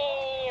xì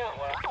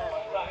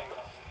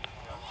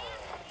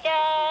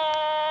cha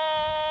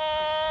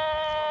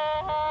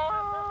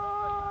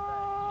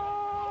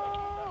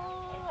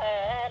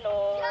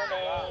lô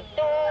để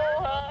tu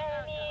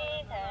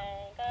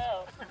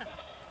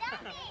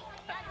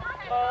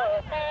bồ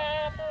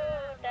tát tu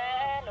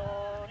đa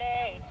lô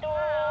lê tu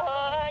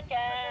ho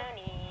cha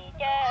ni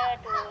cha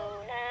tu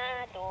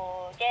na tu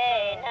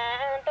che na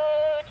tu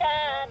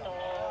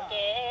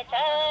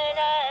cha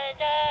ra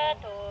cha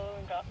tu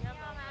ro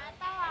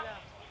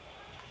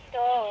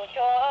tu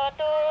cho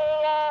tu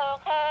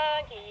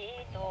kha ki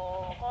tu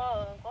ko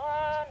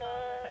no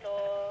lô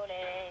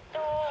lê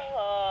tu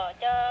ho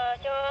cha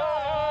cho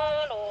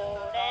lô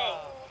lê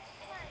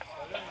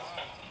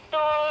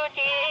tu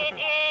chi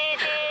đi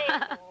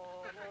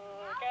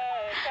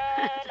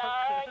la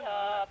ya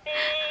pe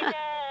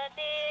cha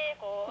ti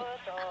ko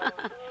cho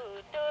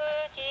tu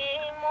chi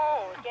mo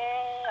che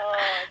o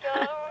cho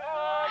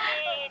no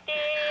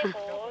ti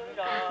ko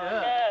ro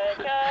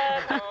cha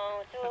mo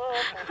tu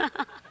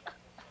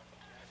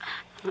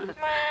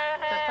ma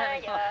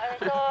ya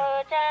so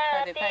cha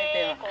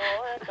ti ko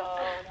cho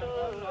tu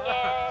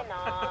ye na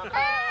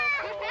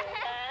ko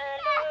ta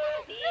lu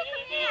di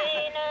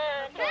na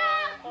cho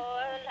ko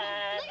la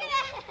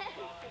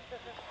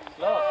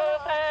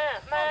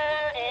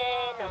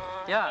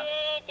dạ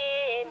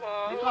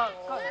có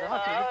họ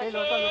chỉ cái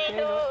lối có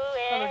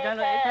lối ra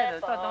là ấy thay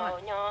đổi tao đó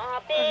này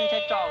cái gì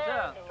chạy trò chứ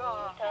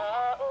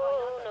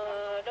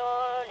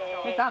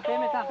mấy ta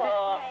phê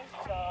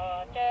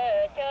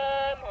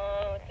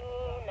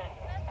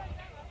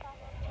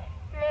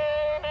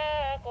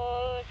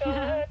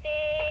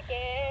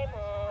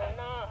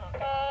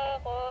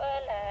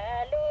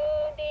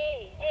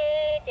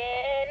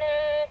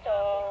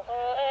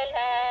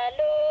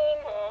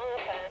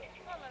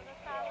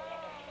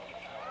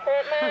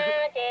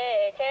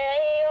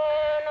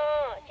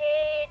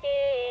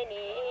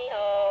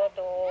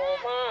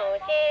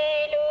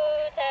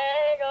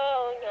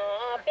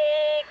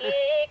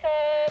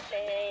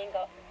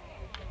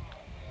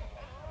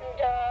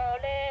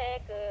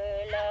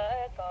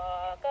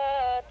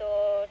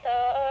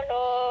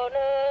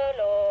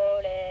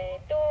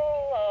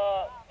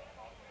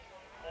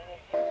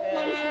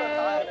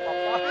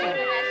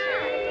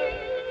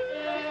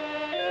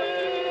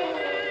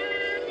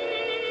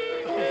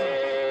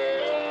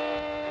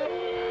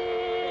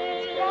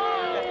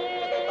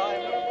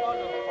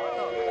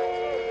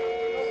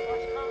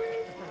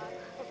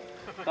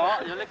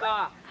có giờ lấy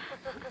co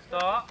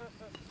có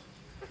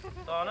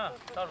nữa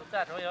tao lúc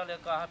ra rồi giờ lấy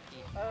co hấp gì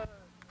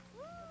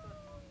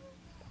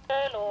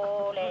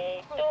lô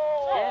lê tu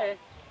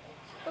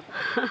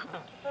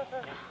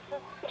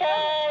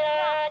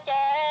cha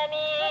cha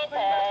mi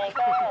thầy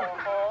cô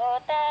cô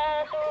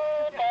ta tu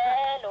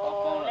te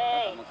lô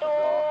lê tu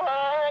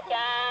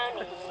cha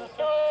mi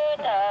tu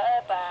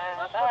ta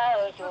ba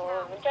bao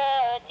chùm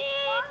cha ti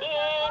ti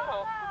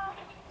mong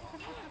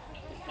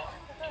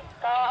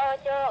có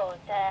chỗ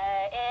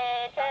thầy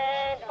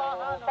thế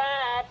lô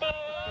ba ti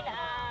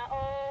la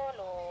ô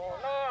lô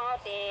nó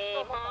ti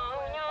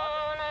mong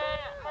nhớ na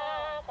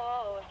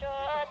cô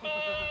cho ti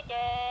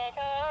chè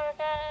cho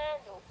ta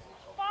lục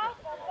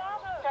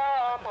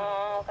cho mò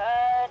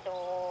khơ đủ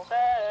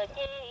khơ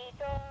chi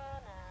cho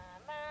na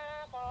ma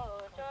cô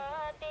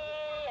cho ti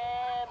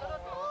mù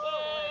đi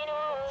nu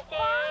chi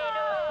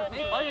nu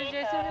đi bỏ đi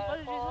xuống đi bỏ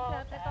đi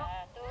xuống thế to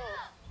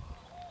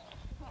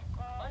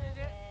bỏ đi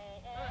đi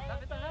tao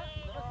biết tao hết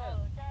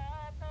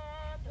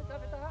tao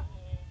biết tao hết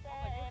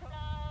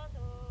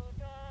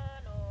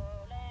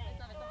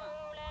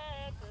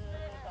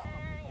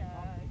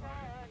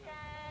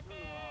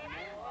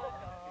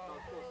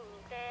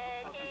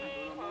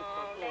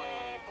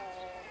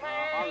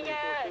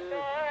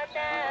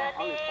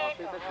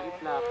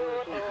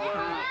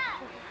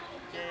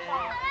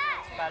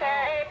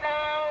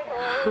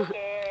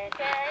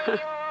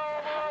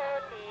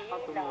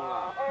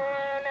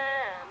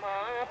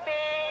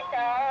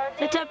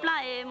Thế chấp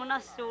lại muốn nó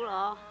xu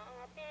rồi.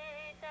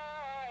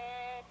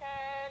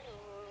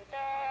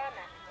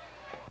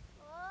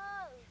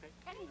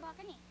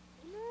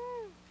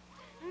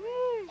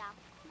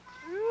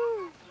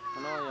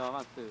 nó nhỏ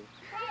mà xử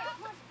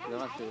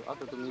ở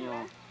tụi nhiều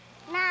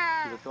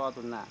được cho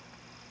tụi nè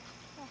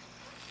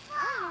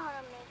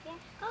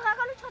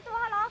có lúc cho tôi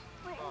hả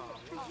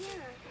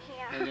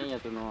nghe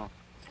tụi nó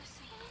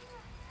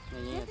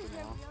nghe tụi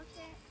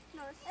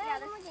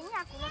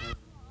nó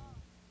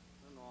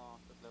nó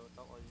tụi lâu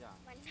tao ơi dạ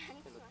cái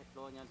lúc hết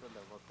đôi nha tụi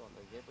lâu vào tuần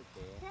tới dễ bớt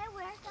chế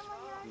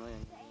nó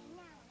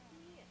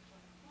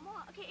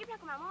cái ít là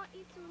của mà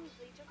ít chú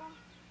gì cho con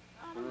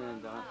nó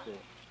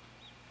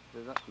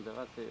giờ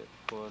là sự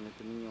của nó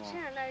tụi nhiều chứ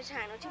là đời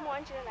sản nó chứ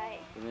muốn chưa này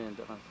nên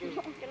giờ là sự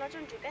cho nó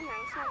chân chủ cái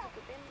nắng sang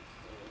thì cái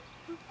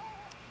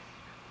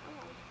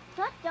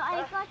Chết cho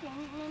ai có chuyện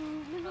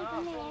nên lưu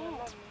cái này.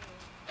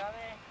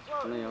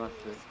 nó là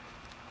sự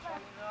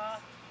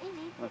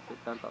nó sự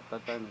tan tọt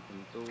tay mình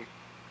cùng tu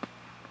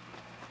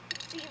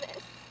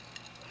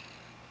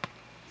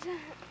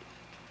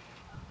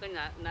cái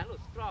nhà lụt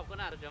straw có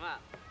nào được chưa mà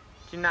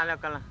Chín nào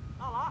กันล่ะ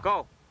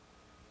Go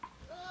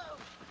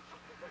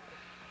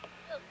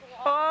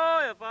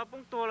ôi bà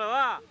bung tua rồi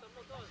à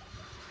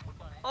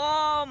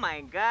Oh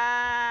my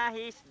god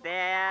he's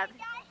dead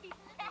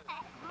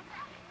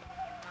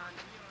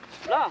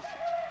Long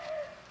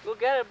go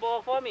get a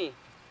ball for me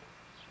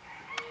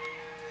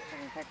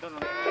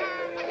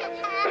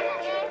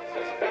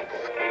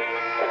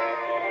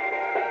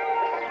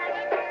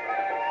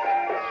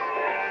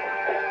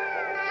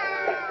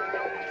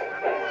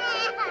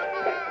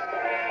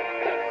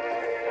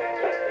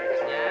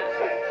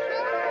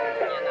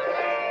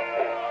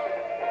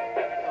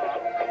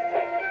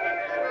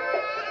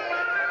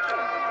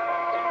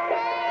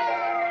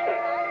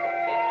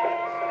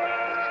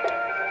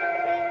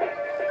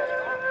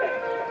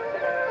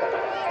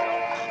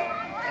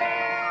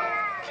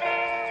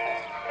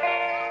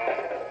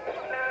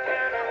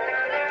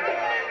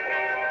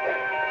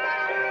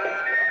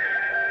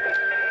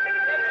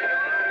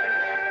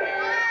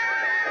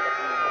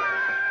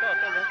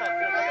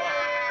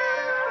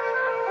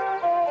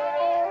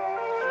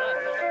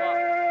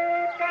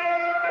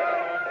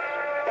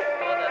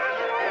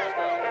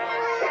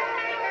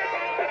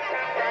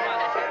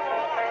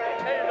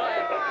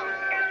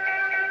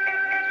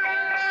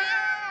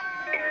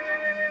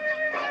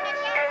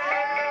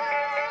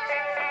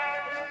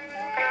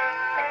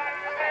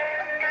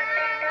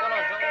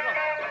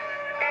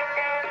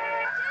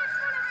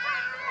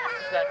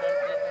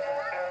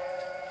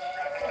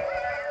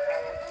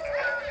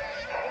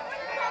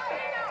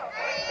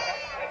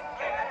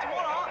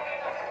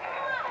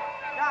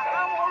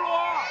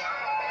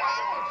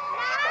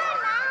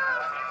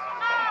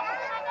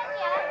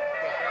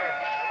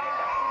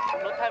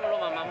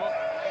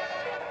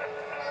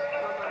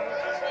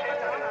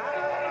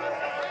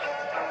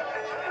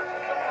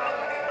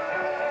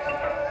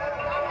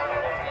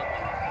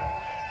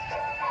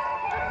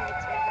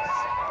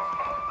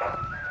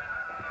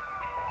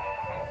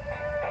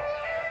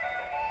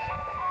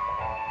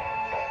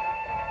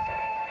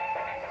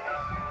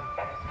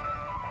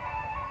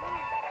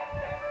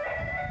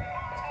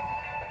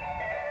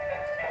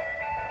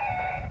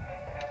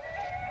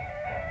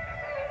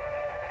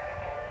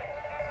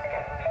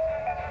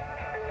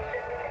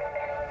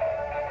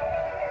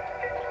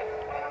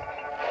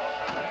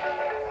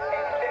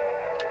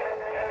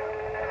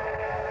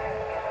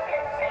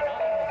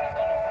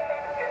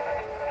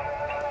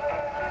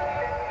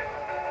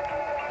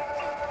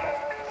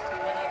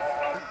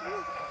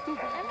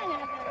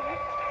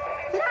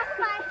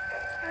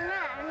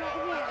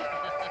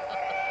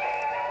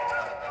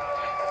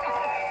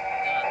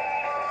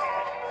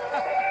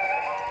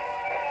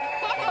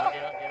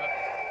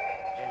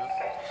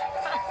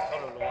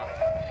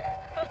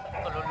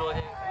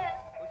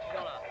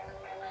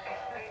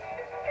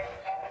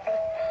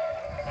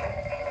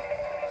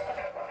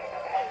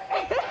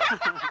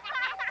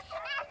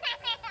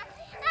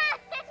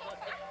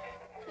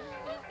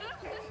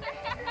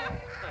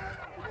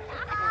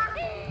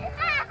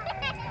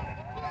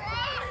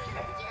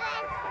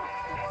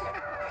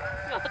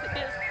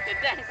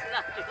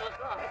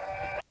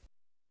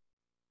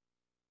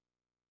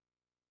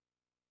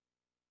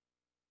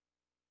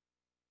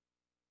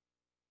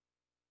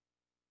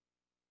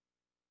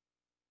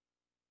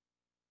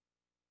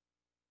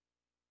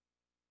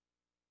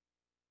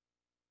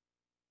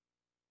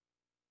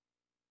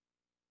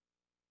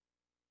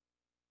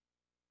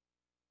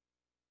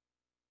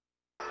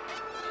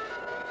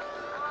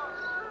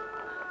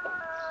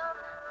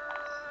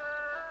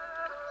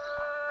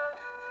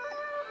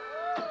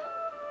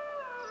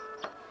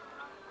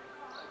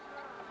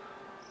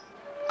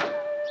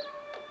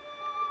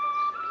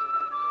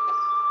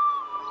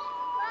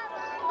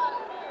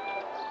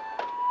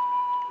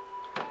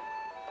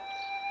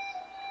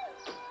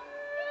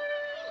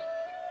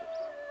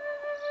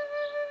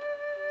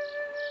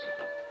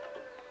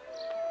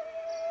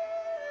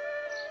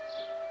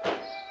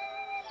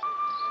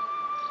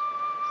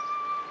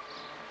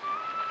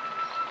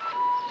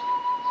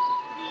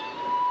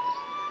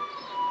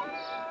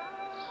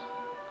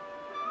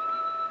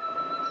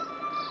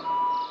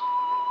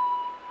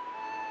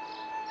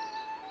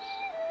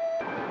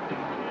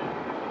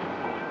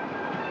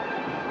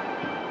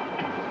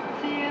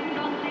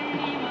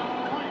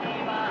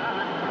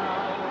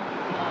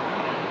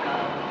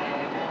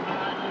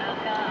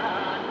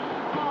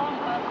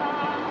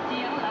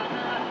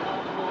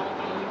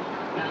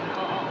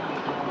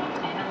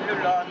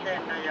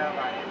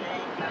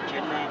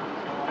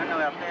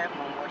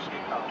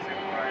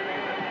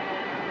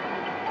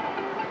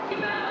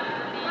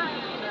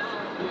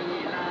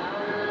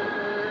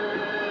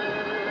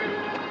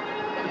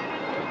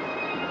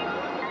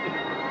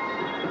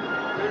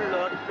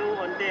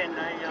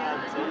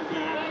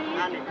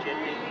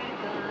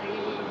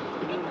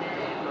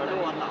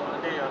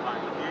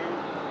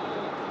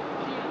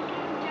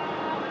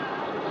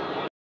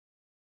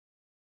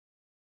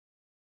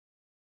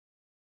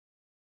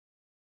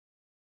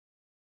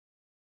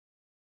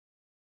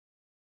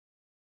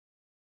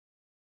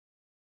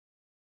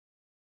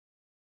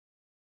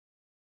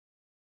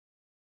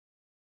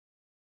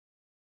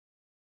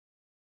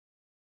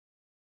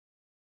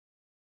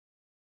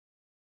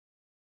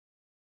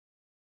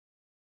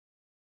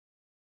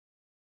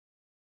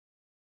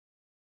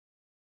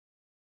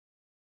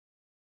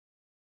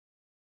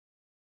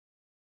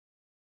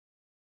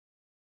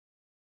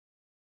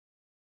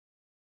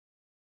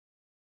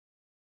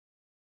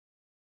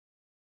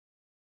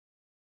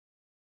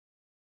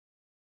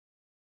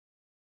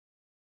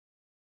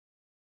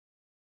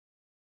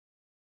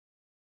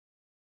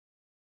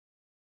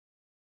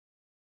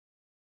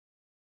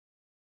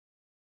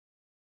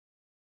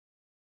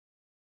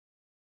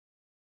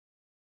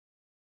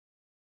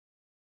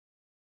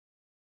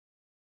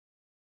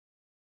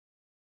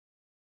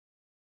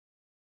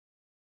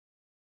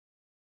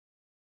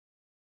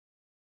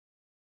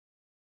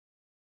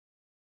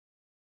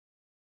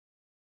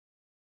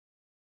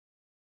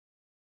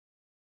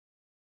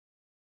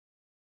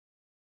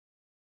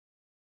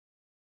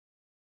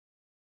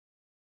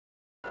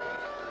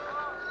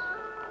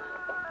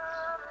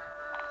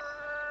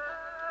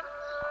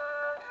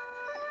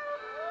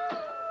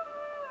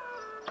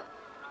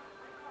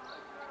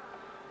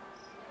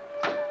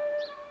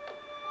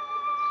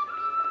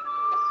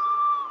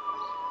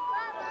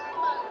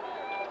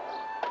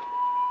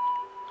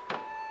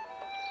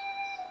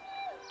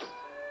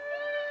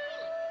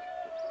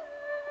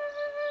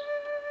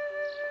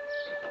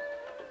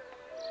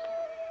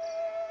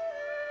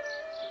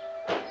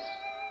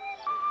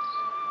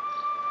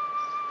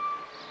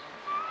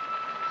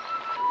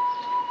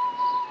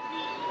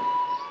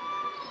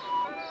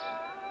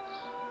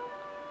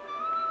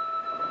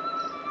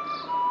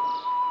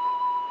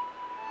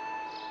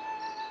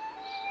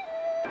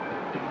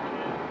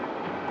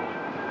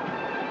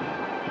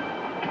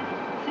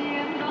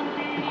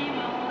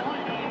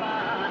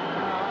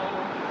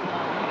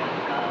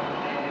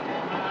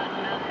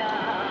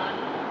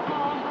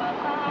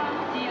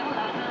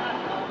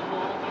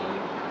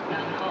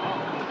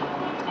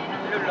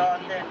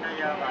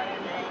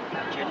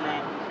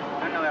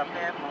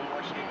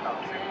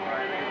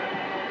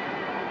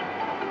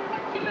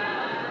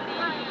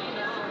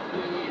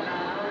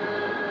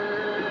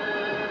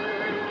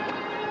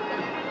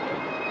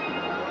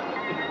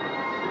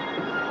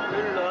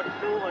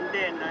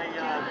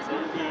手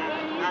机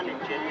按你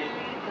决定，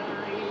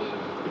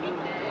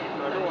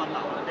如果倒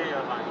了这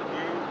个吧，应该。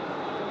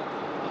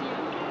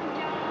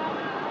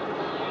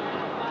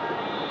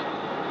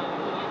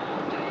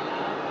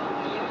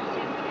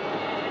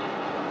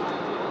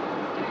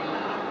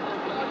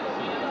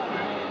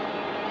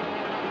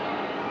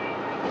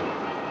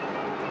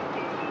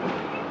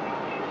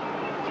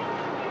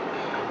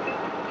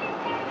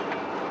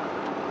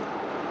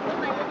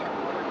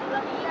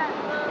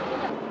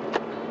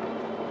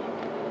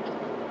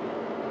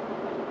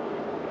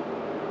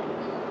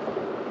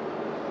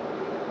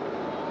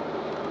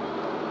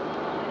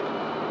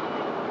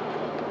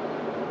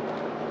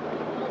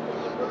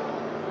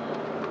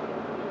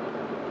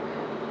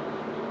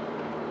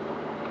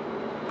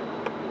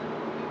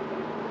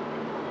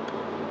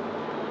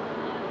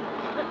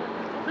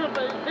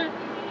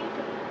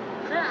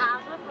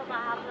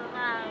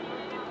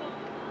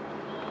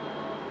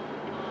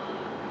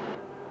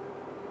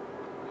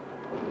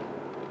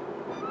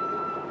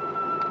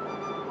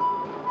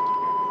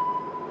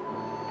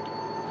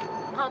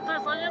对，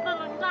所以这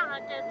轮战还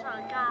给厂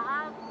家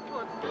还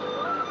做出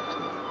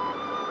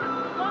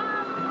哇，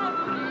太不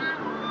行！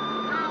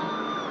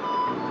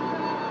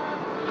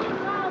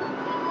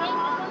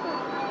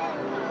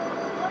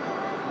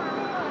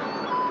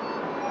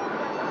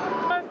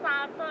มันสา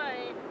มเลย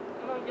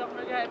มึงยกเล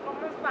ยไงก็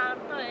มันสาม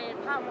เลย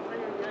ถ้ามันก็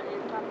ยังเยอะอี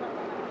กสามเลย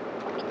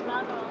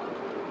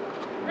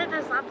นี่จะ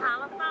สามถาม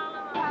ว่าตั้งแล้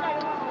วมั้ยได้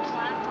รู้ว่าหว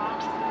านของ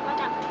มา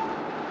จาก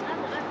นั่นเ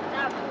หมือนจ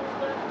ะพูด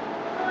เลย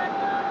เ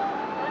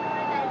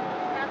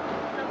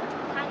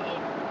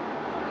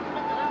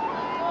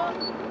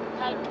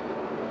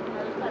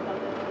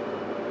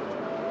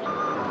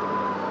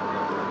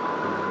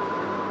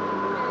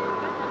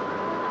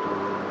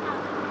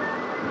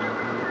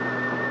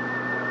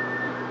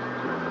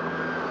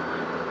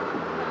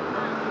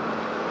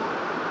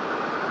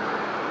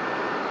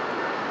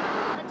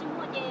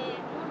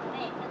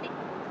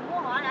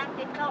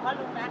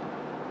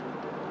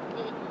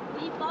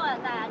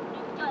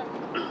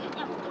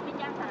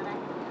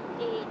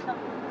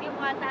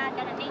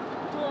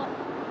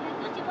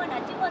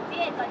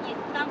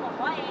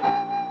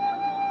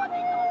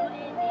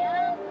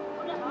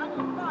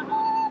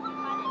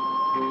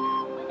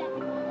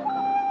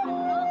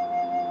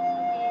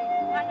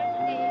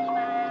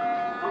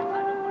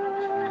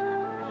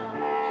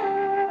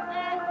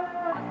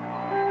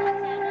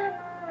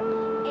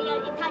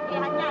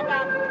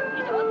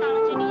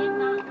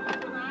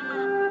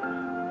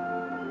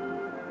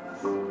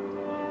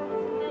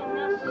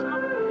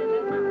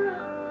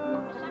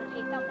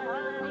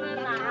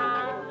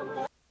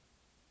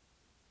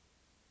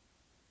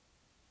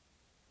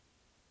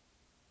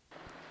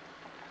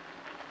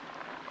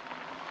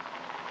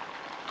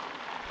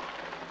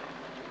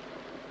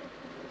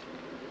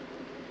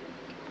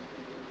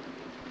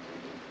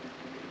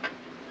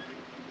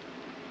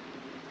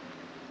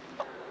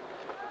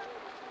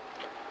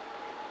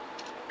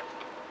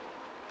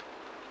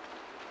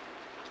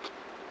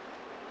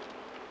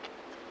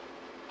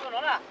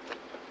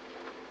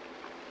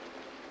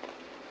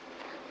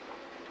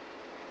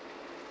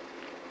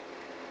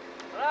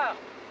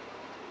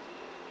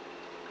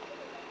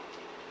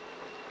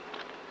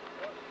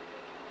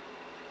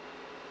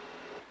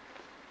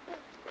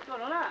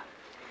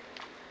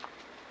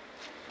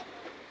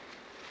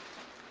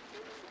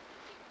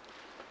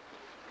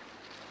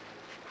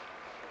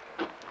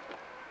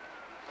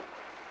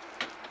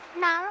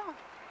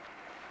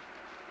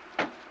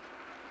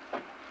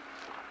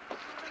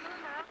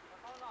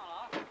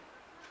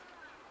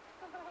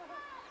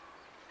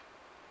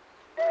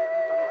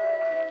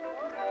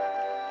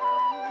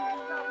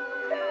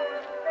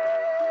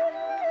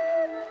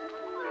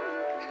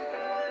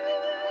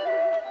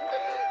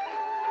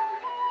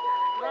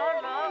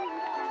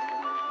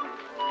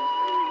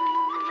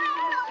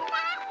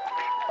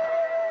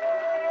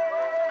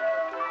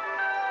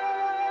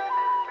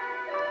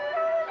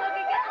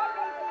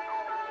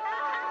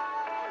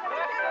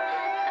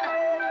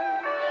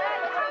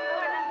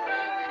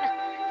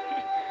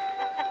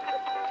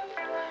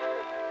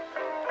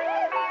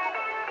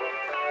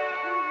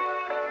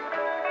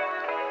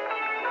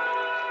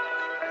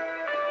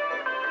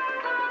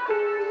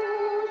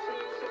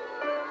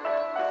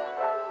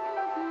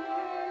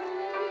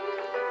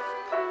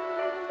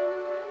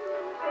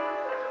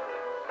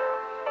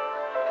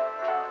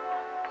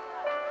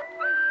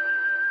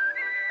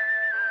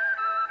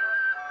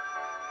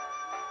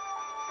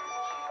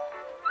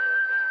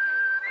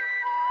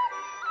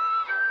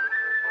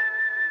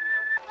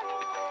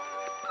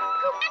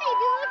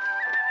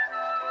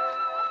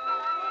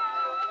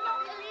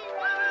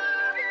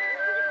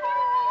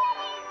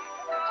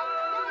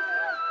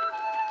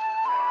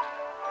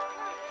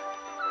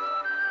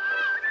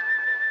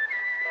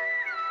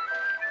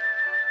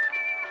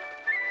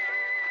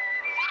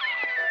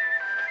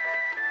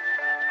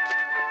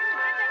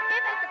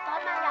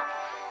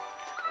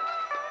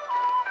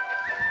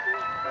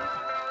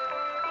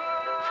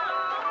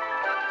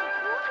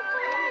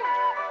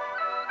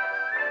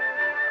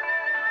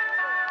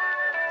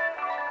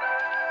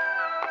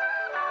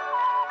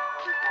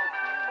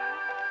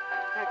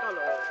太高了。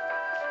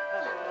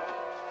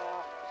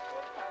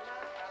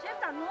先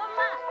打罗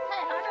马，太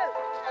好了。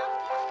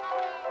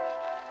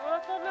我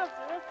到那时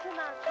候去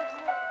哪去？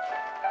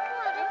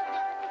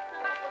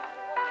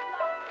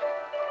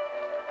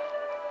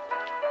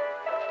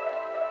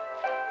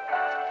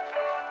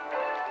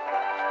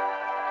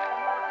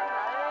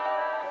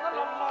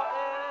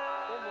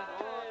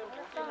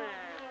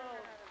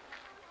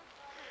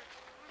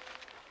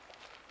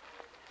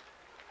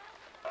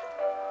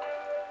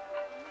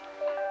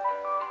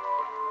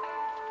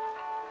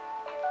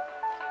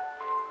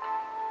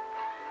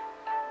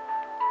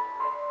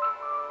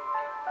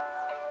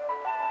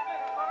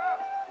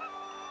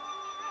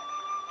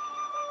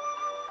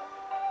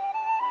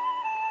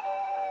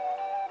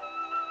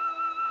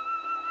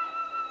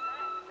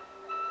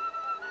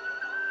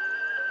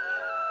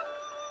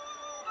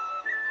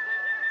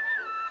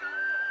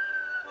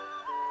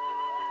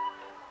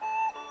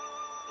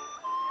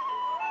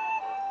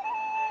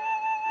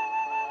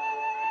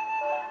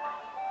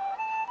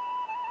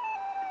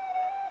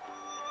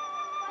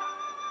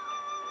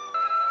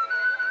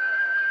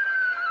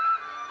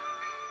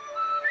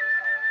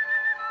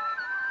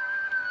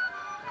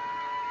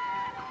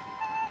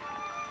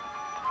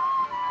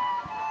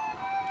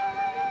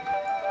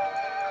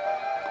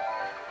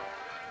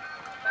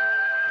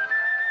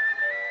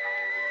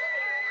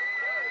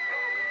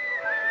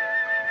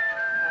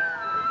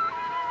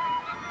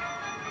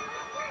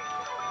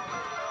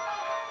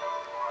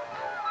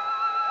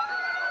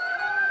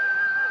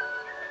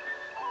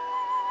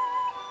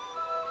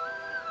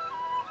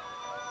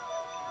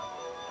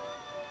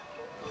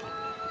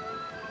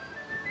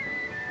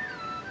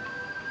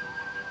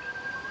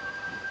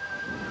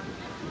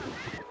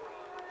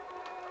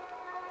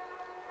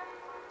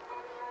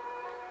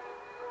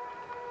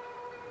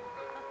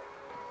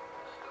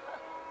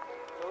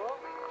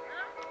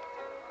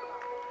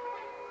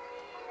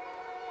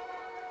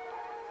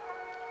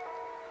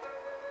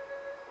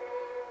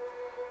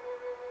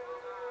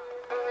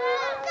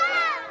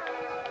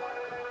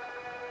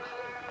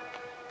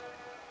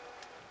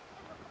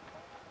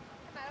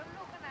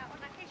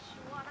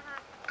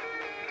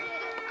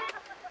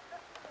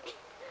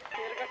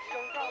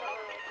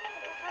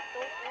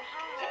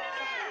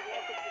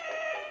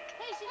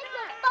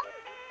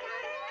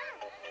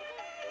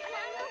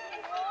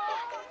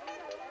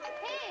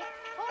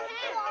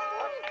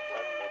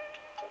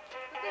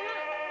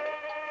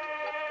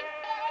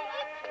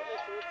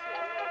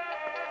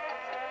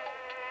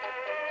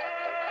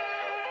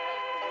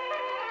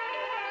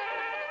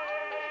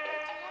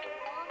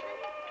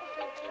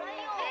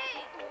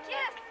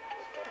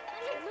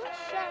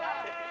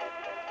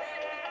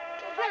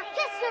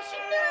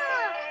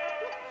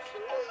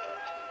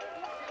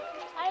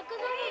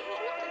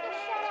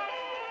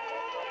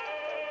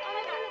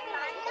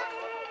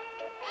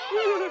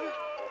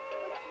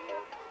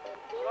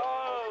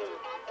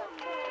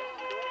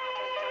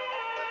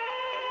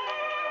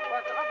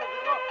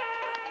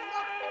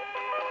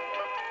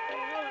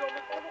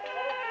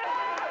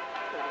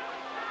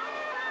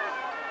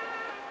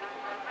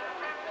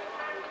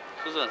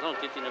是晚上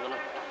滴那个呢。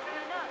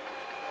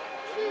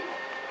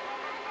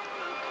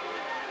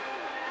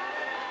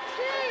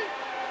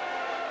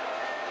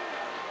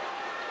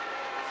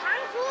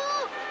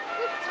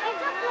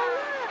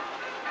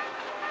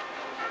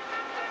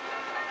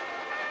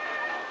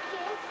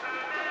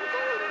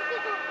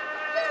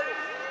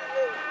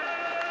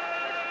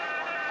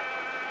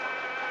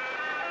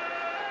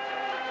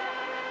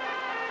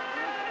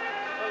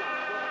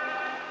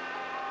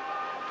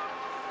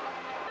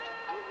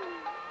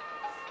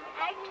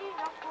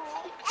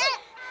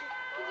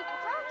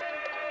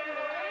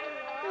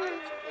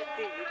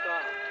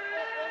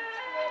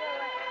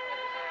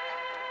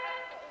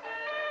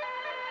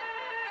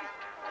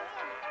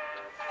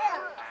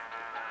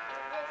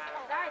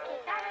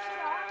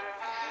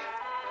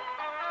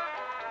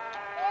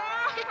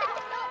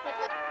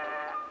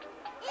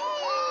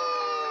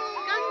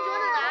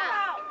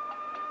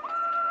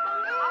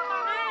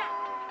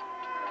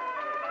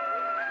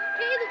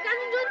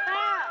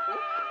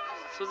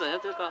是怎样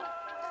这个？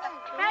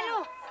开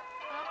路，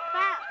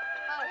快。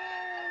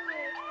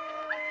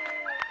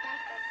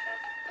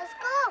Let's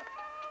go。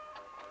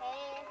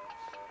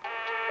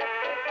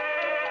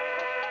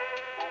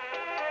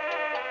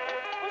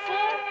不行。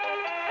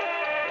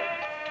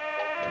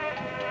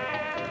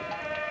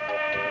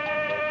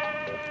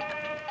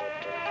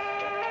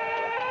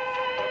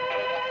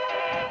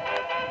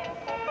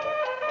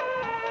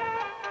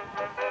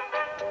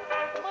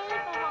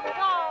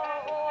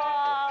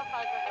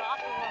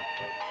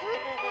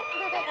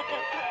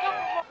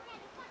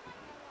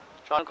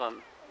穿个。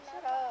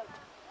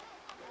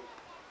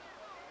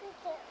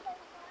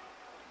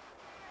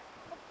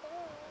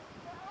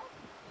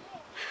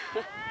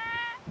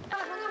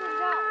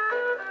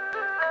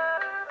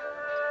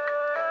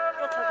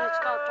这才知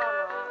道抓了。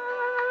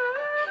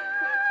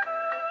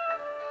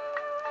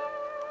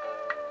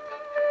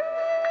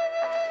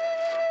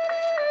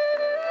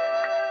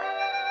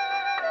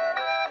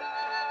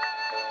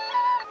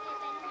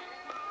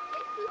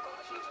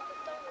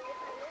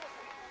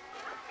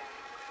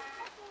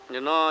giờ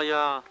nó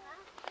giờ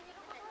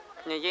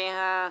nhà dây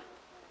ha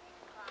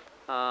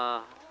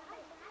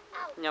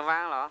nhà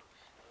vang hả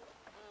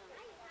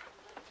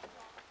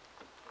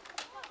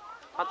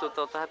tụi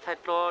tao thay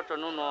cho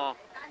nó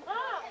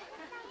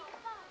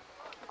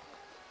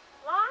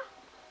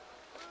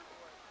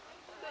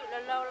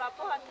lâu là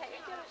có anh thấy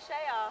chứ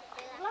xe à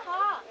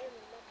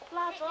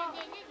là cho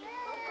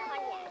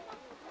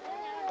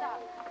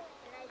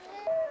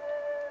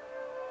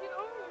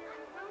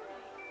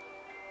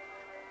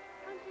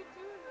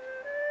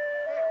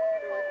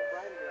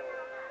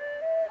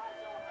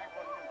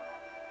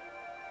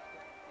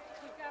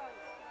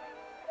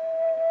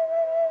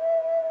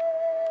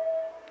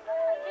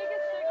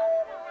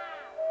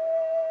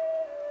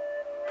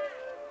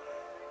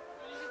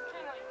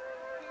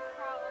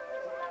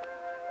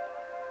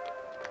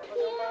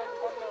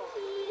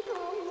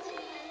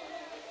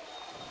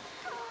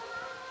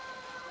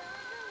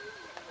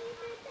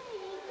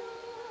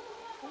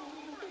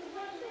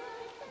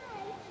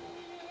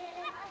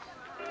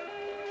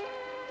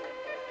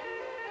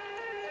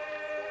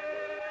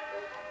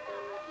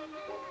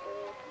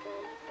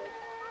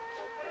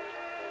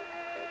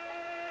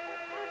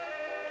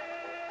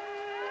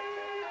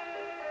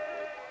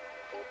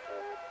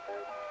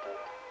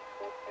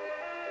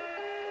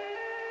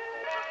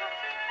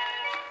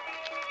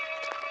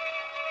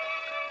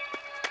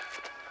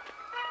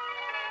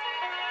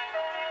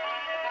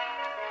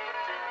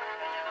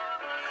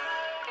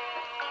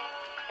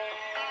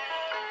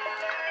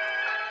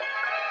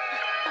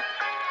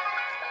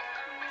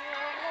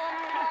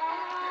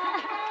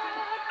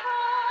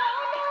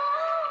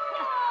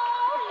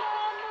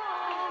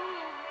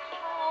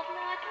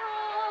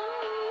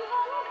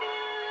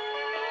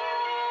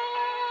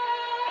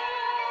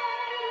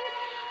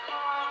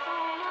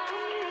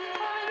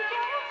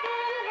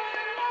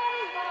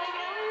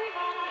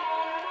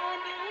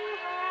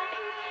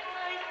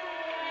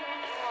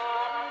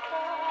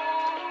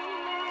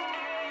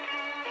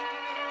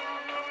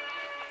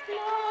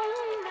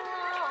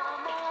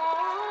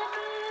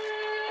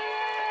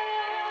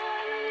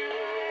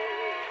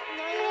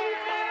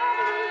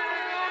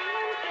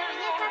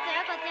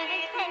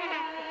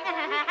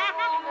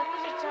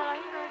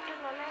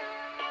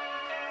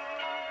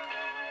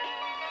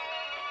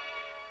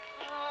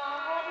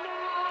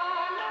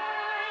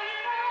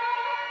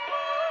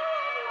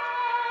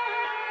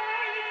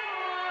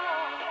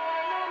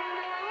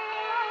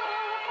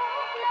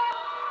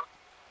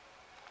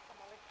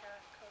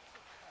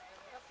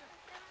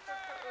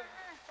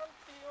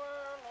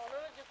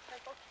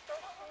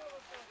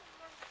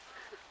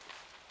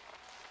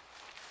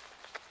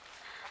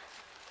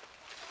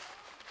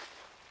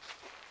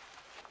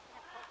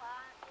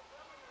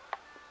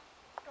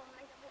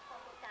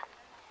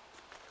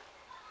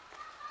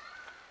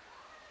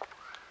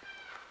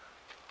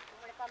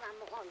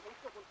một hòn cũng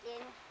chụp một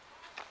đêm.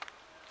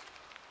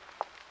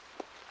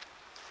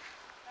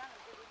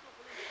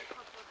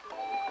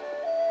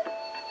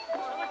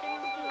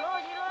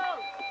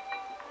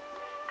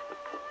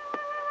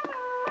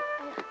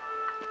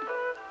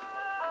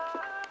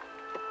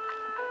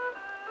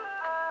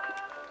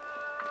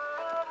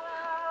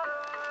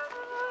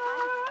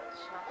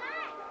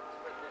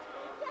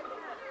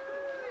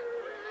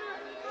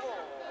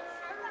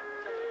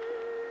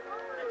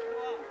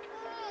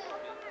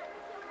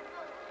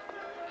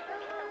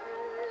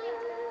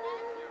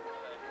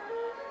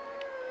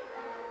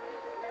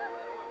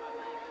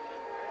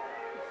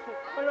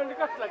 Bây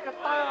giờ cái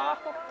tay à,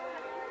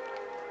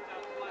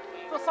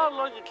 tôi sao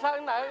lo gì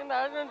thằng này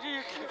nó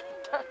gì?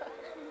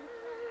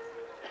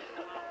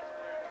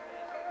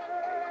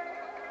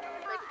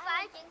 Tôi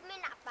phải chuyện mới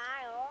nạp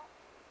bài rồi.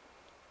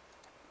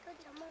 Tôi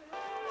chấm mông.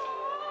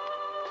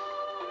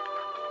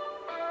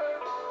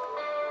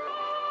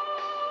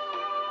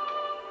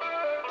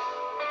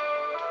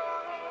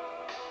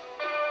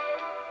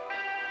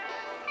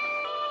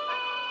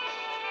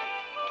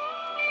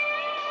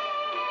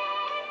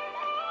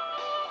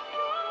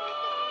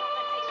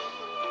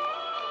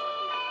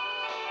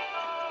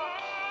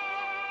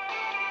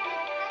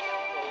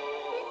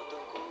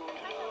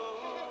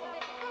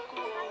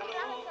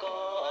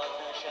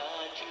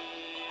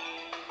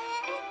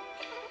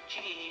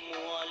 chỉ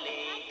mùa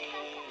lệ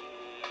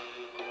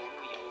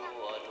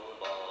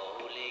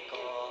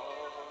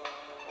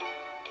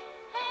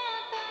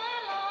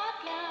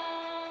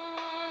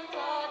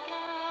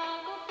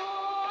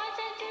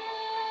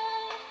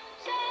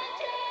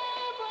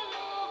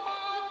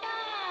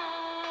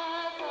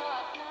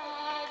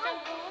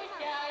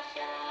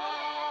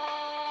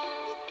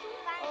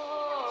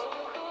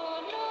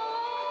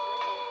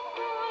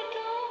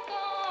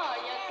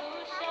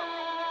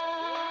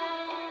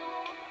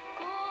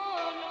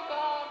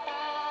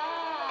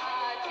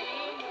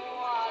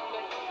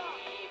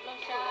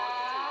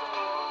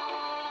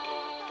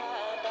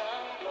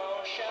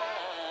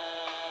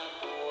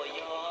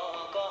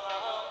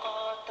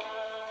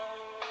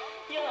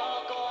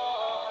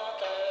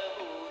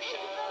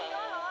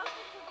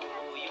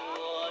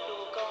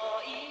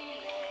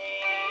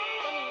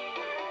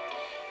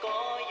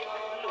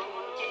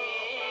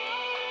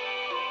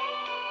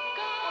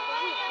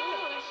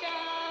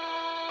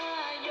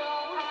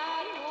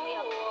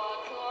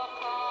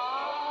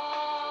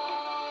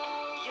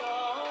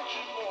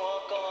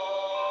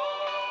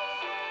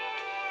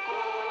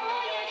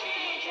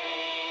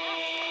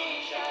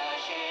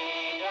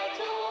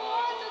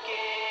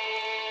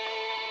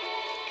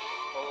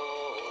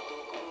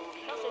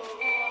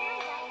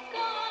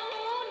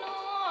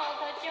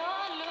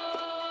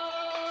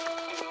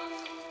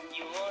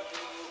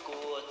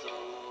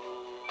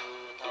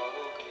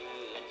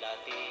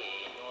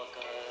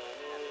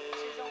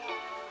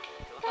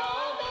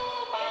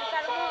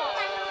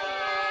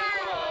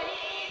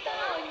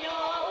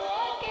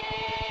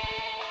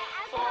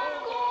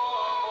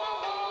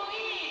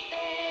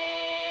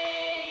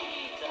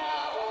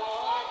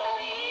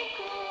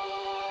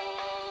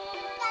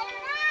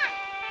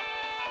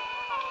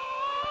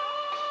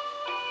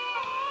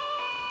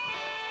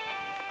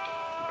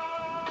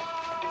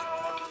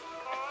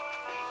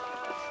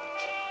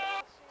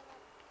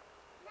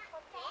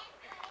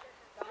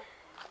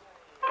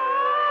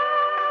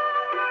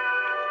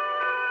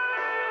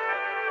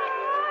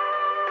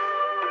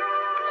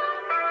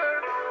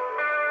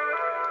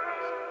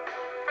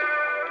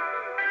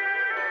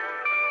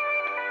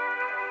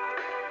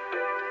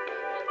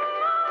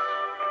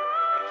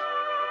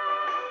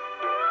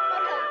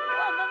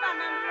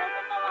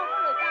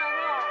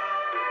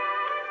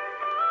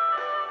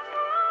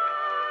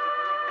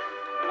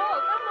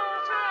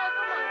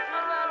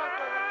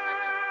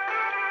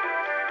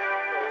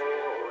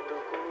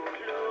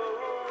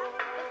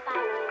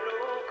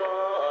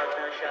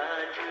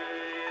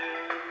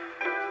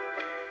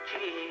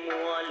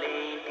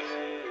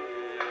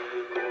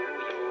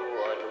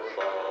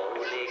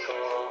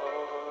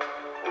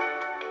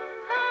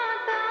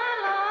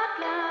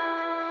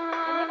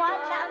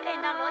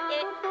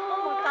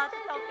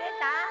bé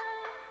ta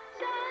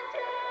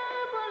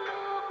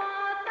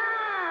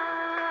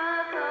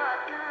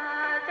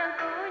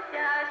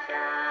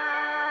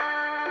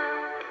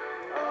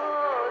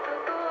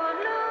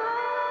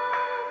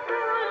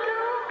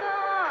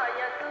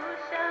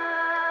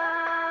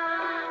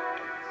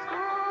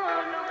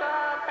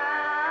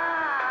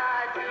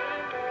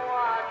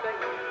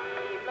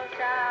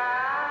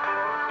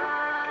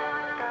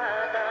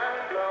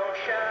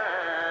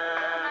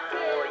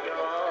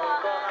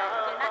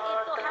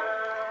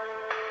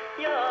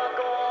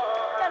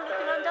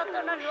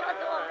nó lúa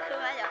tôi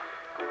không ai à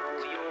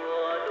Hãy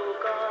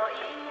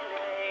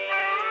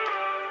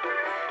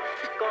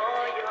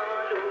subscribe cho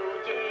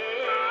kênh Ghiền Mì Gõ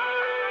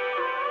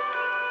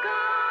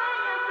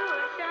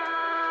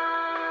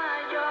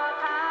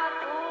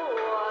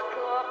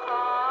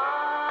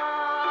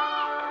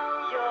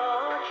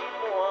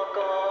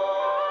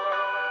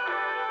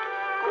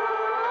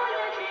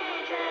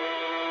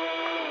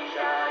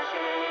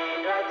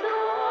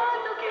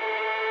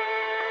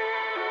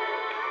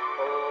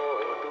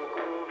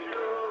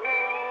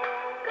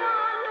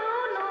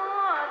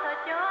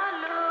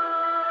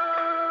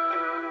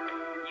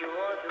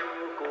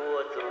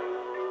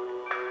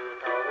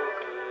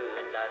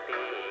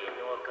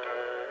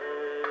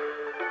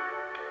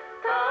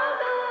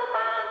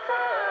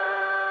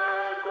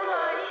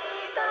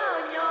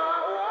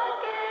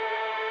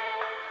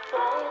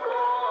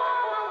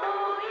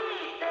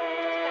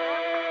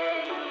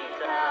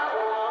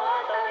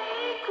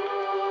để không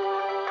bỏ lỡ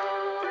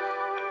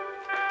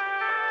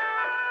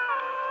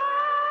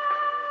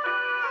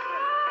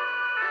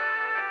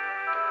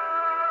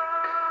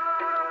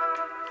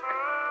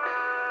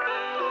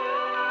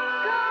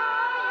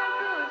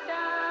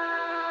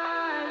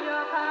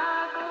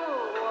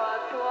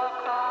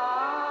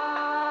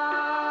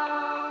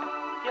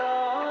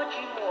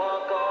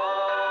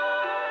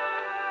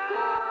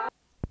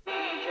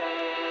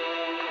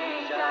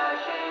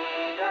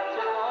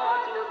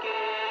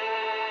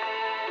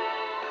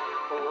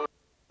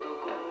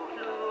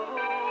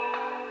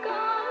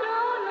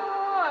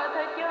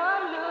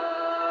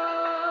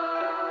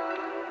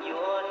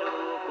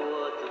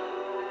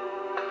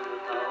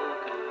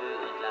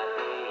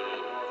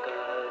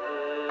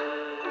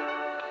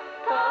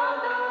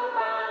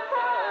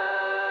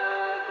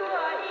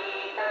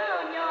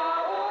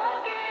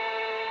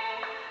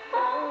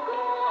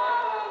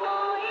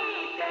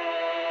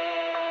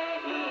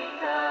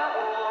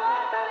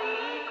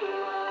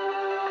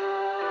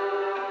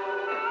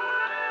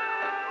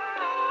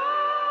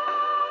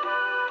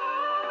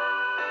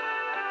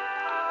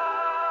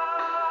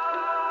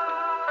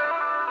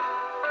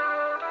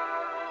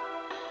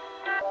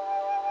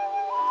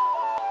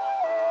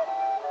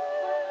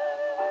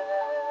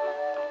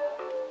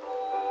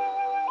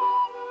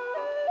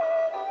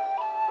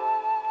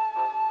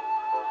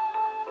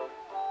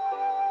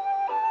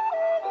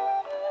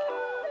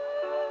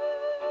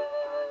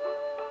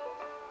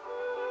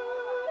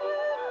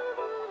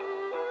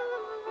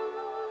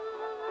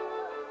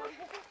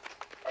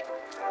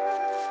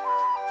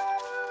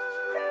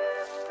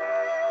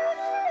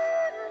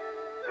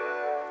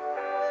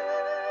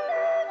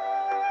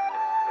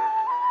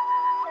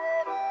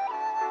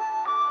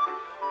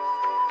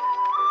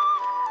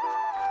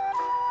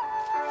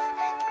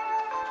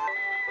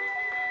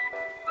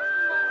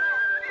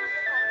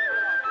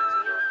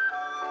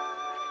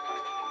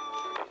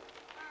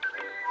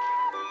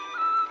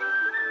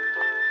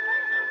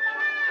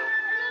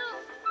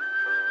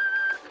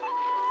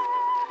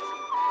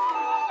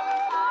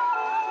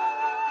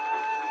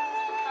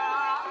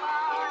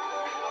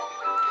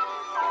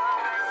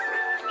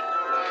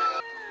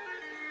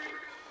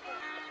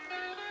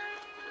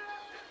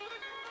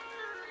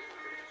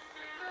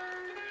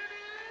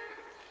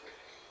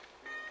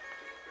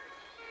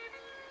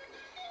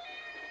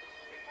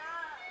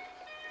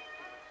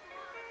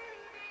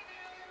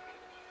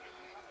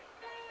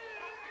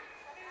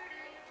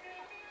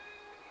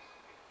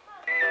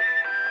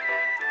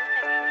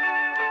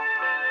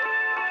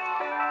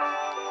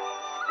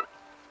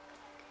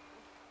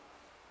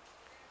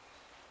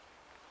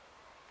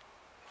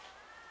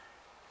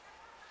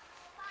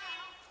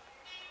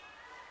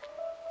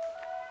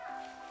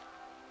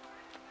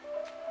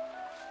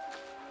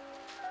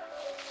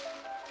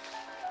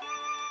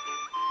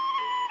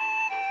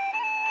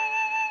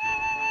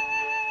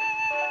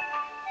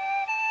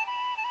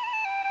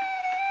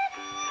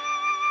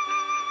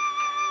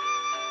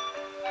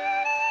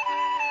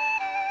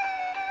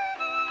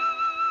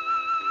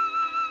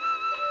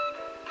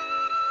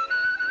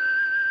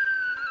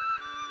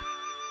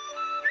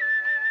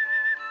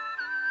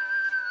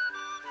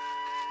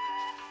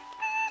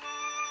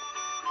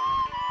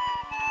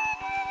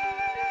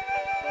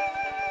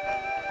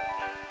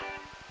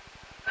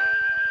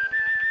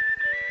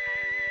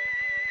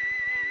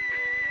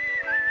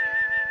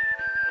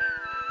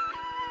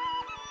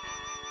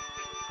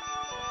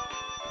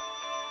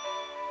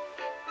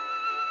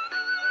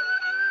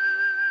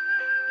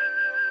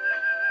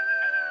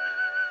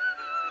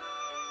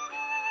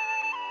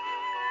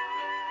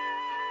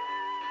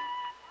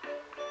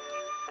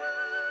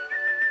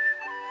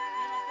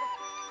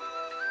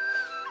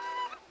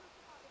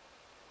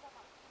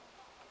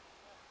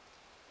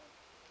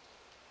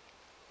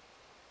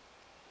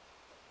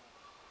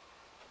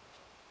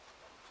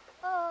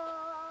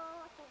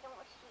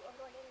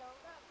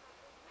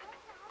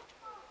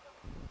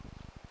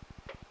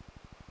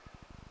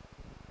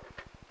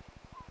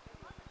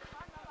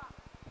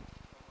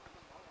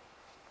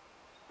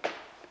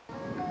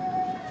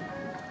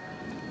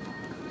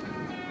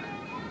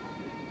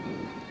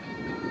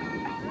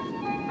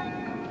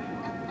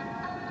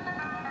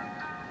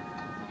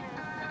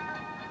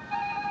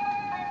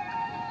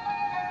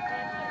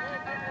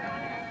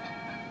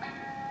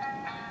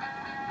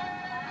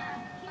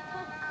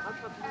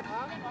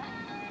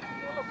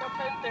nó có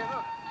tay tiền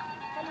à?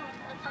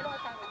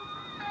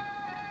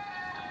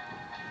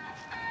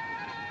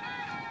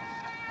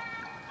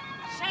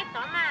 Xe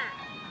đó mà.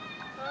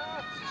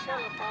 Xe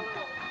là bao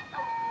lâu?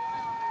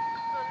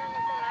 Còn năng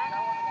cái lá.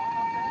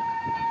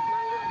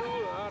 Năng đu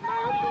à,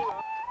 năng đu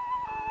à.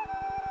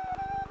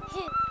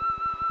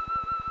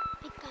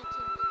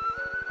 Pikachu.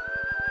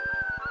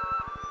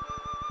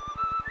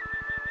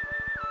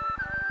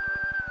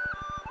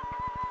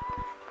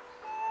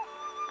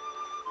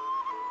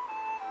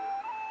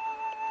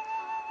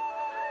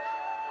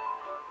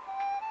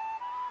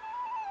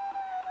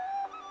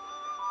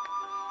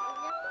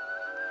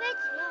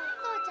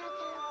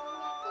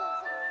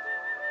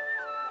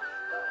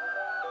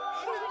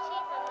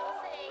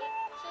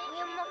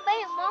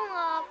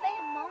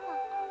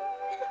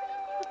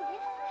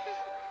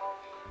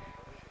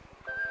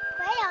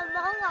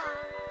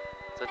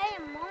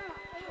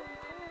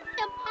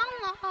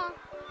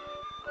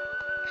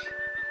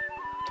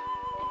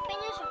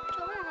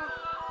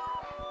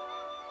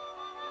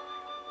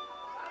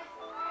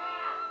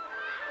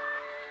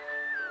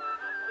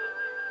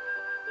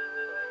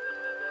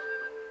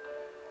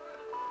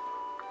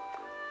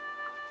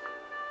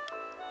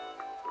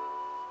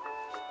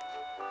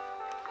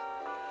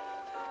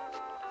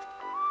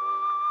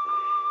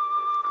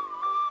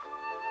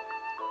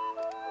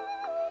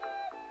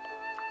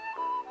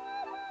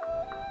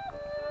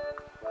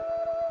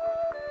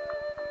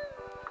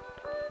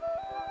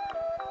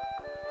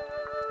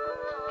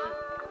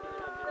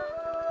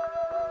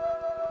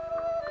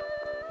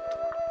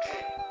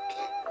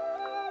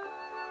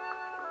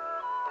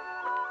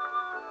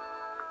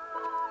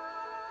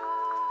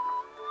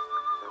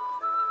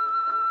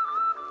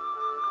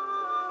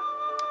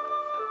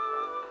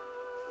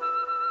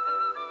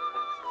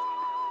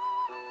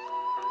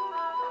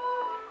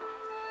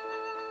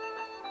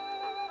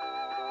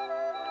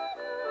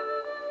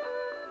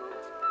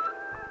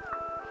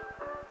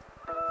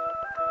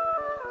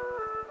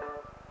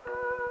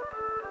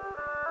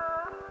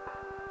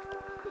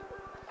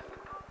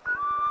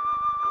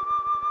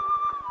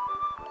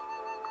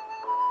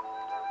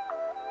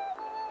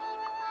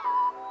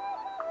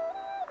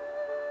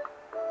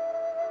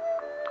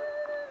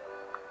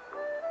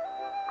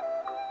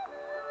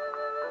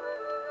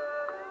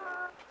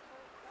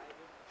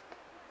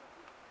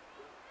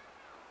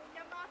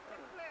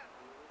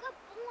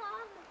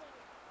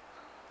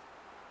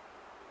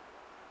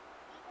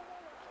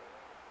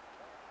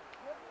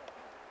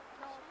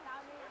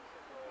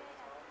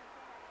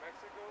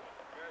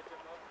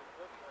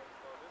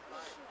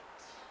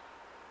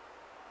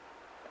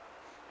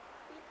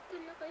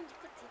 Nó có những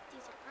cái gì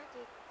chẳng hạn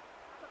gì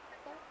có cái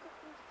khó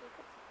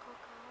khó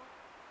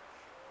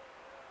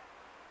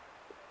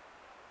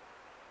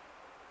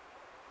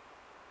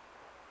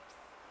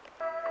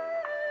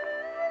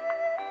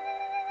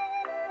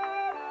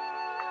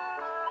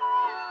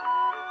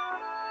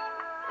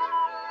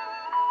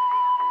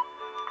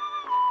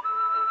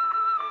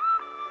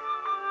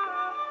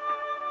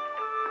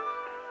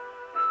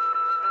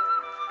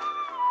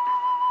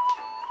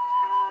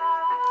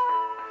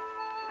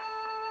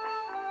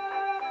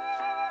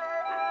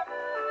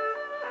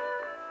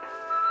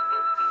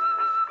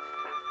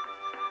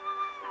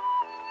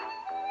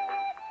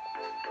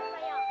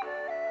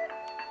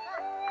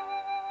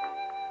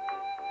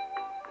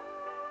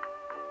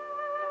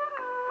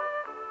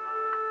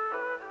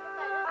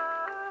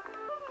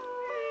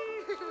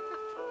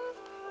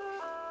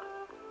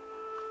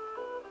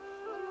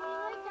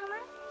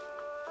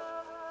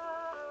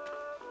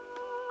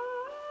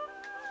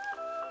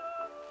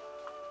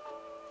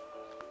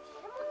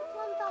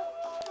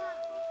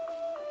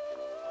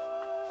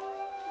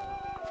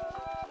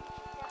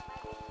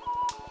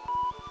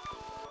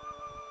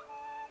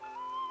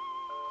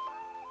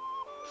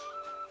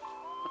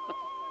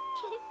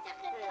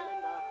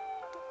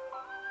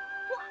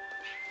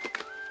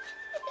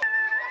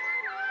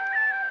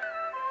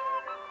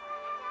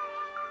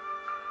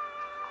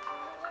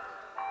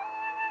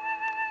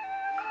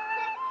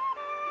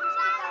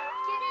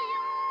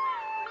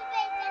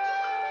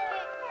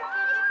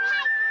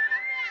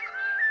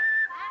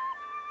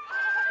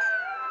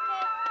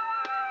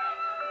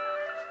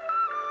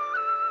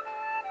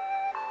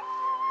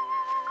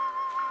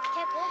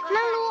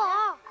năng luôn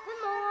hả? Cái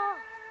mồ.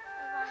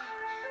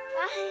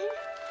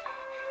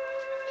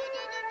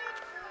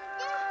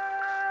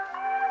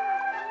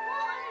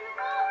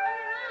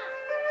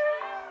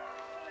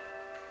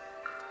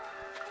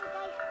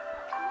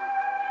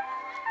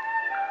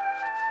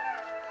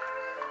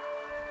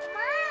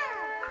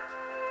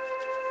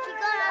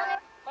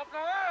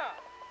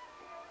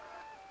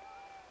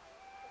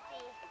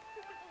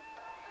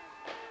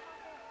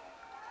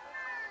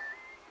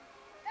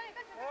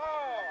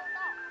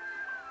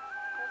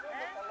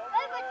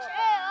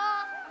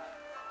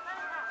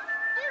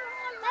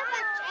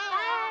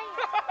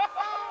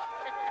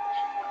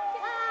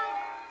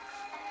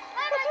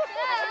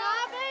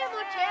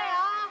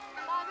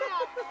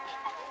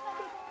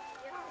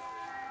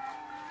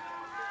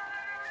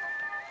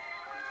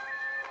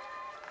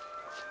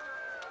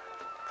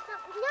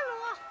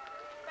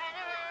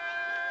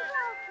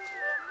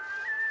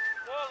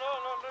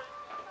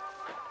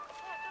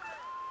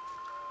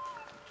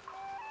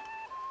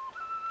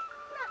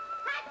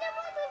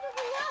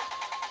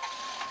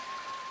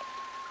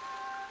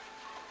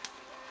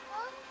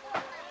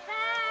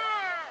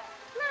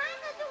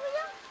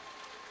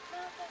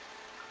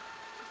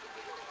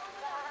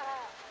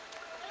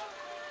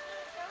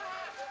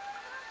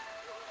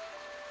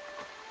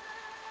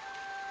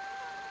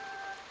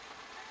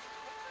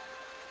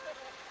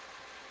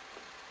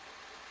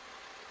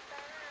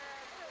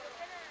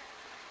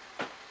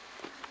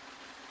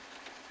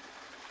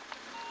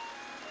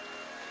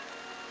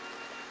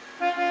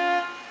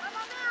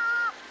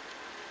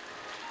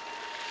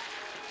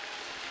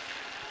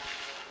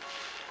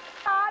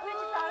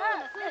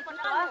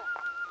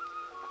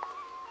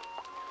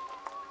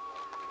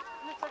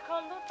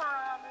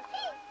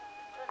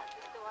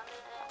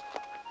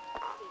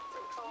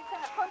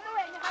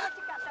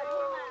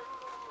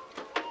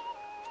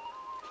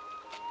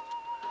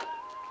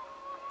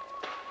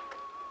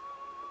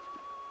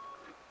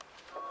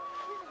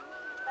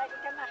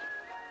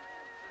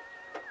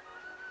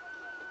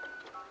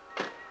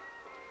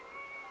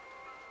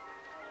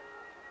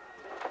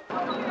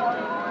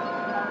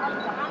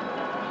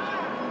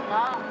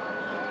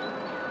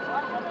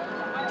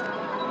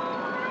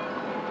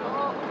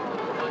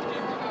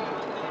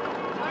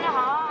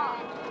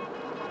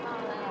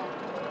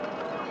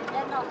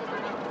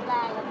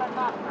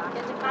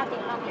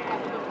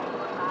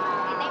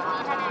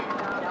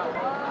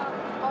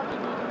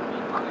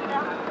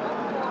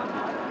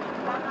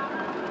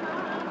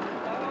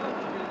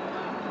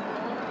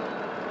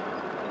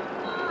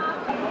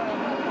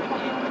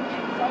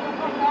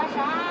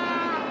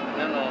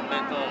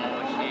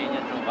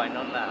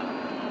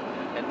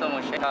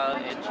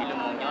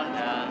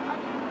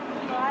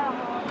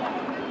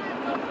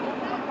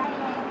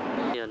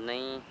 giờ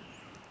nay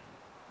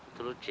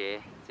tôi lúc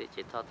trẻ sẽ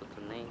chế thao tôi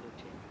nay lúc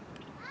trẻ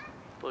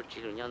bố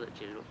chỉ lúc nhau được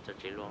chỉ lúc cho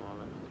chỉ luôn nó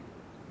là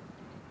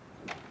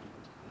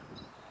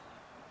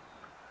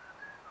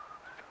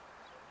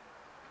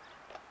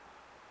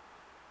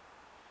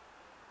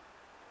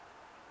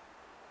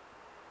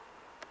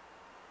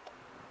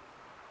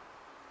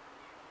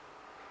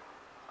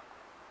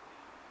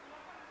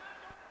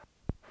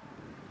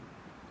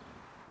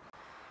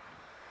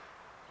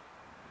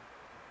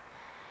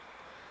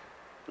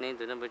nên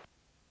tụi nó bị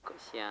có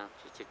xe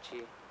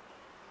chi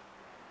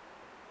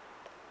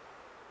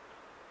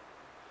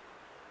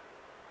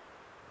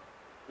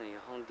này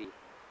không đi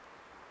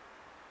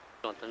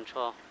chọn tân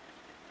cho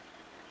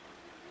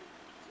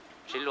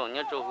chỉ luồng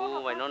nhớ chỗ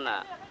hu vậy nó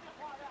nè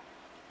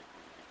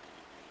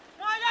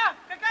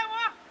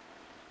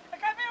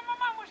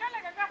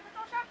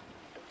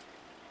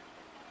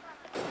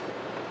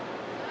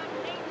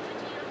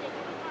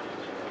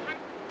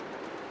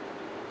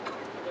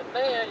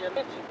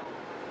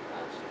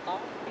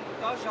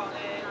có sò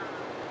này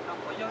đồng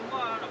của dân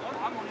có đồng có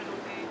hỏi một điều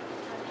thì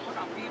có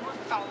đồng đi mất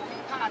tàu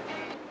tha thì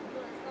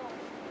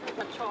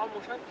mình cho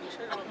một số chỉ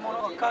sẽ là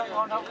một cái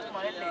ngon đâu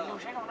mà để nhiều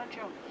sẽ không nó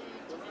chưa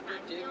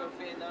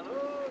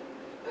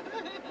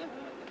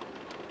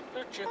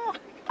nó chỉ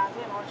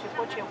thế nó chỉ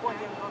có chiều qua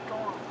nhiều nó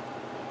trong à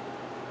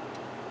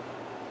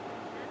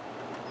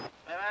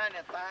bye bye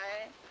nè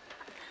tay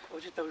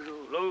ôi chỉ tàu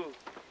rủ luôn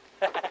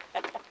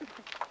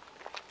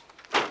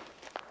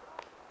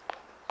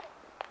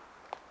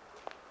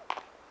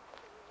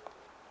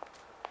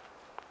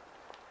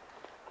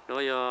nó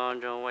giờ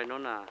trong vậy nó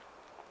nè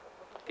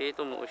cái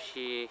tôi muốn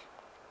xí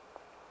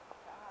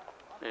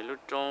để lúc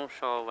trong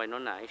so vậy nó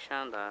nãy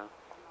sang đã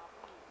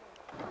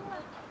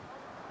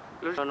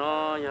lúc sau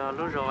nó giờ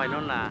lúc rồi vậy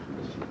nó nè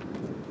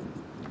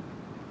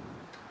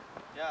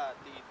dạ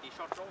thì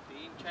so trong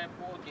thì che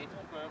po chỉ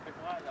không có phải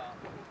quá giờ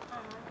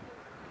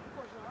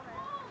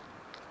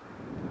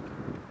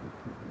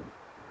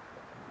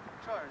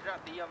cho ra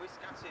thì ở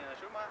Wisconsin là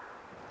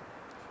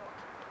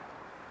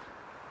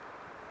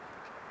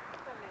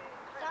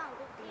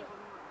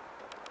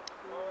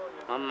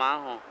mà má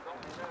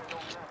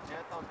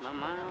hả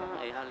má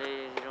ấy hà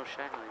lê rau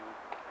sát này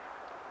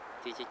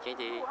thì chỉ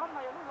thì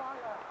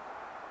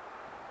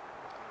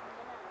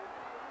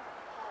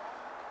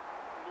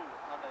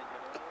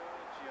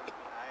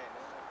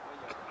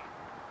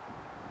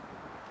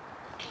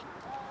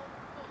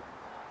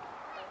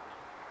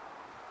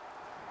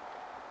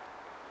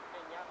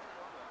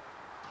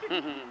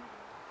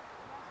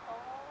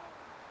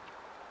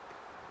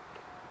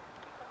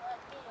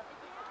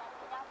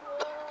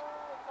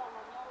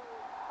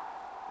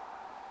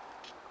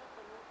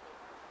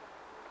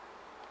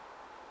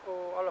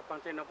ô là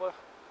bằng tiền nó có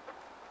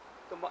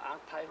tôi bảo ăn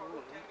thay không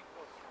được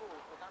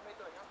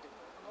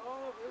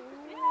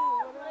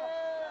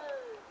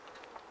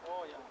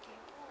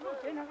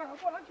cái nó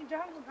có lắm chỉ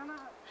trang của thằng nào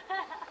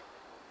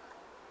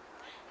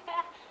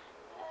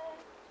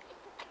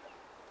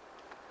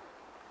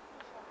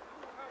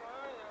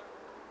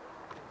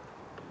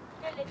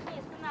cái lịch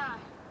sử nào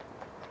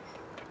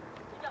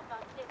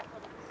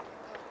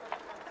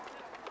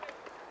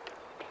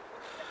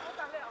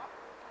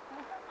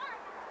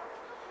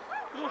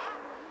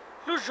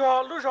lúc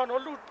giờ nó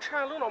lúc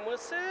cha lúc nào mới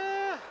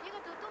xế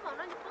Cái tụi tôi bảo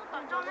nó đi phong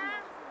tỏa cho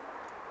na.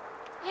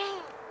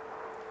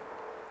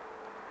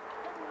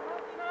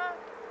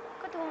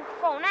 Cái tụi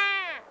phòng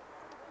na.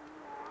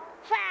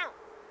 Phang.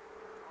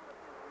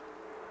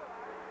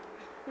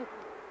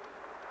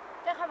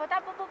 Cái khai bảo ta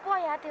bố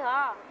ya thì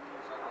hả?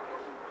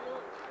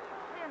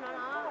 Cái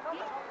nó.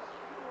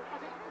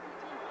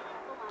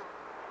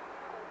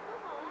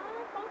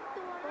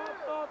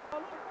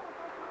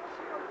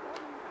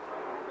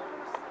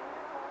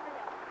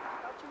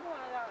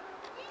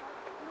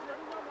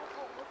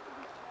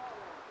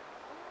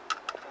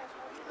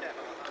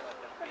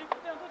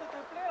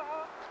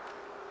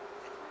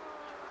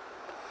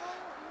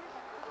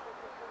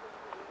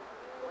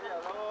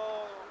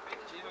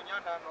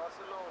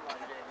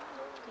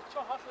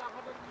 cho họ làm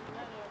họ được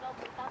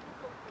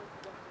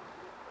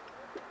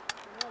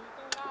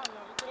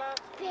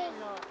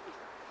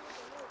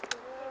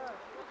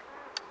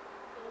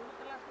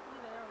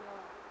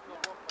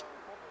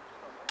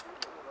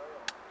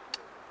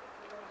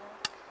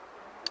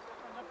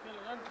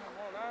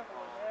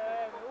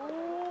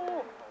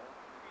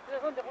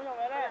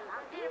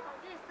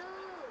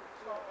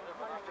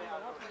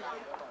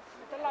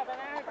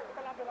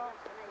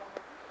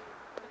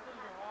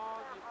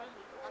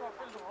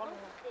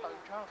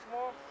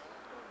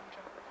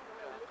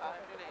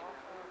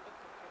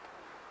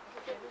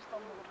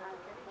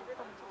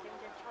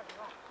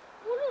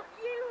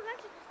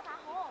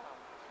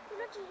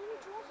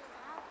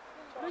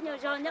Lúc nhiều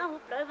giờ nhá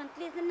hụt lấy vẫn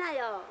kia thế này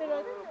à?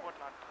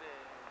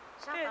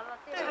 Sao cả là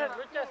kia là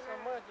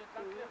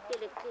kia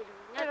được kia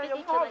nhá cái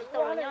đi chơi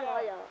tàu nhá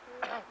rồi à?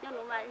 Nhá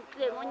nó mà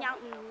kia nó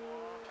nhang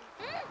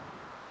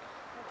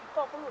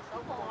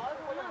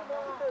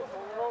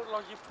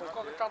lo gì phụ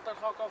có cái trang tay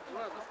họ có phụ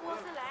là cái phụ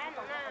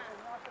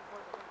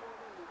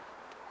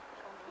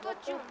Có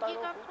chụp cái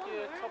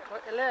không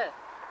phải lẽ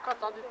các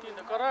ta đi tìm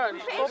được cái đó đi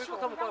tốt có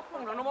không có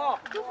phong nó mà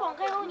chú phòng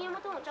cái ô nhiễm mà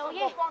tôi trâu gì?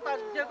 phong ta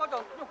giờ có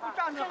chỗ cũng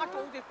trang được cái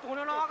chỗ thì tụi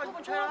nó cái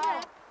cũng chơi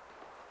đó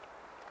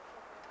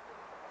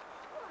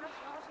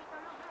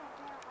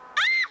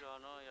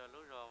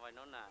lúc rồi vài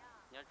nó nè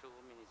nhớ chú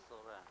của mình số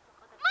rồi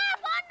Má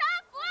con nó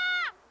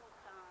qua.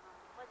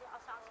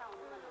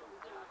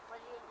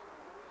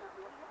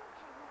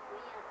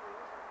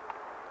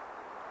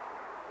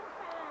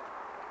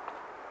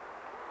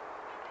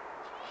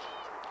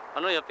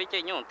 nó giờ bị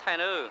chơi nhung thay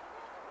nữa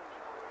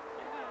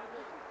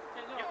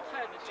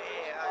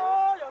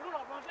giờ lúc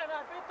nào mà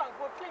ra cái tặng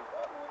của clip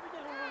bây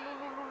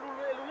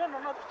giờ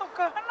nó tóc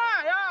cơ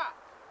hả ya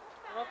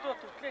nó tụt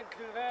lên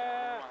từ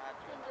ra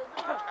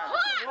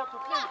nó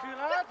tụt lên từ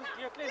ra tụt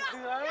kia lên từ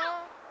ra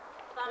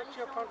nó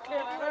chưa còn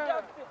lên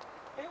ra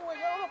cái ôi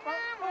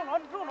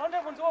nó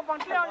để mình cho bằng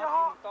treo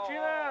ya chỉ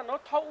là nó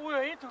thâu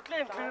ấy tụt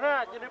lên từ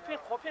ra giờ nó phiền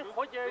khó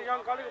giờ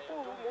yang có cái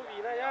phụ mũi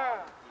gì này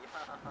ya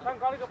đang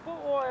có cái phụ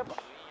ôi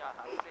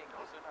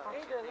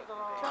cái gì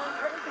đó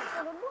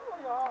nó nút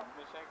rồi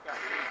ya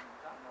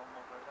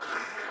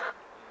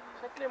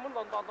xét lên muốn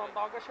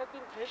đòn cái xét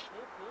lên thế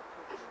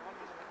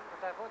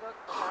tại có đó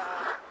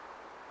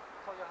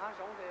thôi giờ hàng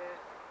giống thì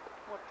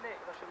một lệ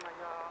đó xem là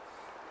giờ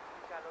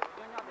cả rồi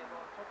nhau để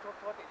cho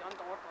thì dọn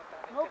tổng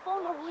nó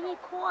phong nó vui như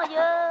khô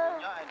giờ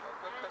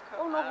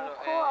phong nó vui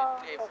khô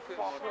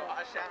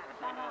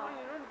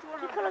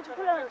cái là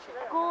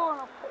cô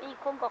nó đi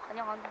không có khả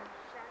năng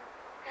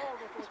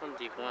son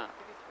gì cũng à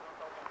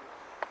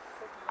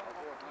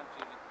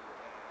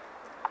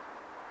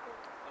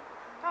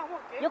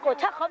nếu có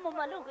chắc không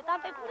mà lúc người ta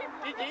phải phụ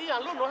tí à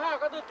lúc nó ha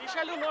cái tí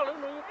xe lúc nó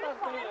tan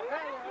từ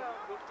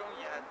lúc trong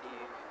nhà thì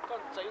con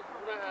giấy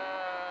hú ra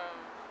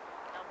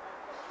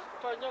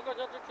coi nhau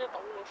cái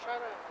tổng nó sai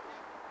ra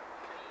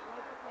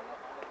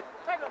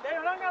thay rồi để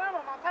nó nghe nó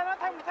mà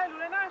thay luôn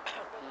đấy nè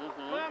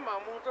mà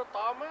muốn cho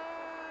tao mà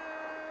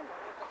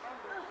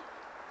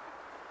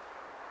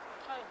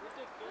thay hú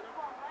cái kia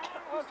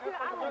nó thay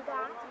con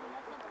đó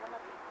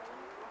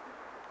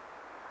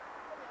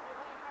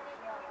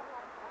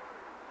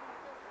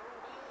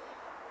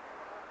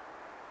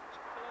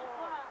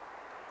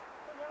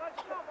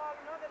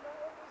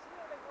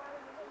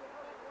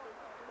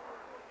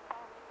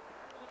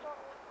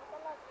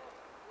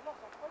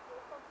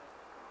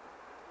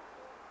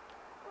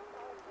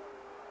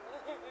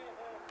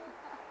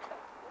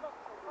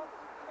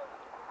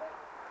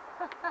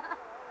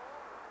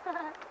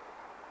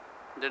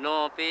để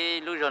nó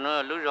bị lúc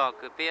rồi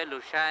cứ bị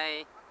lúc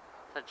sai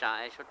thật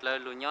trái xuất lời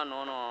lúc nhỏ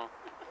nó nó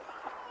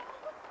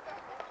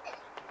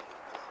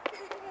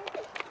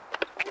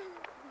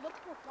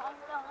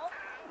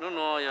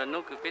giờ nó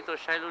cứ biết tôi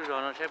sai lúc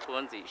rồi nó sẽ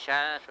buồn gì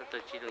sai xuất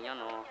lời chỉ lúc nhỏ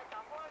nó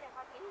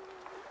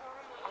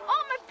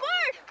Oh my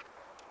bird.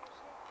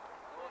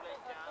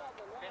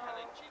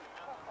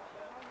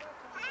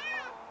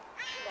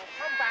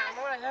 phong bàng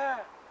nó này nha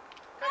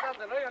các bạn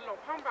từ nói là lồng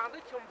phong bàng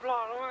tới chùm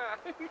bò luôn à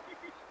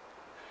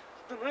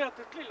từ nói là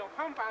từ cái lồng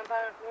phong bàng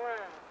ta luôn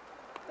à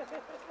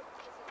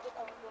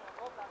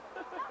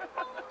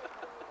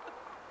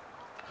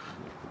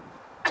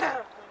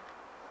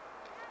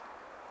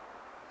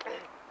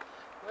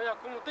bây giờ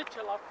cũng một tích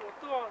là của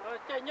tôi nó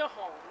chơi nhớ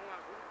hỏng mà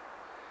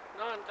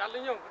nó trả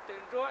lấy nhau của tiền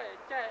rồi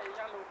chơi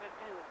ra luôn cái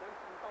gì đến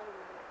thành công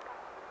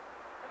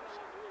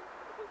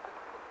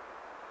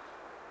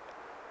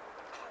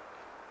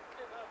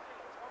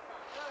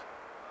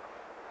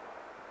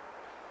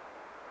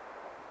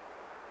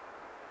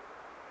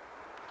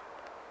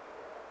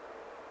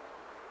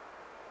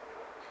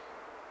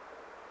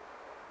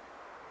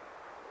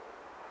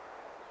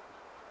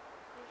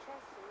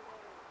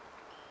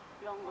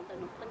lòng còn từ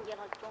nó phân giờ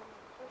là trong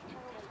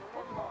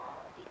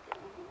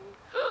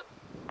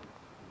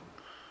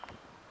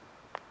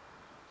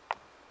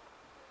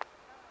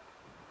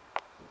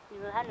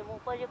người hai người mua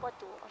bao nhiêu bao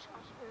tuổi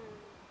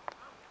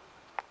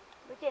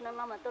bữa trên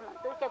nó mà tôi làm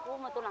tôi chơi cũ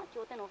mà tôi làm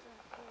chua tôi nó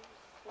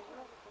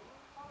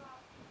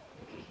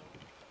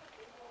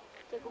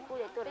chơi cũ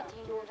để tôi đã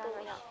chín đuôi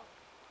tôi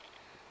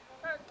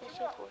cái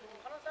chơi cũ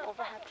ở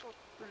vào hạt chuột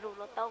lù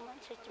lò tao mà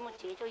chơi chỉ một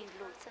chế cho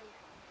lù xây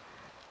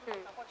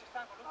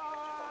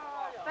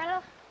phải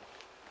không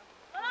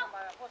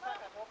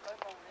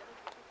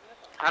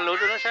Hello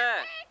tụi nó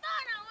xe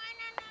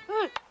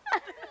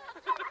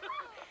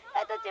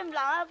tôi chìm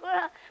lặng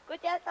cô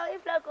cha tao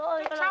ít là cô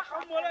ơi cha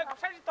không mua là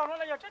sao tao nó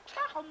là giờ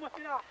cha không mua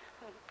thế nào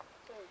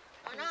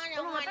nó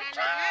nhiều người này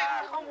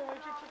cha không mua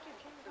chứ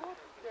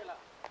đây là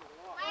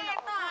bé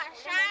to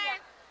sai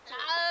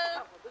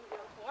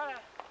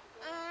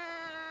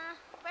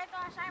bé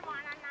to sai bọn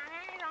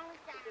này rong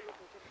chả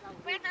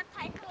bé to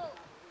thấy cứ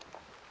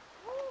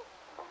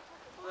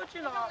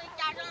chứ nào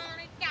chả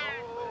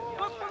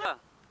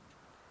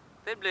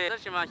Tết lệ đó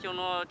mà cho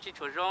nó chỉ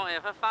cho rong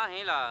em phải phá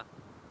hết là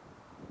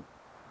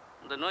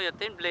để nó giờ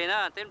Tết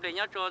lệ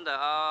nhớ cho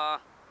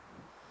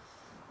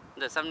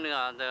để xăm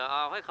nữa để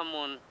phải không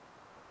muốn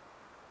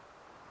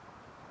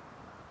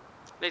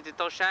bây giờ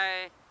tao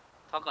sai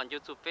thọ còn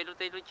chụp bé lúc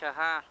tết lúc chờ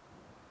ha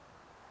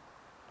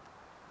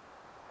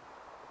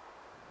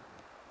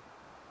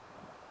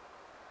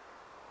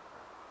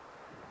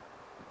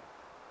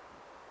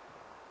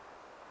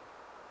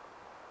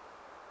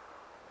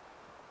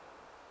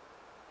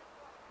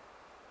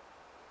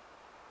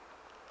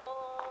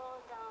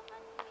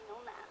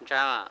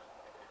chăng à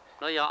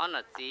nó giờ ăn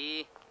là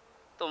gì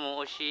tôi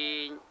muốn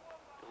xin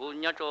hú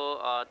nhớ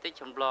cho tết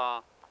chấm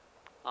lò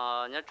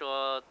nhớ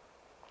cho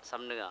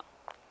xăm nữa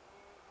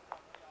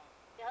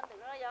giờ từ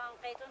nó giờ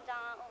cây tuần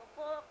trăng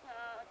phố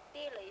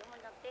tê lấy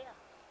mình làm tê à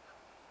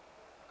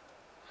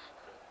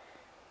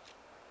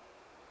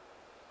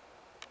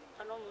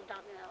nó muốn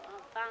làm gì nào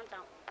Vang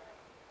trăng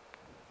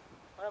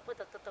hoặc là bữa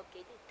tôi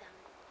kỹ đi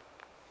trăng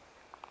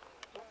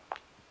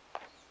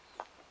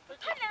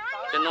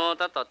cho nó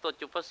ta tọt tôi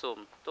chụp phát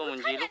sum tôi muốn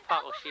gì lúc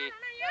phát ở xí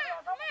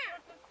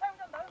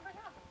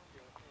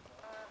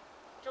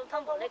trong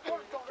thăm bộ lấy cái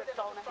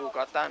trâu này phụ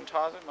cả tan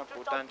cho mà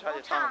phụ tan cho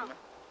thì xong nữa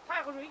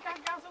thay cái rủi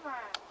căng số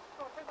mà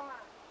thấy không à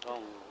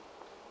không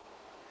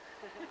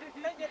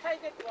thấy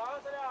cái quả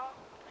sao đó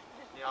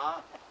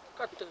nhớ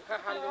có từng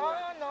hai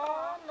luôn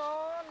nó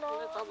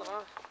sao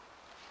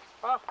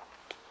đó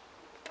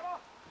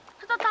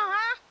tao tao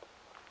hả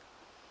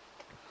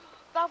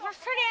tao phải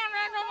xử lý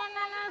này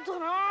tụi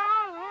nó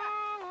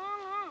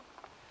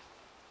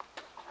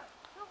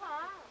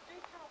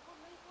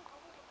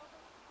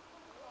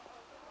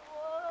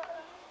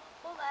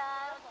cô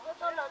bà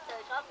tôi lột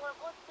trời cho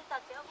cô tôi ta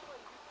chéo cô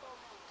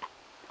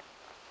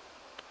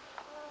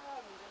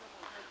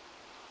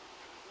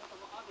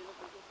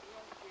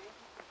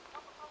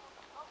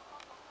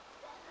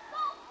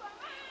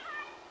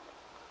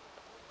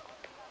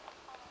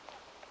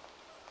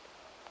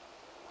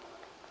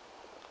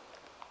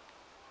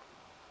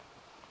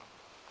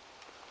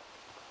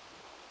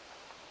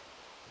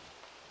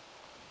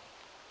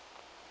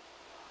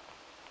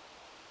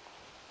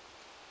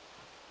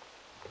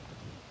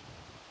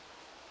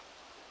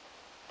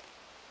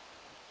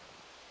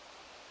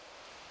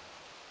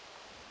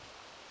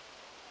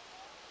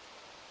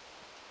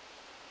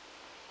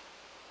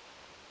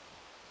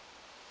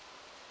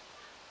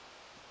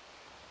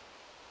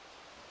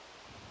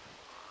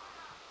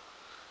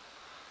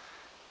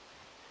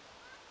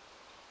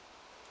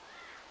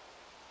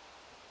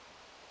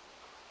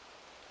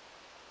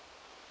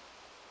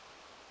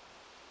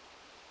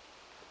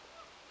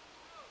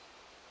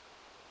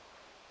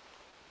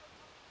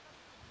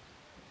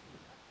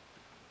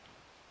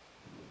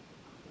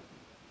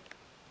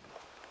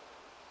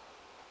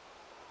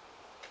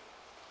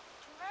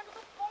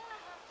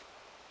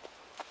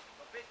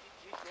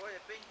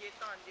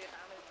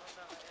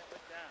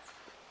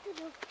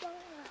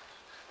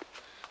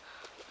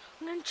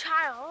nên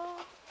trai hả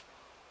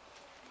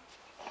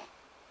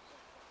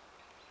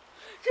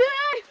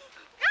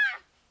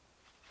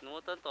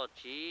nó tới tọt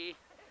chỉ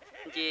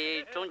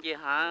gì trong gì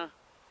hả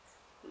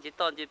chỉ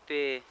tọt gì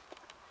bề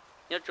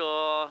nhớ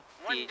cho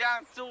One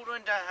down, two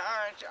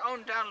down,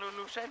 on down,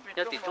 lulu sai bị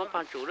nhớ thì trong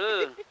pan chủ đó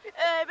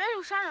ê bé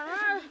lục sang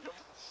hả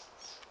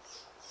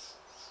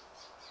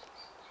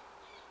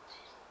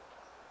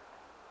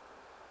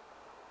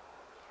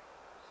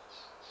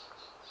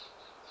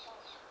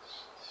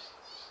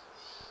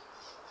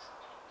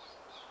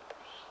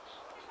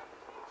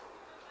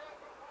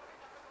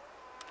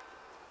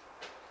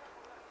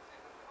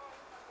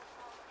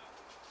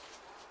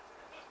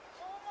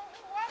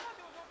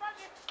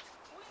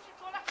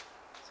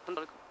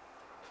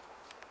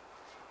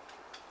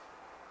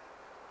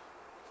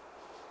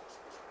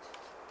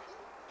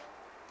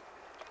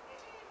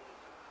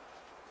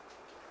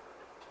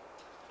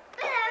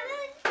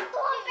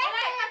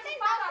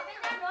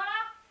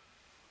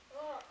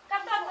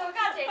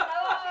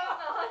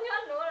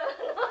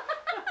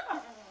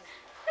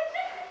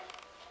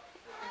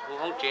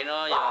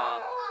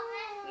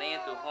nay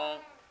tụ hông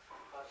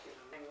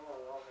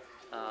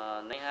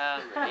nay ha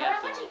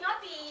nay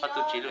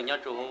tụ chỉ luôn nhớ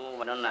tụ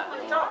và nó nè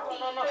nhưng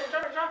mà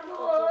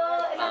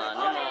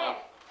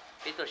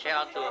biết tụ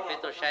xe tụ biết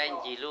tụ xe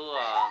gì luôn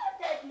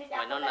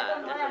và nó nè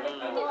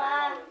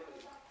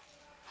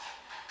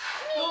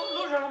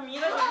lúc rồi mì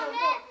đó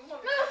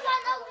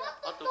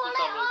tụ cũng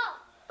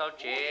tao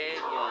chế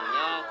dùng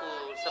nhau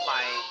cũng sắp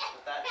bài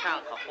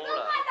sang khẩu khô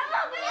rồi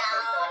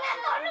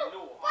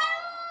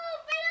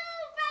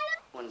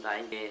mình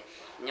thấy về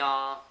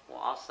nho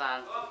của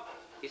san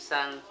cái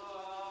san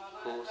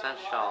của san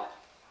sò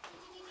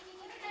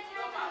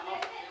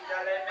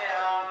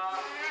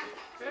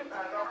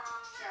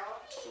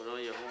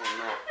rồi giờ không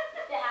nọ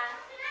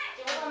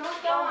chỉ luôn lúc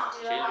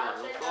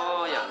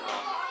cóอย่าง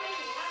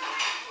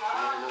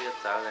lúc giờ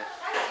trở lại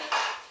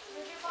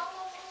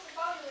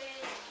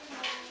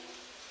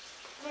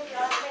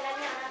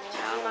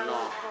cháo nọ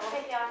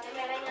cái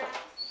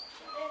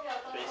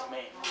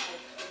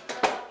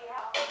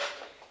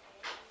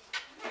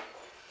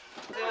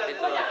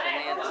tôi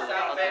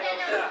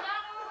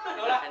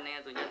cái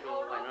này tôi nhớ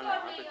tôi phải nó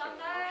là tôi chỉ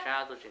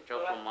sao tôi chỉ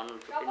cho cùng món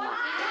chút bên ngoài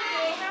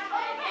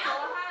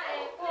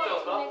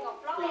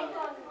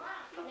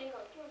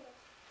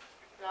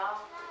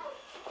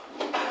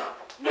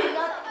mình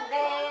nó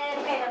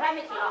về là phải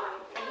mấy triệu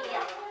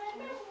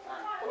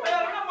bây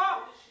giờ nó mà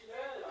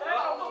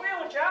không có biết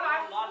một chế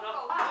lại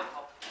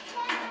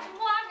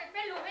mua cái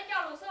bên lùi bên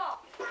cho lùi sao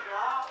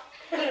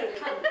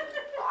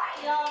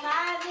giờ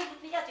mà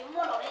bây giờ chỉ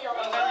mua đồ đây rồi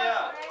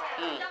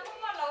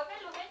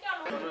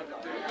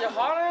giờ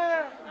khó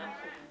đấy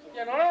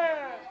giờ nó đấy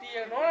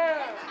tiền nó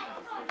đấy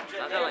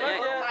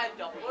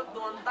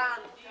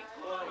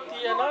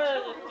tiền nó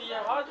tiền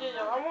khó chứ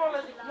giờ không mua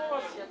là mua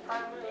xịt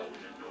tăng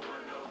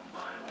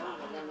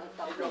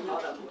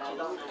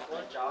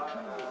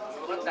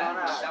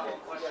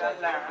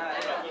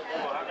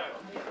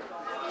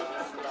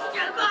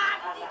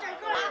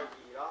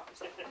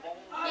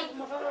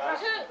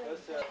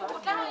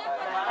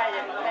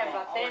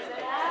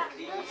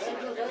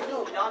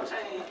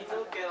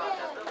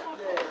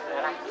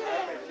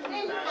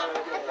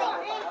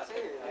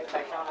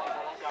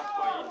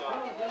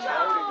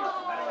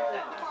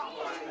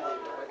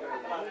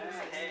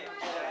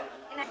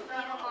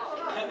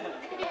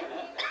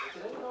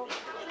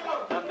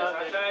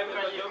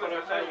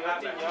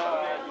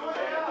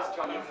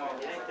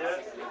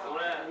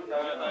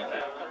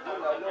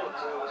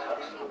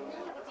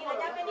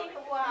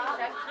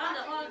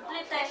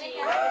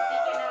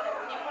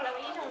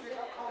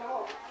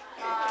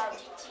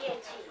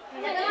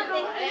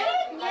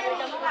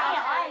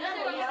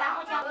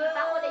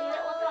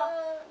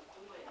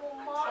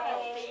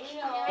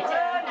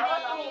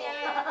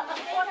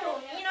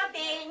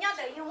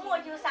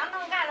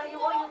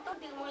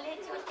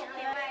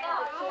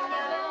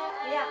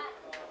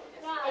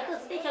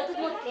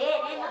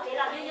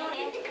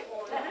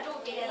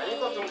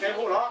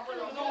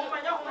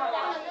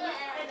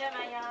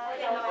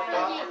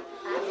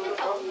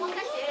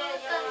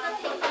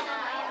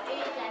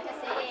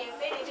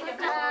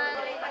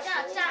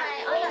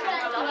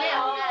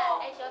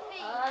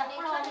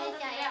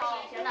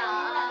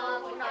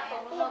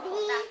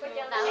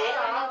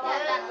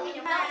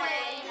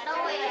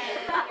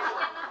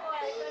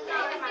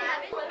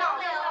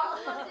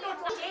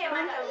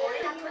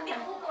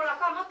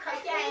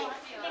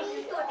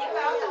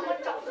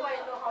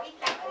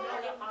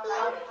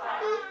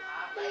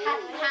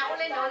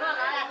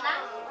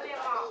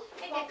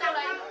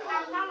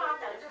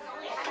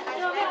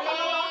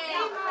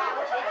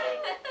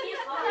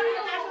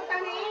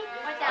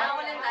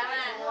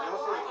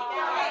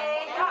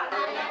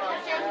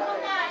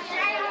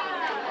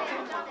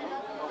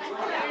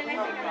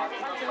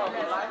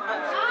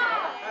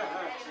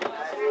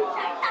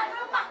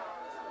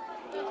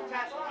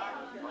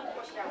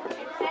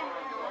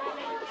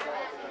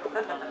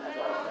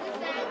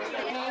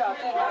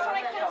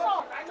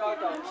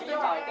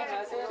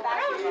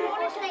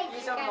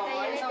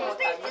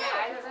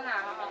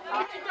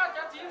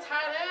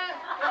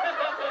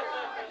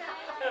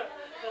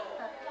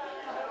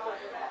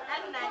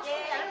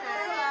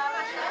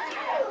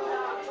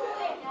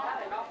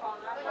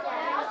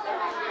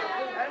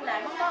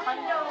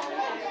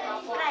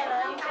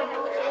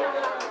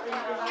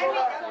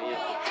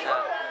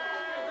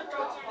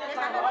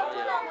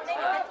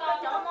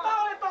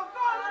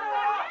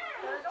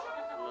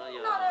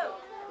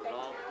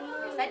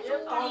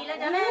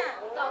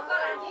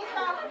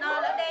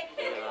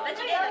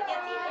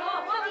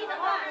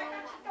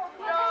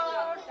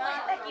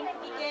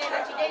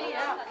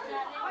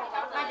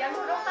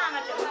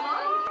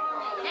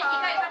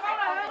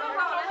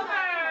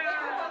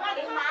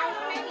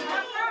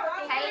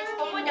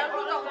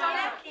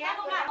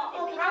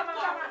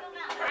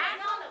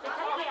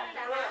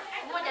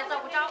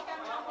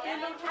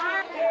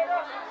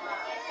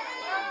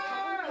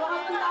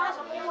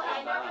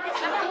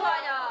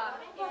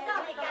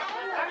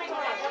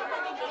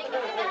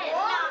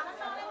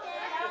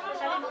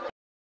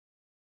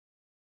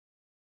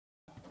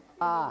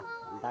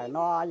tại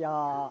nó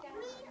giờ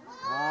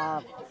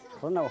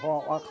是那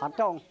我看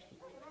中，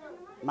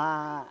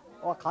嘛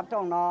我看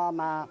中了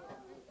嘛，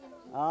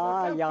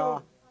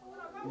要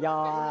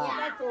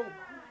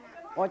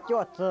我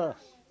就是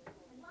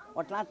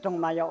我那中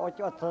嘛要我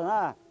就是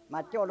呢，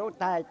嘛叫路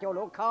台叫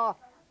路靠，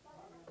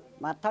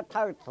嘛他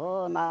偷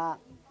吃嘛，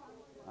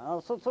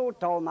叔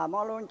做嘛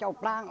莫论叫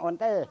plan on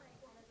đây，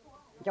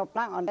叫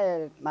plan on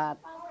đây mà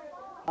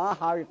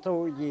hỏi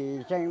tu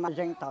gì riêng mà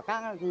riêng tất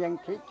cả riêng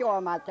chỉ cho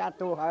mà cha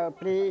tu hỏi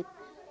pli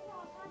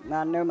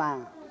mà nếu mà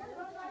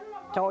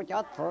cho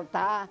thử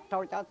ta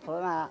cho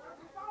thử mà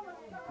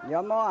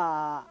nếu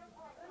mà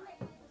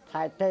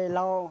thầy tê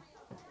lâu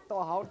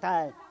tôi hậu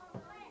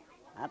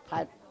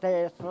thầy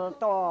tê sư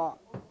tôi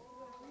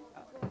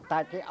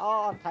thầy thì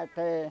thầy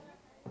tê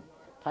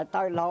thầy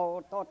tê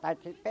lâu tôi thầy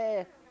thì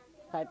bê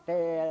thầy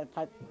tê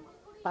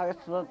thầy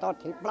sư tôi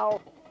thì lâu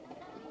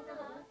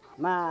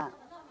mà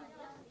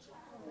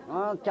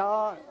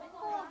cho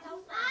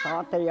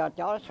thì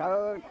cho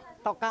sợ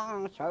tất cả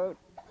sợ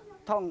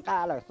thông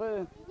ca là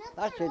sư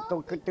đó là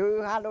tụi cứ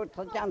thứ hai lúc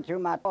thời gian chứ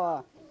mà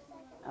to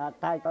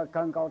thầy có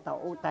cần cầu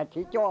tàu thầy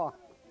chỉ cho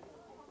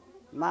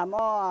mà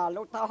mò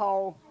lúc tao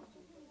hồ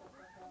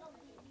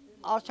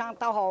ở sang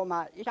tao hồ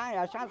mà sáng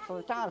là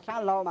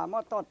sáng lâu mà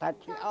mò to thầy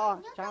chỉ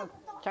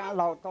sáng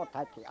lâu to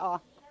thầy chỉ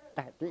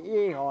thầy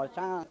chỉ hồ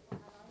sang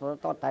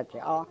to thầy chỉ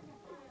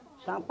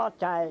sáng bao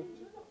trái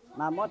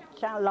mà mò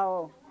sáng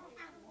lâu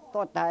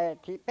to thầy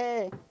chỉ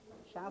bê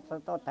sáng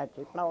to thầy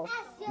chỉ lâu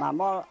mà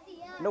mò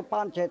lúc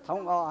ban chế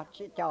thông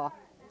chỉ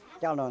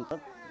cho lần tức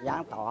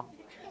giảng tỏ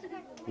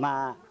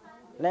mà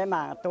lấy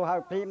mà tôi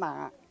hơi phí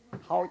mà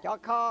hậu cho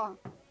khó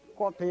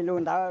qua phí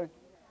luôn đó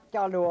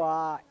cho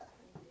lùa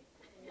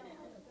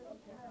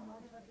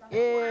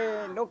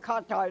lúc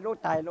khó trời lúc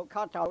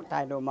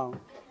tài đồ mong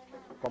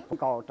cũng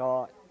cầu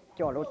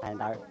cho lúc tài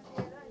đó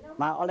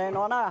mà ở đây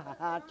nó đó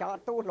cho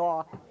tu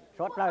lò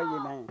suốt lời gì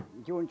này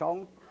chun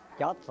sống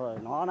cho sự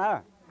nó đó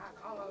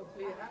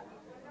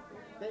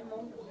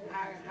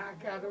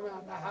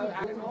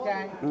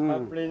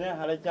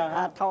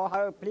thọ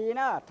hơi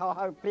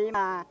pli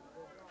mà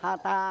hà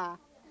ta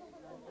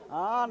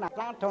nạp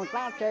lang thùng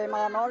lang chê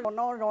mà nó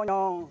rồi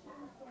nhong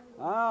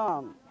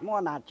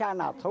mua nạp cha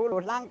nạp thú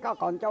lụt lang có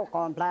còn châu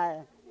còn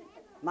plei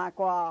mà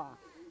qua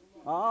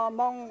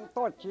mong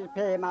tôi chỉ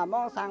phê mà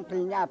mong sang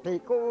pli nhà pli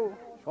cũ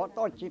số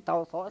tôi chỉ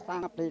tàu số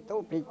sang pli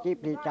tu pli chi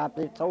pli cha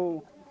pli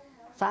tu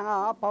sang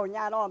ở bầu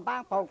nhà luôn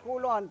bang bầu cũ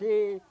luôn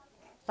thì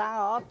sang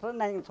ở thứ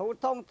này số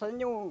thông thứ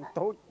nhu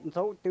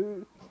số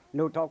tư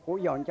lù cho cú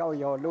dọn cho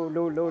dò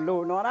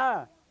lù nó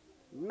đó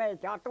mẹ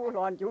cho tu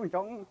loạn chúng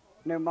sống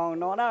nếu mong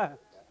nó đó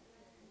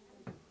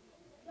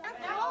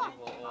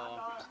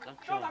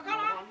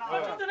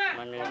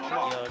mà nếu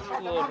giờ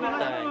chua lúc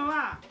này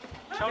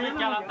trong lịch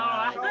là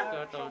to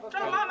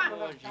trong máu mà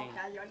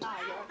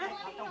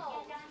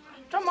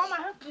trong máu mà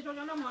hết đi cho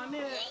nó mà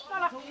nè đó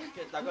là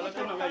tại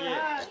cái nó là gì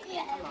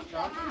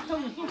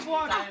không su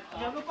qua này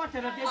giờ nó có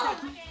thể là cái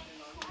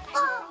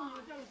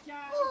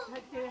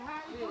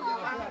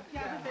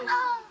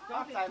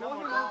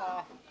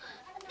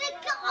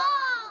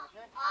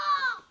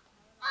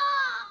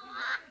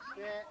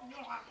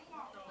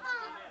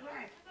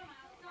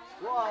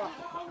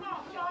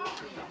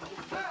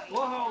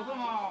wow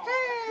không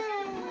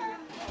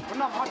mà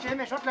nó họ chế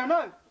mày sốt lên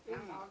nữa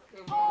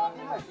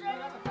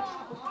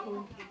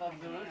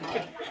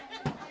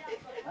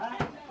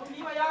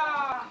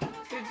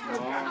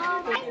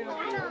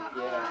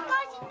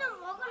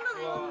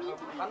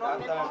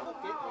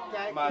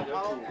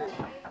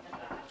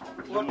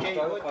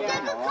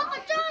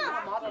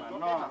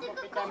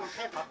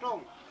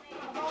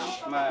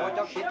mà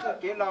cho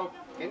cái lâu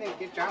cái này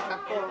cái trắng thắt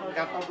to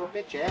gạt to đồ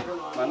bé trẻ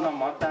mà nó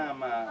mỏ ta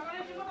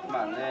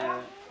mà này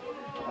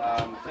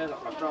thế là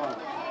khó trông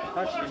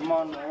nó chỉ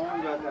mòn nó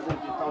giờ cái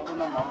gì tao tôi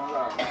nó mỏ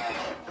là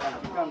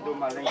chỉ cần tôi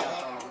mà lên gạt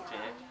to nó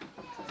trẻ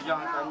giờ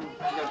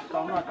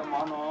tao nó cho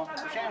mỏ nó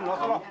xem nó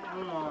không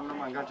nó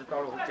mà gạt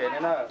to nó trẻ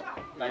này nè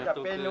lại là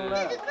bên luôn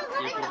nè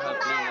chỉ phù hợp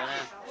liền đó nè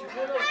như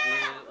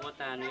ô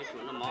ta nếu chủ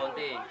nó mỏ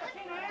thế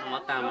nó mỏ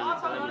ta mà nó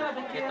sẽ làm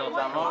cái tàu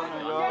cho nó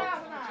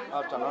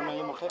cho nó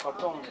như một cái khó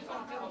trông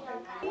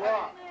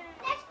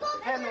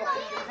cái nó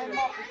cái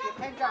mỏ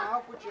cái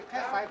rau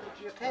cái sai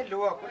cái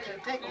lúa cái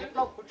cái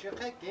lốc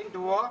cái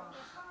đũa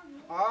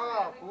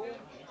cú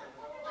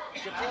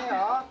cái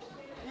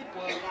ít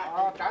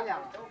trái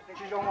nhang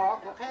chỉ dùng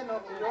cái nó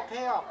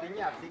cái cái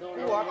nhà thì cú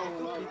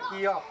cái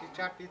kia cái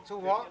chả cái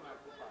chú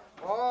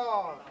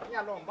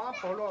nhà lồng ba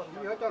phố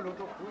lồng nhớ cho lúa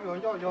cú nhớ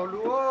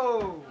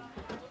luôn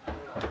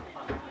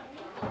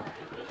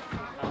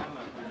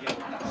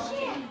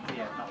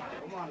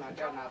là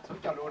cho là số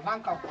cho lúa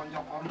lăng cầu còn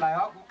dọc còn lại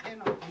cũng khen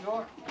nó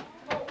cũng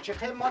chỉ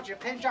khen mót chỉ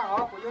khen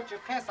rau cũng chỉ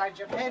khen sai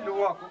chỉ khen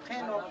lúa cũng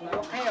khen nó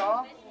cũng khen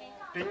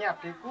bị nhà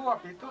bị cua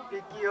bị tu bị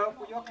kia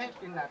cũng khen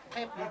bị nát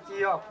khen bị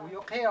kia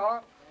cũng khen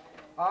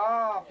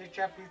bị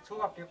chè bị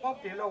chua bị có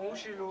bị lông cũng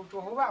xì lù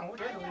chua hú vàng cũng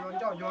thế lù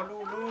cho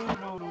lù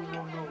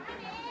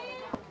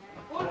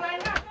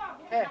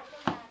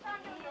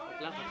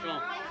lắc trông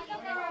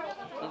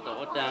nó tổ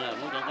ở đây là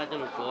muốn chọn cái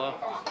lúa chúa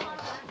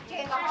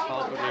họ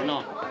có thể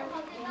nọ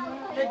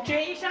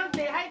chế sang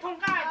chế hay thông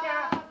ca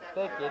cha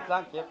cái kết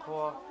lang kết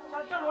khô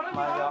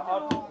mà giờ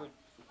ở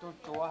tu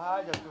chúa ha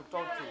giờ tu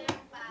trâu chỉ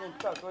nên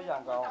cho tôi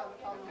dạng gạo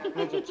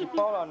nên chỉ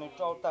bao là nên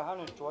trâu ta hay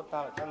nên chúa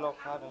ta là cái lộc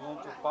ha nên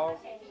chỉ bao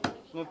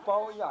nên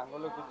bao dạng cái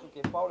lộc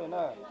cái bao lên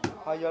nè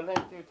hay giờ lên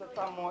từ tất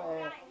cả mọi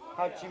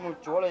hay chỉ một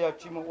chúa là giờ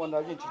chỉ một quần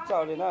là chỉ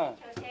trâu lên nè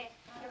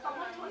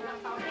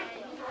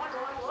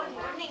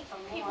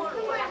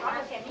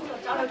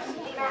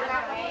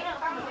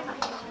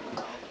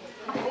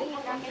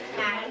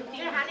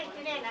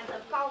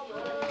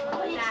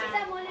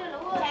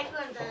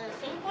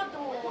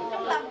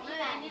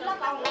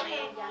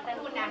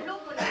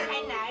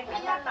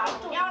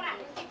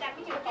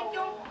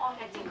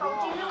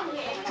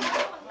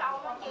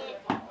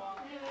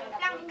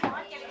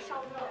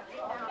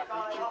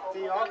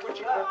thì họ cũng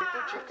chỉ có tu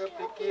chỉ có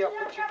bị kia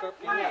cũng chỉ có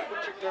bị nhà cũng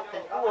chỉ có bị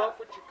cua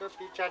cũng chỉ có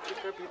bị cha chỉ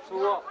có bị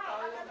chua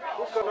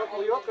cũng có nó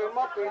cũng có cái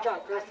móc cái chẳng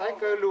cái sấy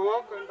cái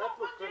lúa cái đất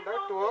lúa cái đất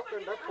chúa cái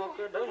đất cua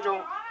cái đất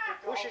rồng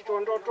cũng chỉ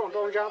trồng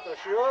ra từ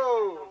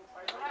xưa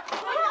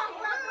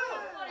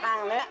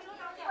hàng đấy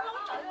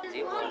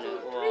chỉ có lúa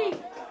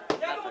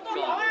ta có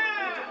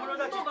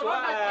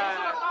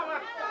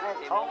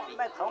chọn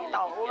mấy thùng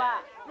tàu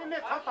mà nên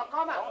thằng tao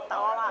có mà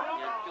tàu mà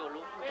chỗ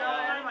lúc mà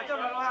cho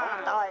nó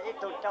tàu ít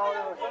tụt trâu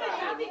chỗ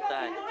lúc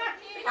tài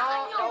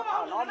trâu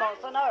ở nó màu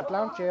xanh đó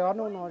làm chuyện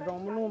nó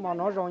rong mà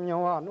nó rong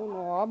nhiều à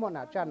nó mà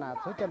nãy cha nãy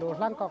số cái lúa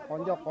lăng có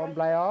còn do còn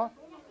lại á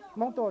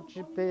mong tổ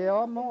chỉ bé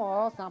á mong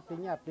ở sang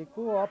bên nhà bên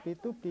cũ á bên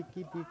tu bên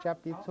kia bên cha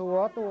bên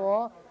chùa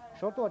tổ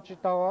số tổ chỉ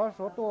tàu á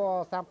số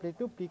tổ sang bên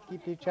tu bên kia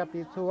bên cha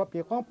bên chùa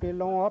bên con bên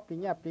long á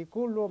bên nhà bên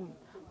cũ luôn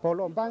bộ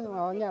lồng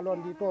băng nhà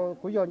luôn đi tổ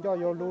cũng dọn cho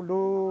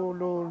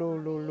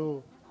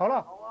lu好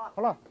了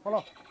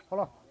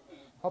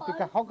好比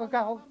个好个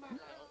个好。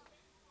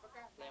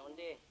来问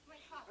题。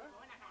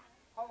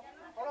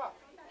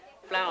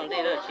plan vấn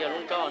đề đó chiều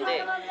luôn cho vấn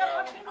đề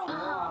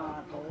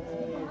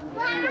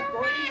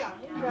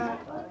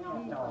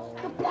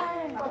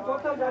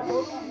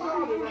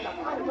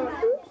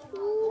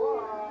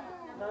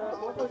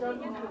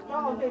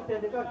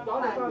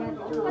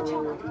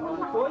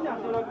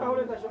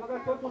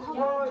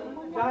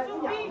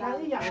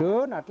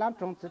sữa nè làm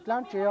trồng thịt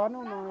làm chèo nó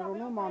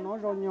mà nó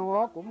rồi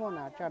nhỏ cũng mà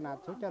nè cha nè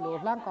số cha lúa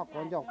làm các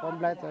con dọc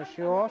con lại từ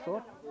sữa số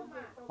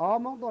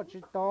mong đồ chỉ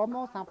to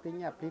mong sang bên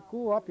nhà bên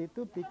cũ bên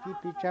tu bên kia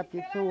bên cha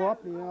bên chùa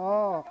bên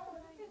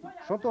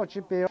số đồ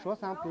chỉ bên số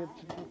sang bên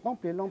mong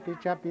bên long bên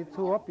cha bên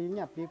chùa bên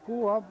nhà bên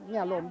cũ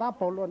nhà lawm ba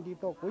bộ luôn đi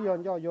to cũng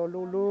yon yo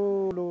lu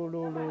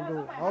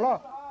好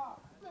了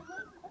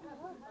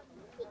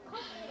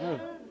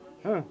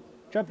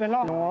这边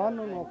了我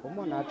cũng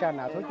mà nãy cha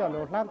nãy số cha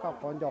lúa làm các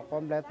con dọc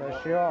con lại từ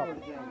sữa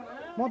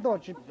mong đồ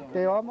chỉ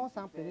bên mong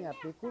sang bên nhà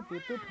bên cũ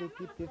bên tu bên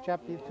kia bên cha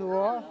bên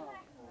chùa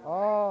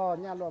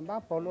nhà lawm ba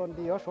bộ luôn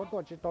đi sốตั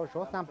วchỉตัว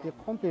số sang bên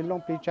không bên long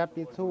bên cha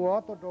bên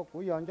chùaตัว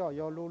cũng yon yo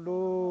lu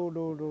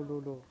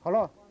好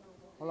了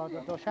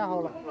ตัว下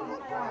好了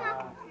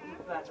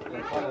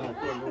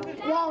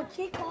哇，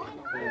这个，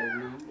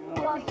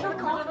哇，这个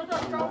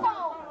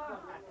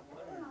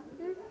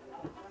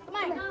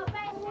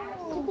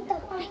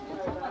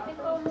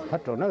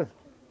，hết rồi nữa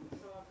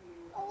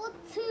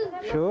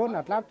sữa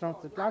nè làm trong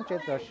làm trên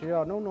tờ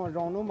sữa nó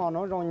rong nó màu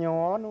nó rong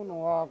nhỏ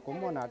nó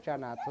cũng muốn là cha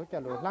nè số cho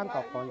lúa làm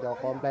các con giờ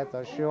con lại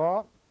tờ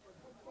sữa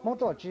mong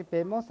tổ chỉ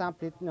bên mong sang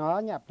bên nhỏ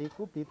nhà bên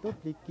cũ bên tu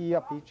bên kia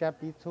bên cha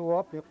bên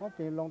chùa bên con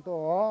bên long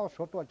tổ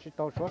số tổ chỉ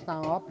tổ số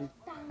sang ở bên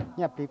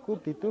nhà bên cũ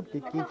bên tu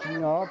bên kia chỉ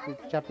nhỏ bên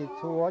cha bên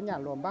chùa nhà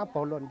lawm ba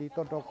bộ luôn đi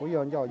tổ cũng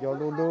yon yo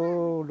lu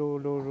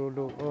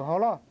好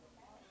了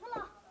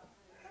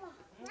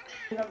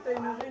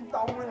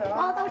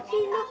tao chi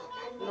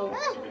luôn.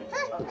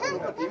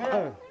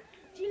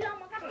 Chi lo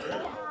mà các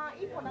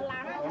ít một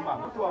là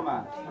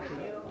mà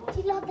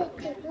chi lo để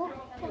chết luôn.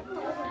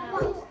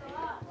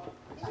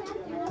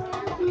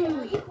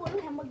 Ít một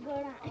là một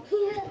người lại.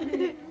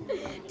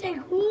 Chạy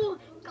khu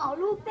có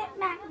lúc tết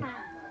nặng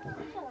mà.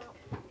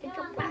 Cái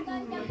chụp bạn.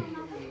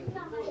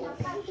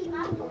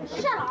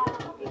 Sao?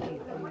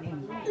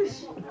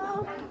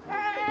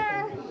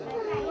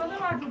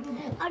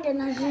 Ở đây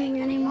là gì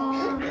này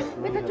mà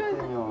bây giờ chơi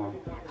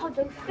họ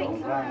chơi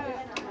phim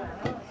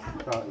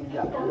rồi ý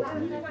dạng của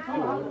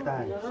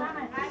tài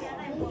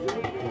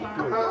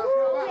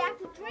we have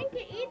to drink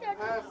it either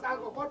sao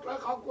có phát ra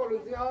không có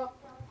được gì không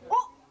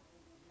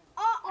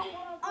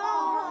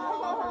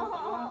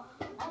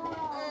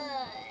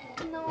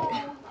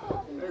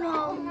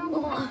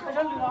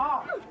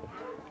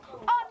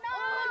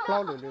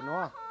plau lửa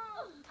nó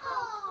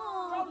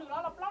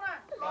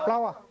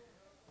plau à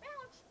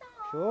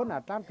số nè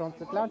làm trong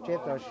thịt làm chế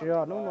tờ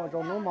sữa nó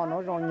rong nó mà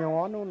nó rong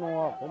nhỏ nó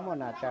cũng mà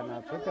nè cha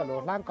nè số cho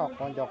lúa làm các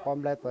con giờ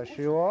con lại tờ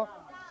sữa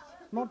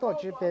mong tổ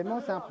chỉ bên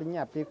mong sang bên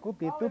nhà bên cũ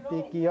bên tu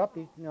bên kia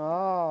bên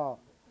nhỏ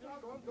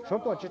số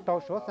tổ chỉ tàu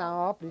số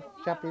sang ở bên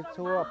cha bên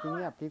chùa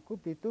bên nhà bên cũ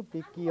bên tu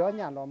bên kia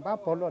nhà lawm ba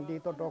bộ luôn đi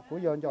tổ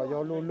cũng yon yo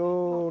lu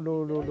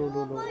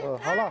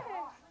好了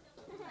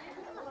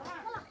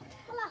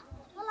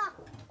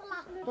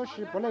都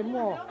是不来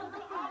摸。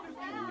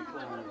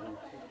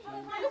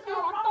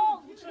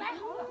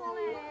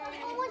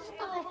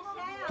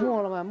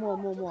摸了嘛，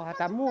摸，还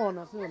在摸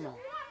呢是嘛？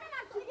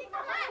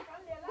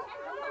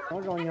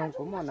我让用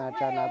古么呢？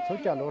在那出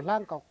家路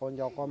烂个朋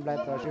友过来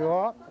做事。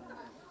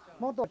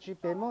mỗi tổ chỉ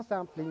bé mỗi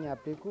sang bên nhà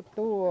bé cút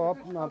tu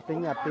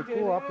bên nhà bé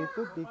cua bé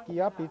tu bé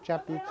kia bé cha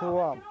bé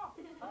chua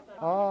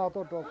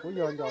tổ cũng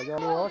nhiều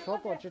nhiều số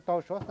tổ chỉ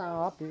tổ số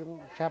sang bé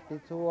cha bé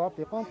chua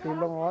bé con bé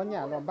lông ở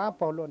nhà lông ba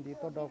bao luôn đi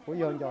tổ cũng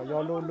nhiều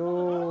nhiều lu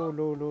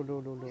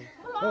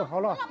好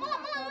了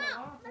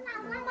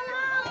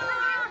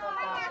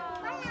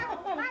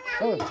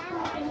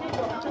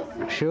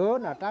sữa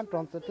là tan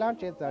trồng tự lan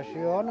trên giờ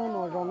sữa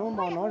nó rong nó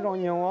màu nó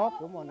rong nhiều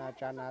cũng một là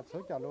trà là số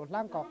chợ lúa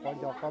lan cọc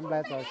còn giọt còn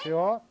lại giờ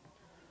sữa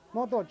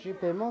mỗi tổ chỉ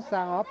bé mỗi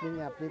sang ở bên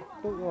nhà bé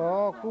tu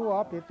cú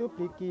ở bé tu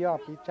bé kia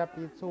bé cha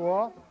bé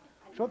chua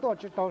số tổ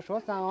chỉ tàu số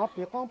sang ở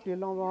bé con bé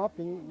long ở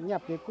bên nhà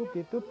bé cú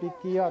bé tu bé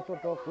kia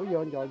tổ cũng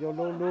nhiều nhiều lu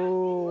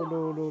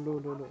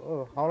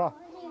好了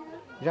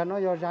giờ nó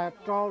giờ ra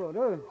trâu rồi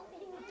đó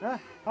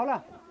好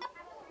了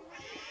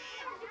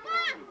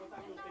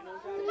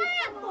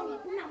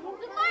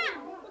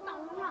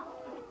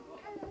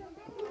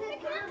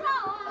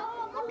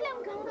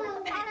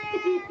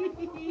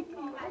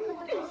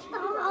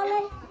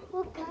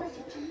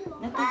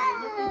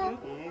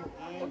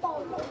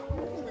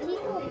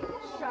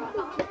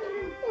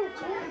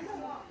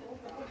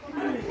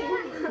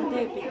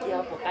这比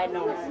较不该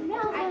弄。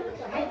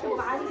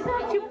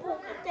去补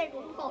这个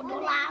狗都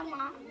拉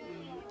吗？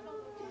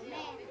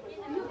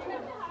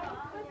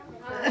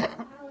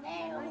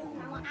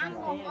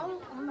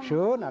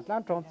 sữa là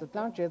lan trồng tự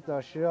lan chế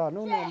giờ sữa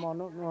nó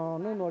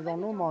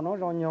rong nó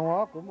rong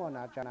nhiều cũng một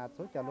là chả là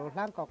số chả lúa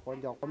lan có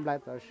còn giọt còn lại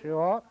giờ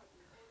sữa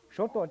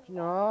số tuổi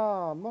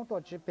nó mỗi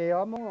tuổi chỉ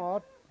bé mỗi nó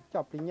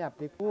chọc bị nhạt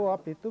bị cua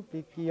bị túp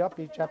bị kia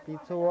bị chặt bị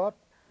chua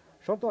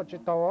số tuổi chỉ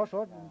to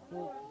số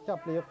chọc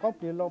bị có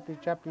bị lông bị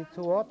chặt bị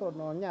chua tuổi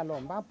nó nhà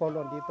lỏng ba bộ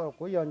lỏng đi tuổi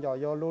cũng nhỏ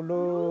lu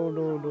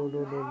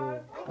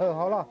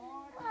好了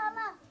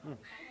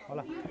好了好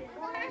了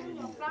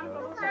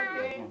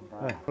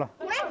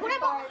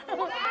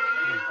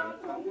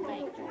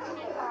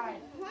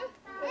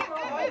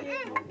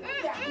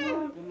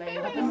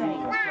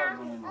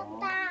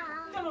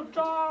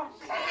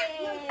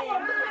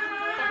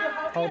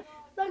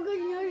Con có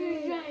nhớ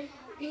rồi.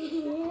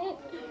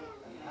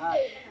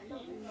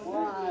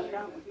 Wow,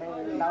 đang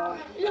tên lâu.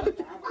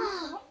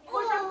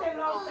 Ủa sao tên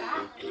lâu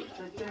cả?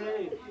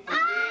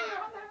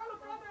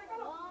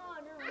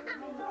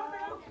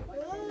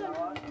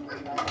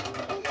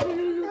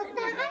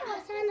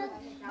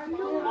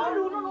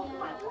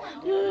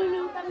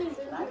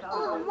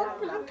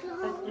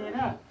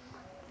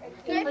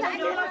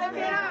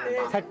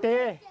 sạch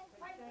tê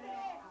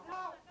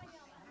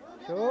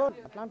số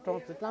làm trồng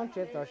tự làm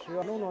chế tạo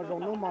sữa nó rong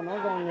nó mà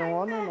nó rong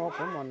nhiều nó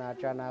cũng mà là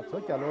chả là số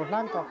chợ lúa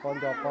làm có còn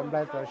được còn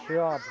lại tạo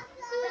sữa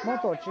mỗi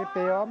tổ chỉ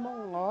bé mỗi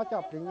ngõ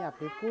cho bị nhà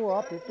bị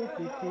cua bị tu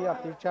bị kia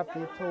bị chặt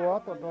bị chua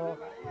tổ đó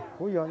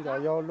cũng nhiều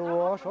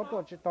lúa số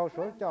tổ chỉ tàu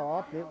số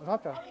chợ bị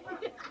hết rồi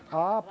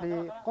bị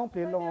con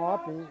bị lông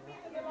bị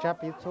chặt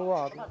bị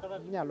chua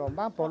nhà lồng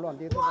ba bộ lồng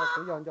đi tổ đó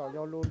cũng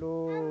nhiều lu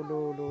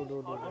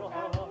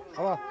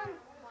好了。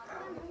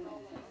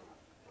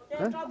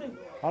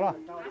好了。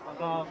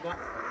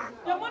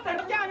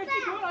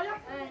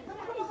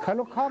开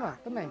路卡嘛，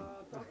对没？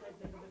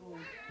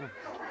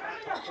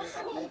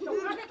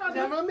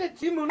咱们没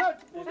积木了，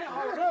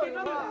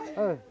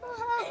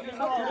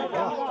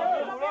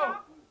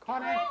卡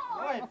呢？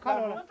卡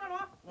了。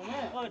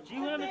积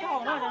木没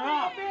好呢，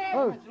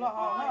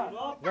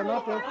人家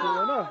都积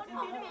了呢。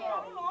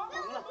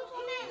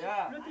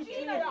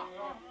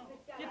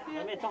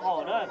还没做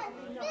好呢。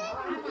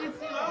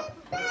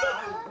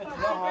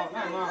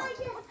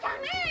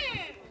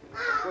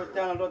我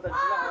讲了，都知道，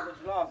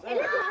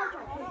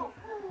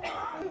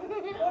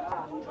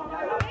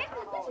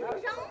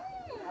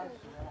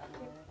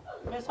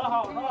没做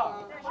好呢，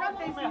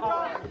没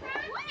好。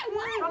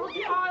找楼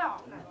梯啊呀！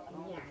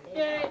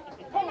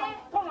通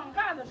廊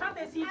杆子上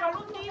得是找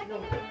楼梯，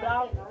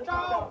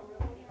找。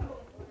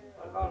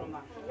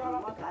到了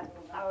吗？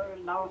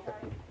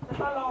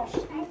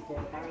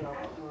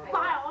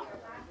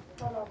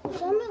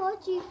什么逻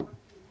辑？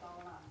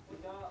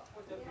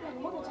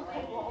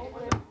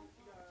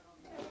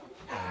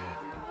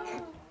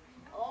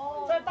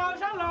再倒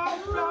上楼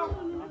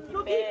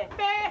梯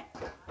背，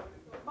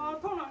把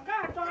通廊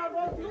杆找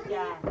楼梯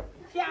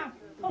下，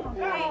通廊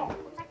杆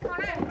杆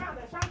子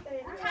上得。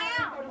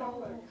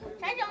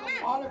谁整的？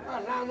好了，看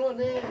上路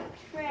呢。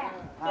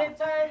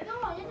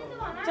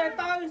再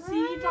倒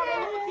西找楼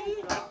梯。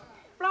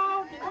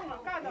包的通廊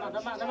杆子，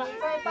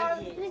再倒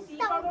西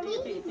找楼梯。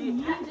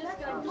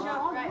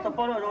都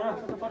包了容了，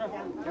都包了。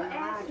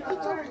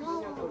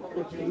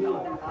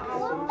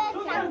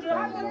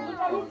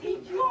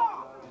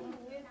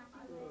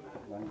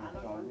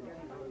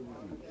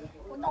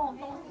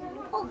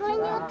我跟你讲，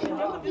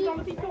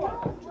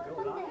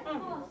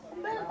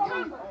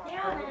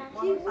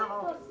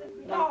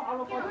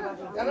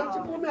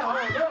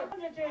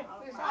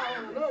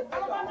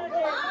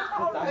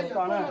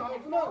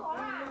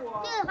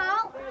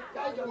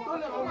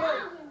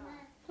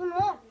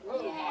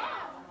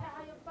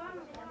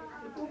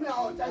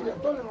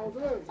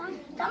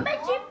 Chẳng biết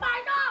chim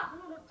bay đó.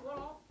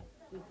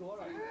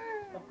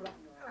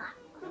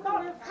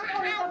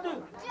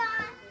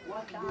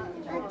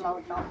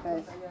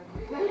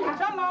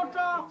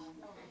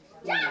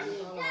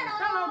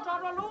 Sao lâu cho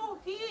nó lú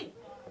thì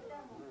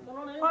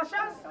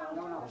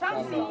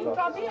sáng xí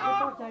cho thì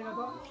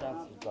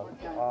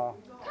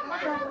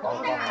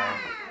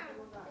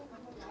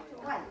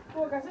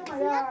cô cái gì mà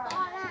ya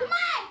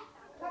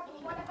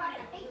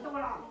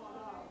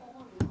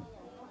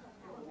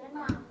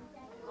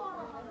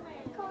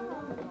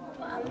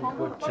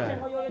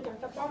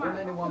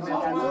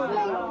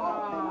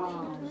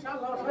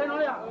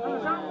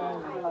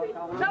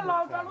sáng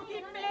lâu cho lú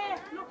thì bê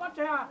lúc có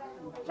chơi à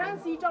sáng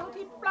xí cho lú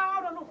thì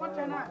bao rồi lúc có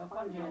chơi nè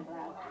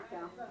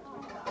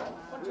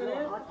đi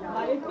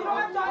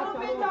đâu cho lú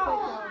bê cho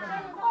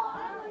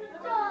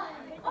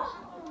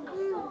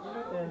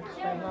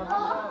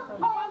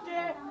con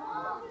chơi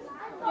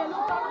để lúc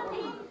cho lú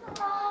thì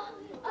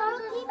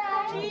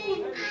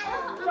chi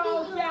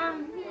cho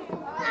giang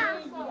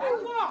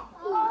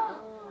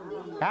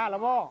cá là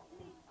bò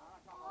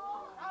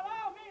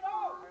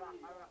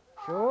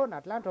số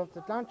nát lan trộn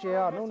thịt lan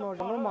chè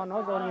nó mà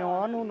nó rồi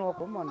nhỏ nó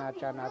cũng mà nát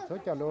chả nát số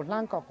cho lúa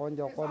lan có con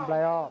dọc con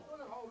bè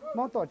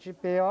món tổ chỉ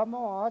bè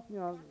món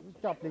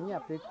chọc đi nhẹ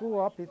đi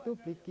cua đi tu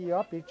đi kia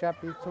đi chả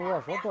đi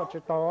chua số tổ chỉ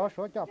to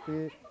số chọc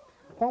đi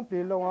không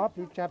đi lông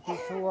đi chả đi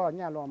chua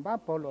nhà lỏm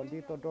bát bò lỏm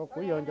đi tổ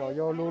cũng yon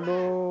yo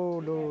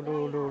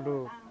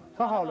lu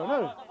có hậu rồi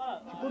nữa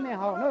cứ mẹ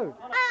hậu nữa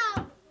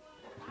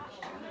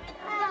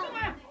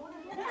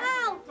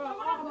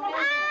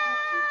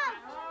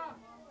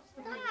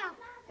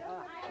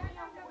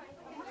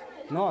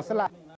nó sẽ là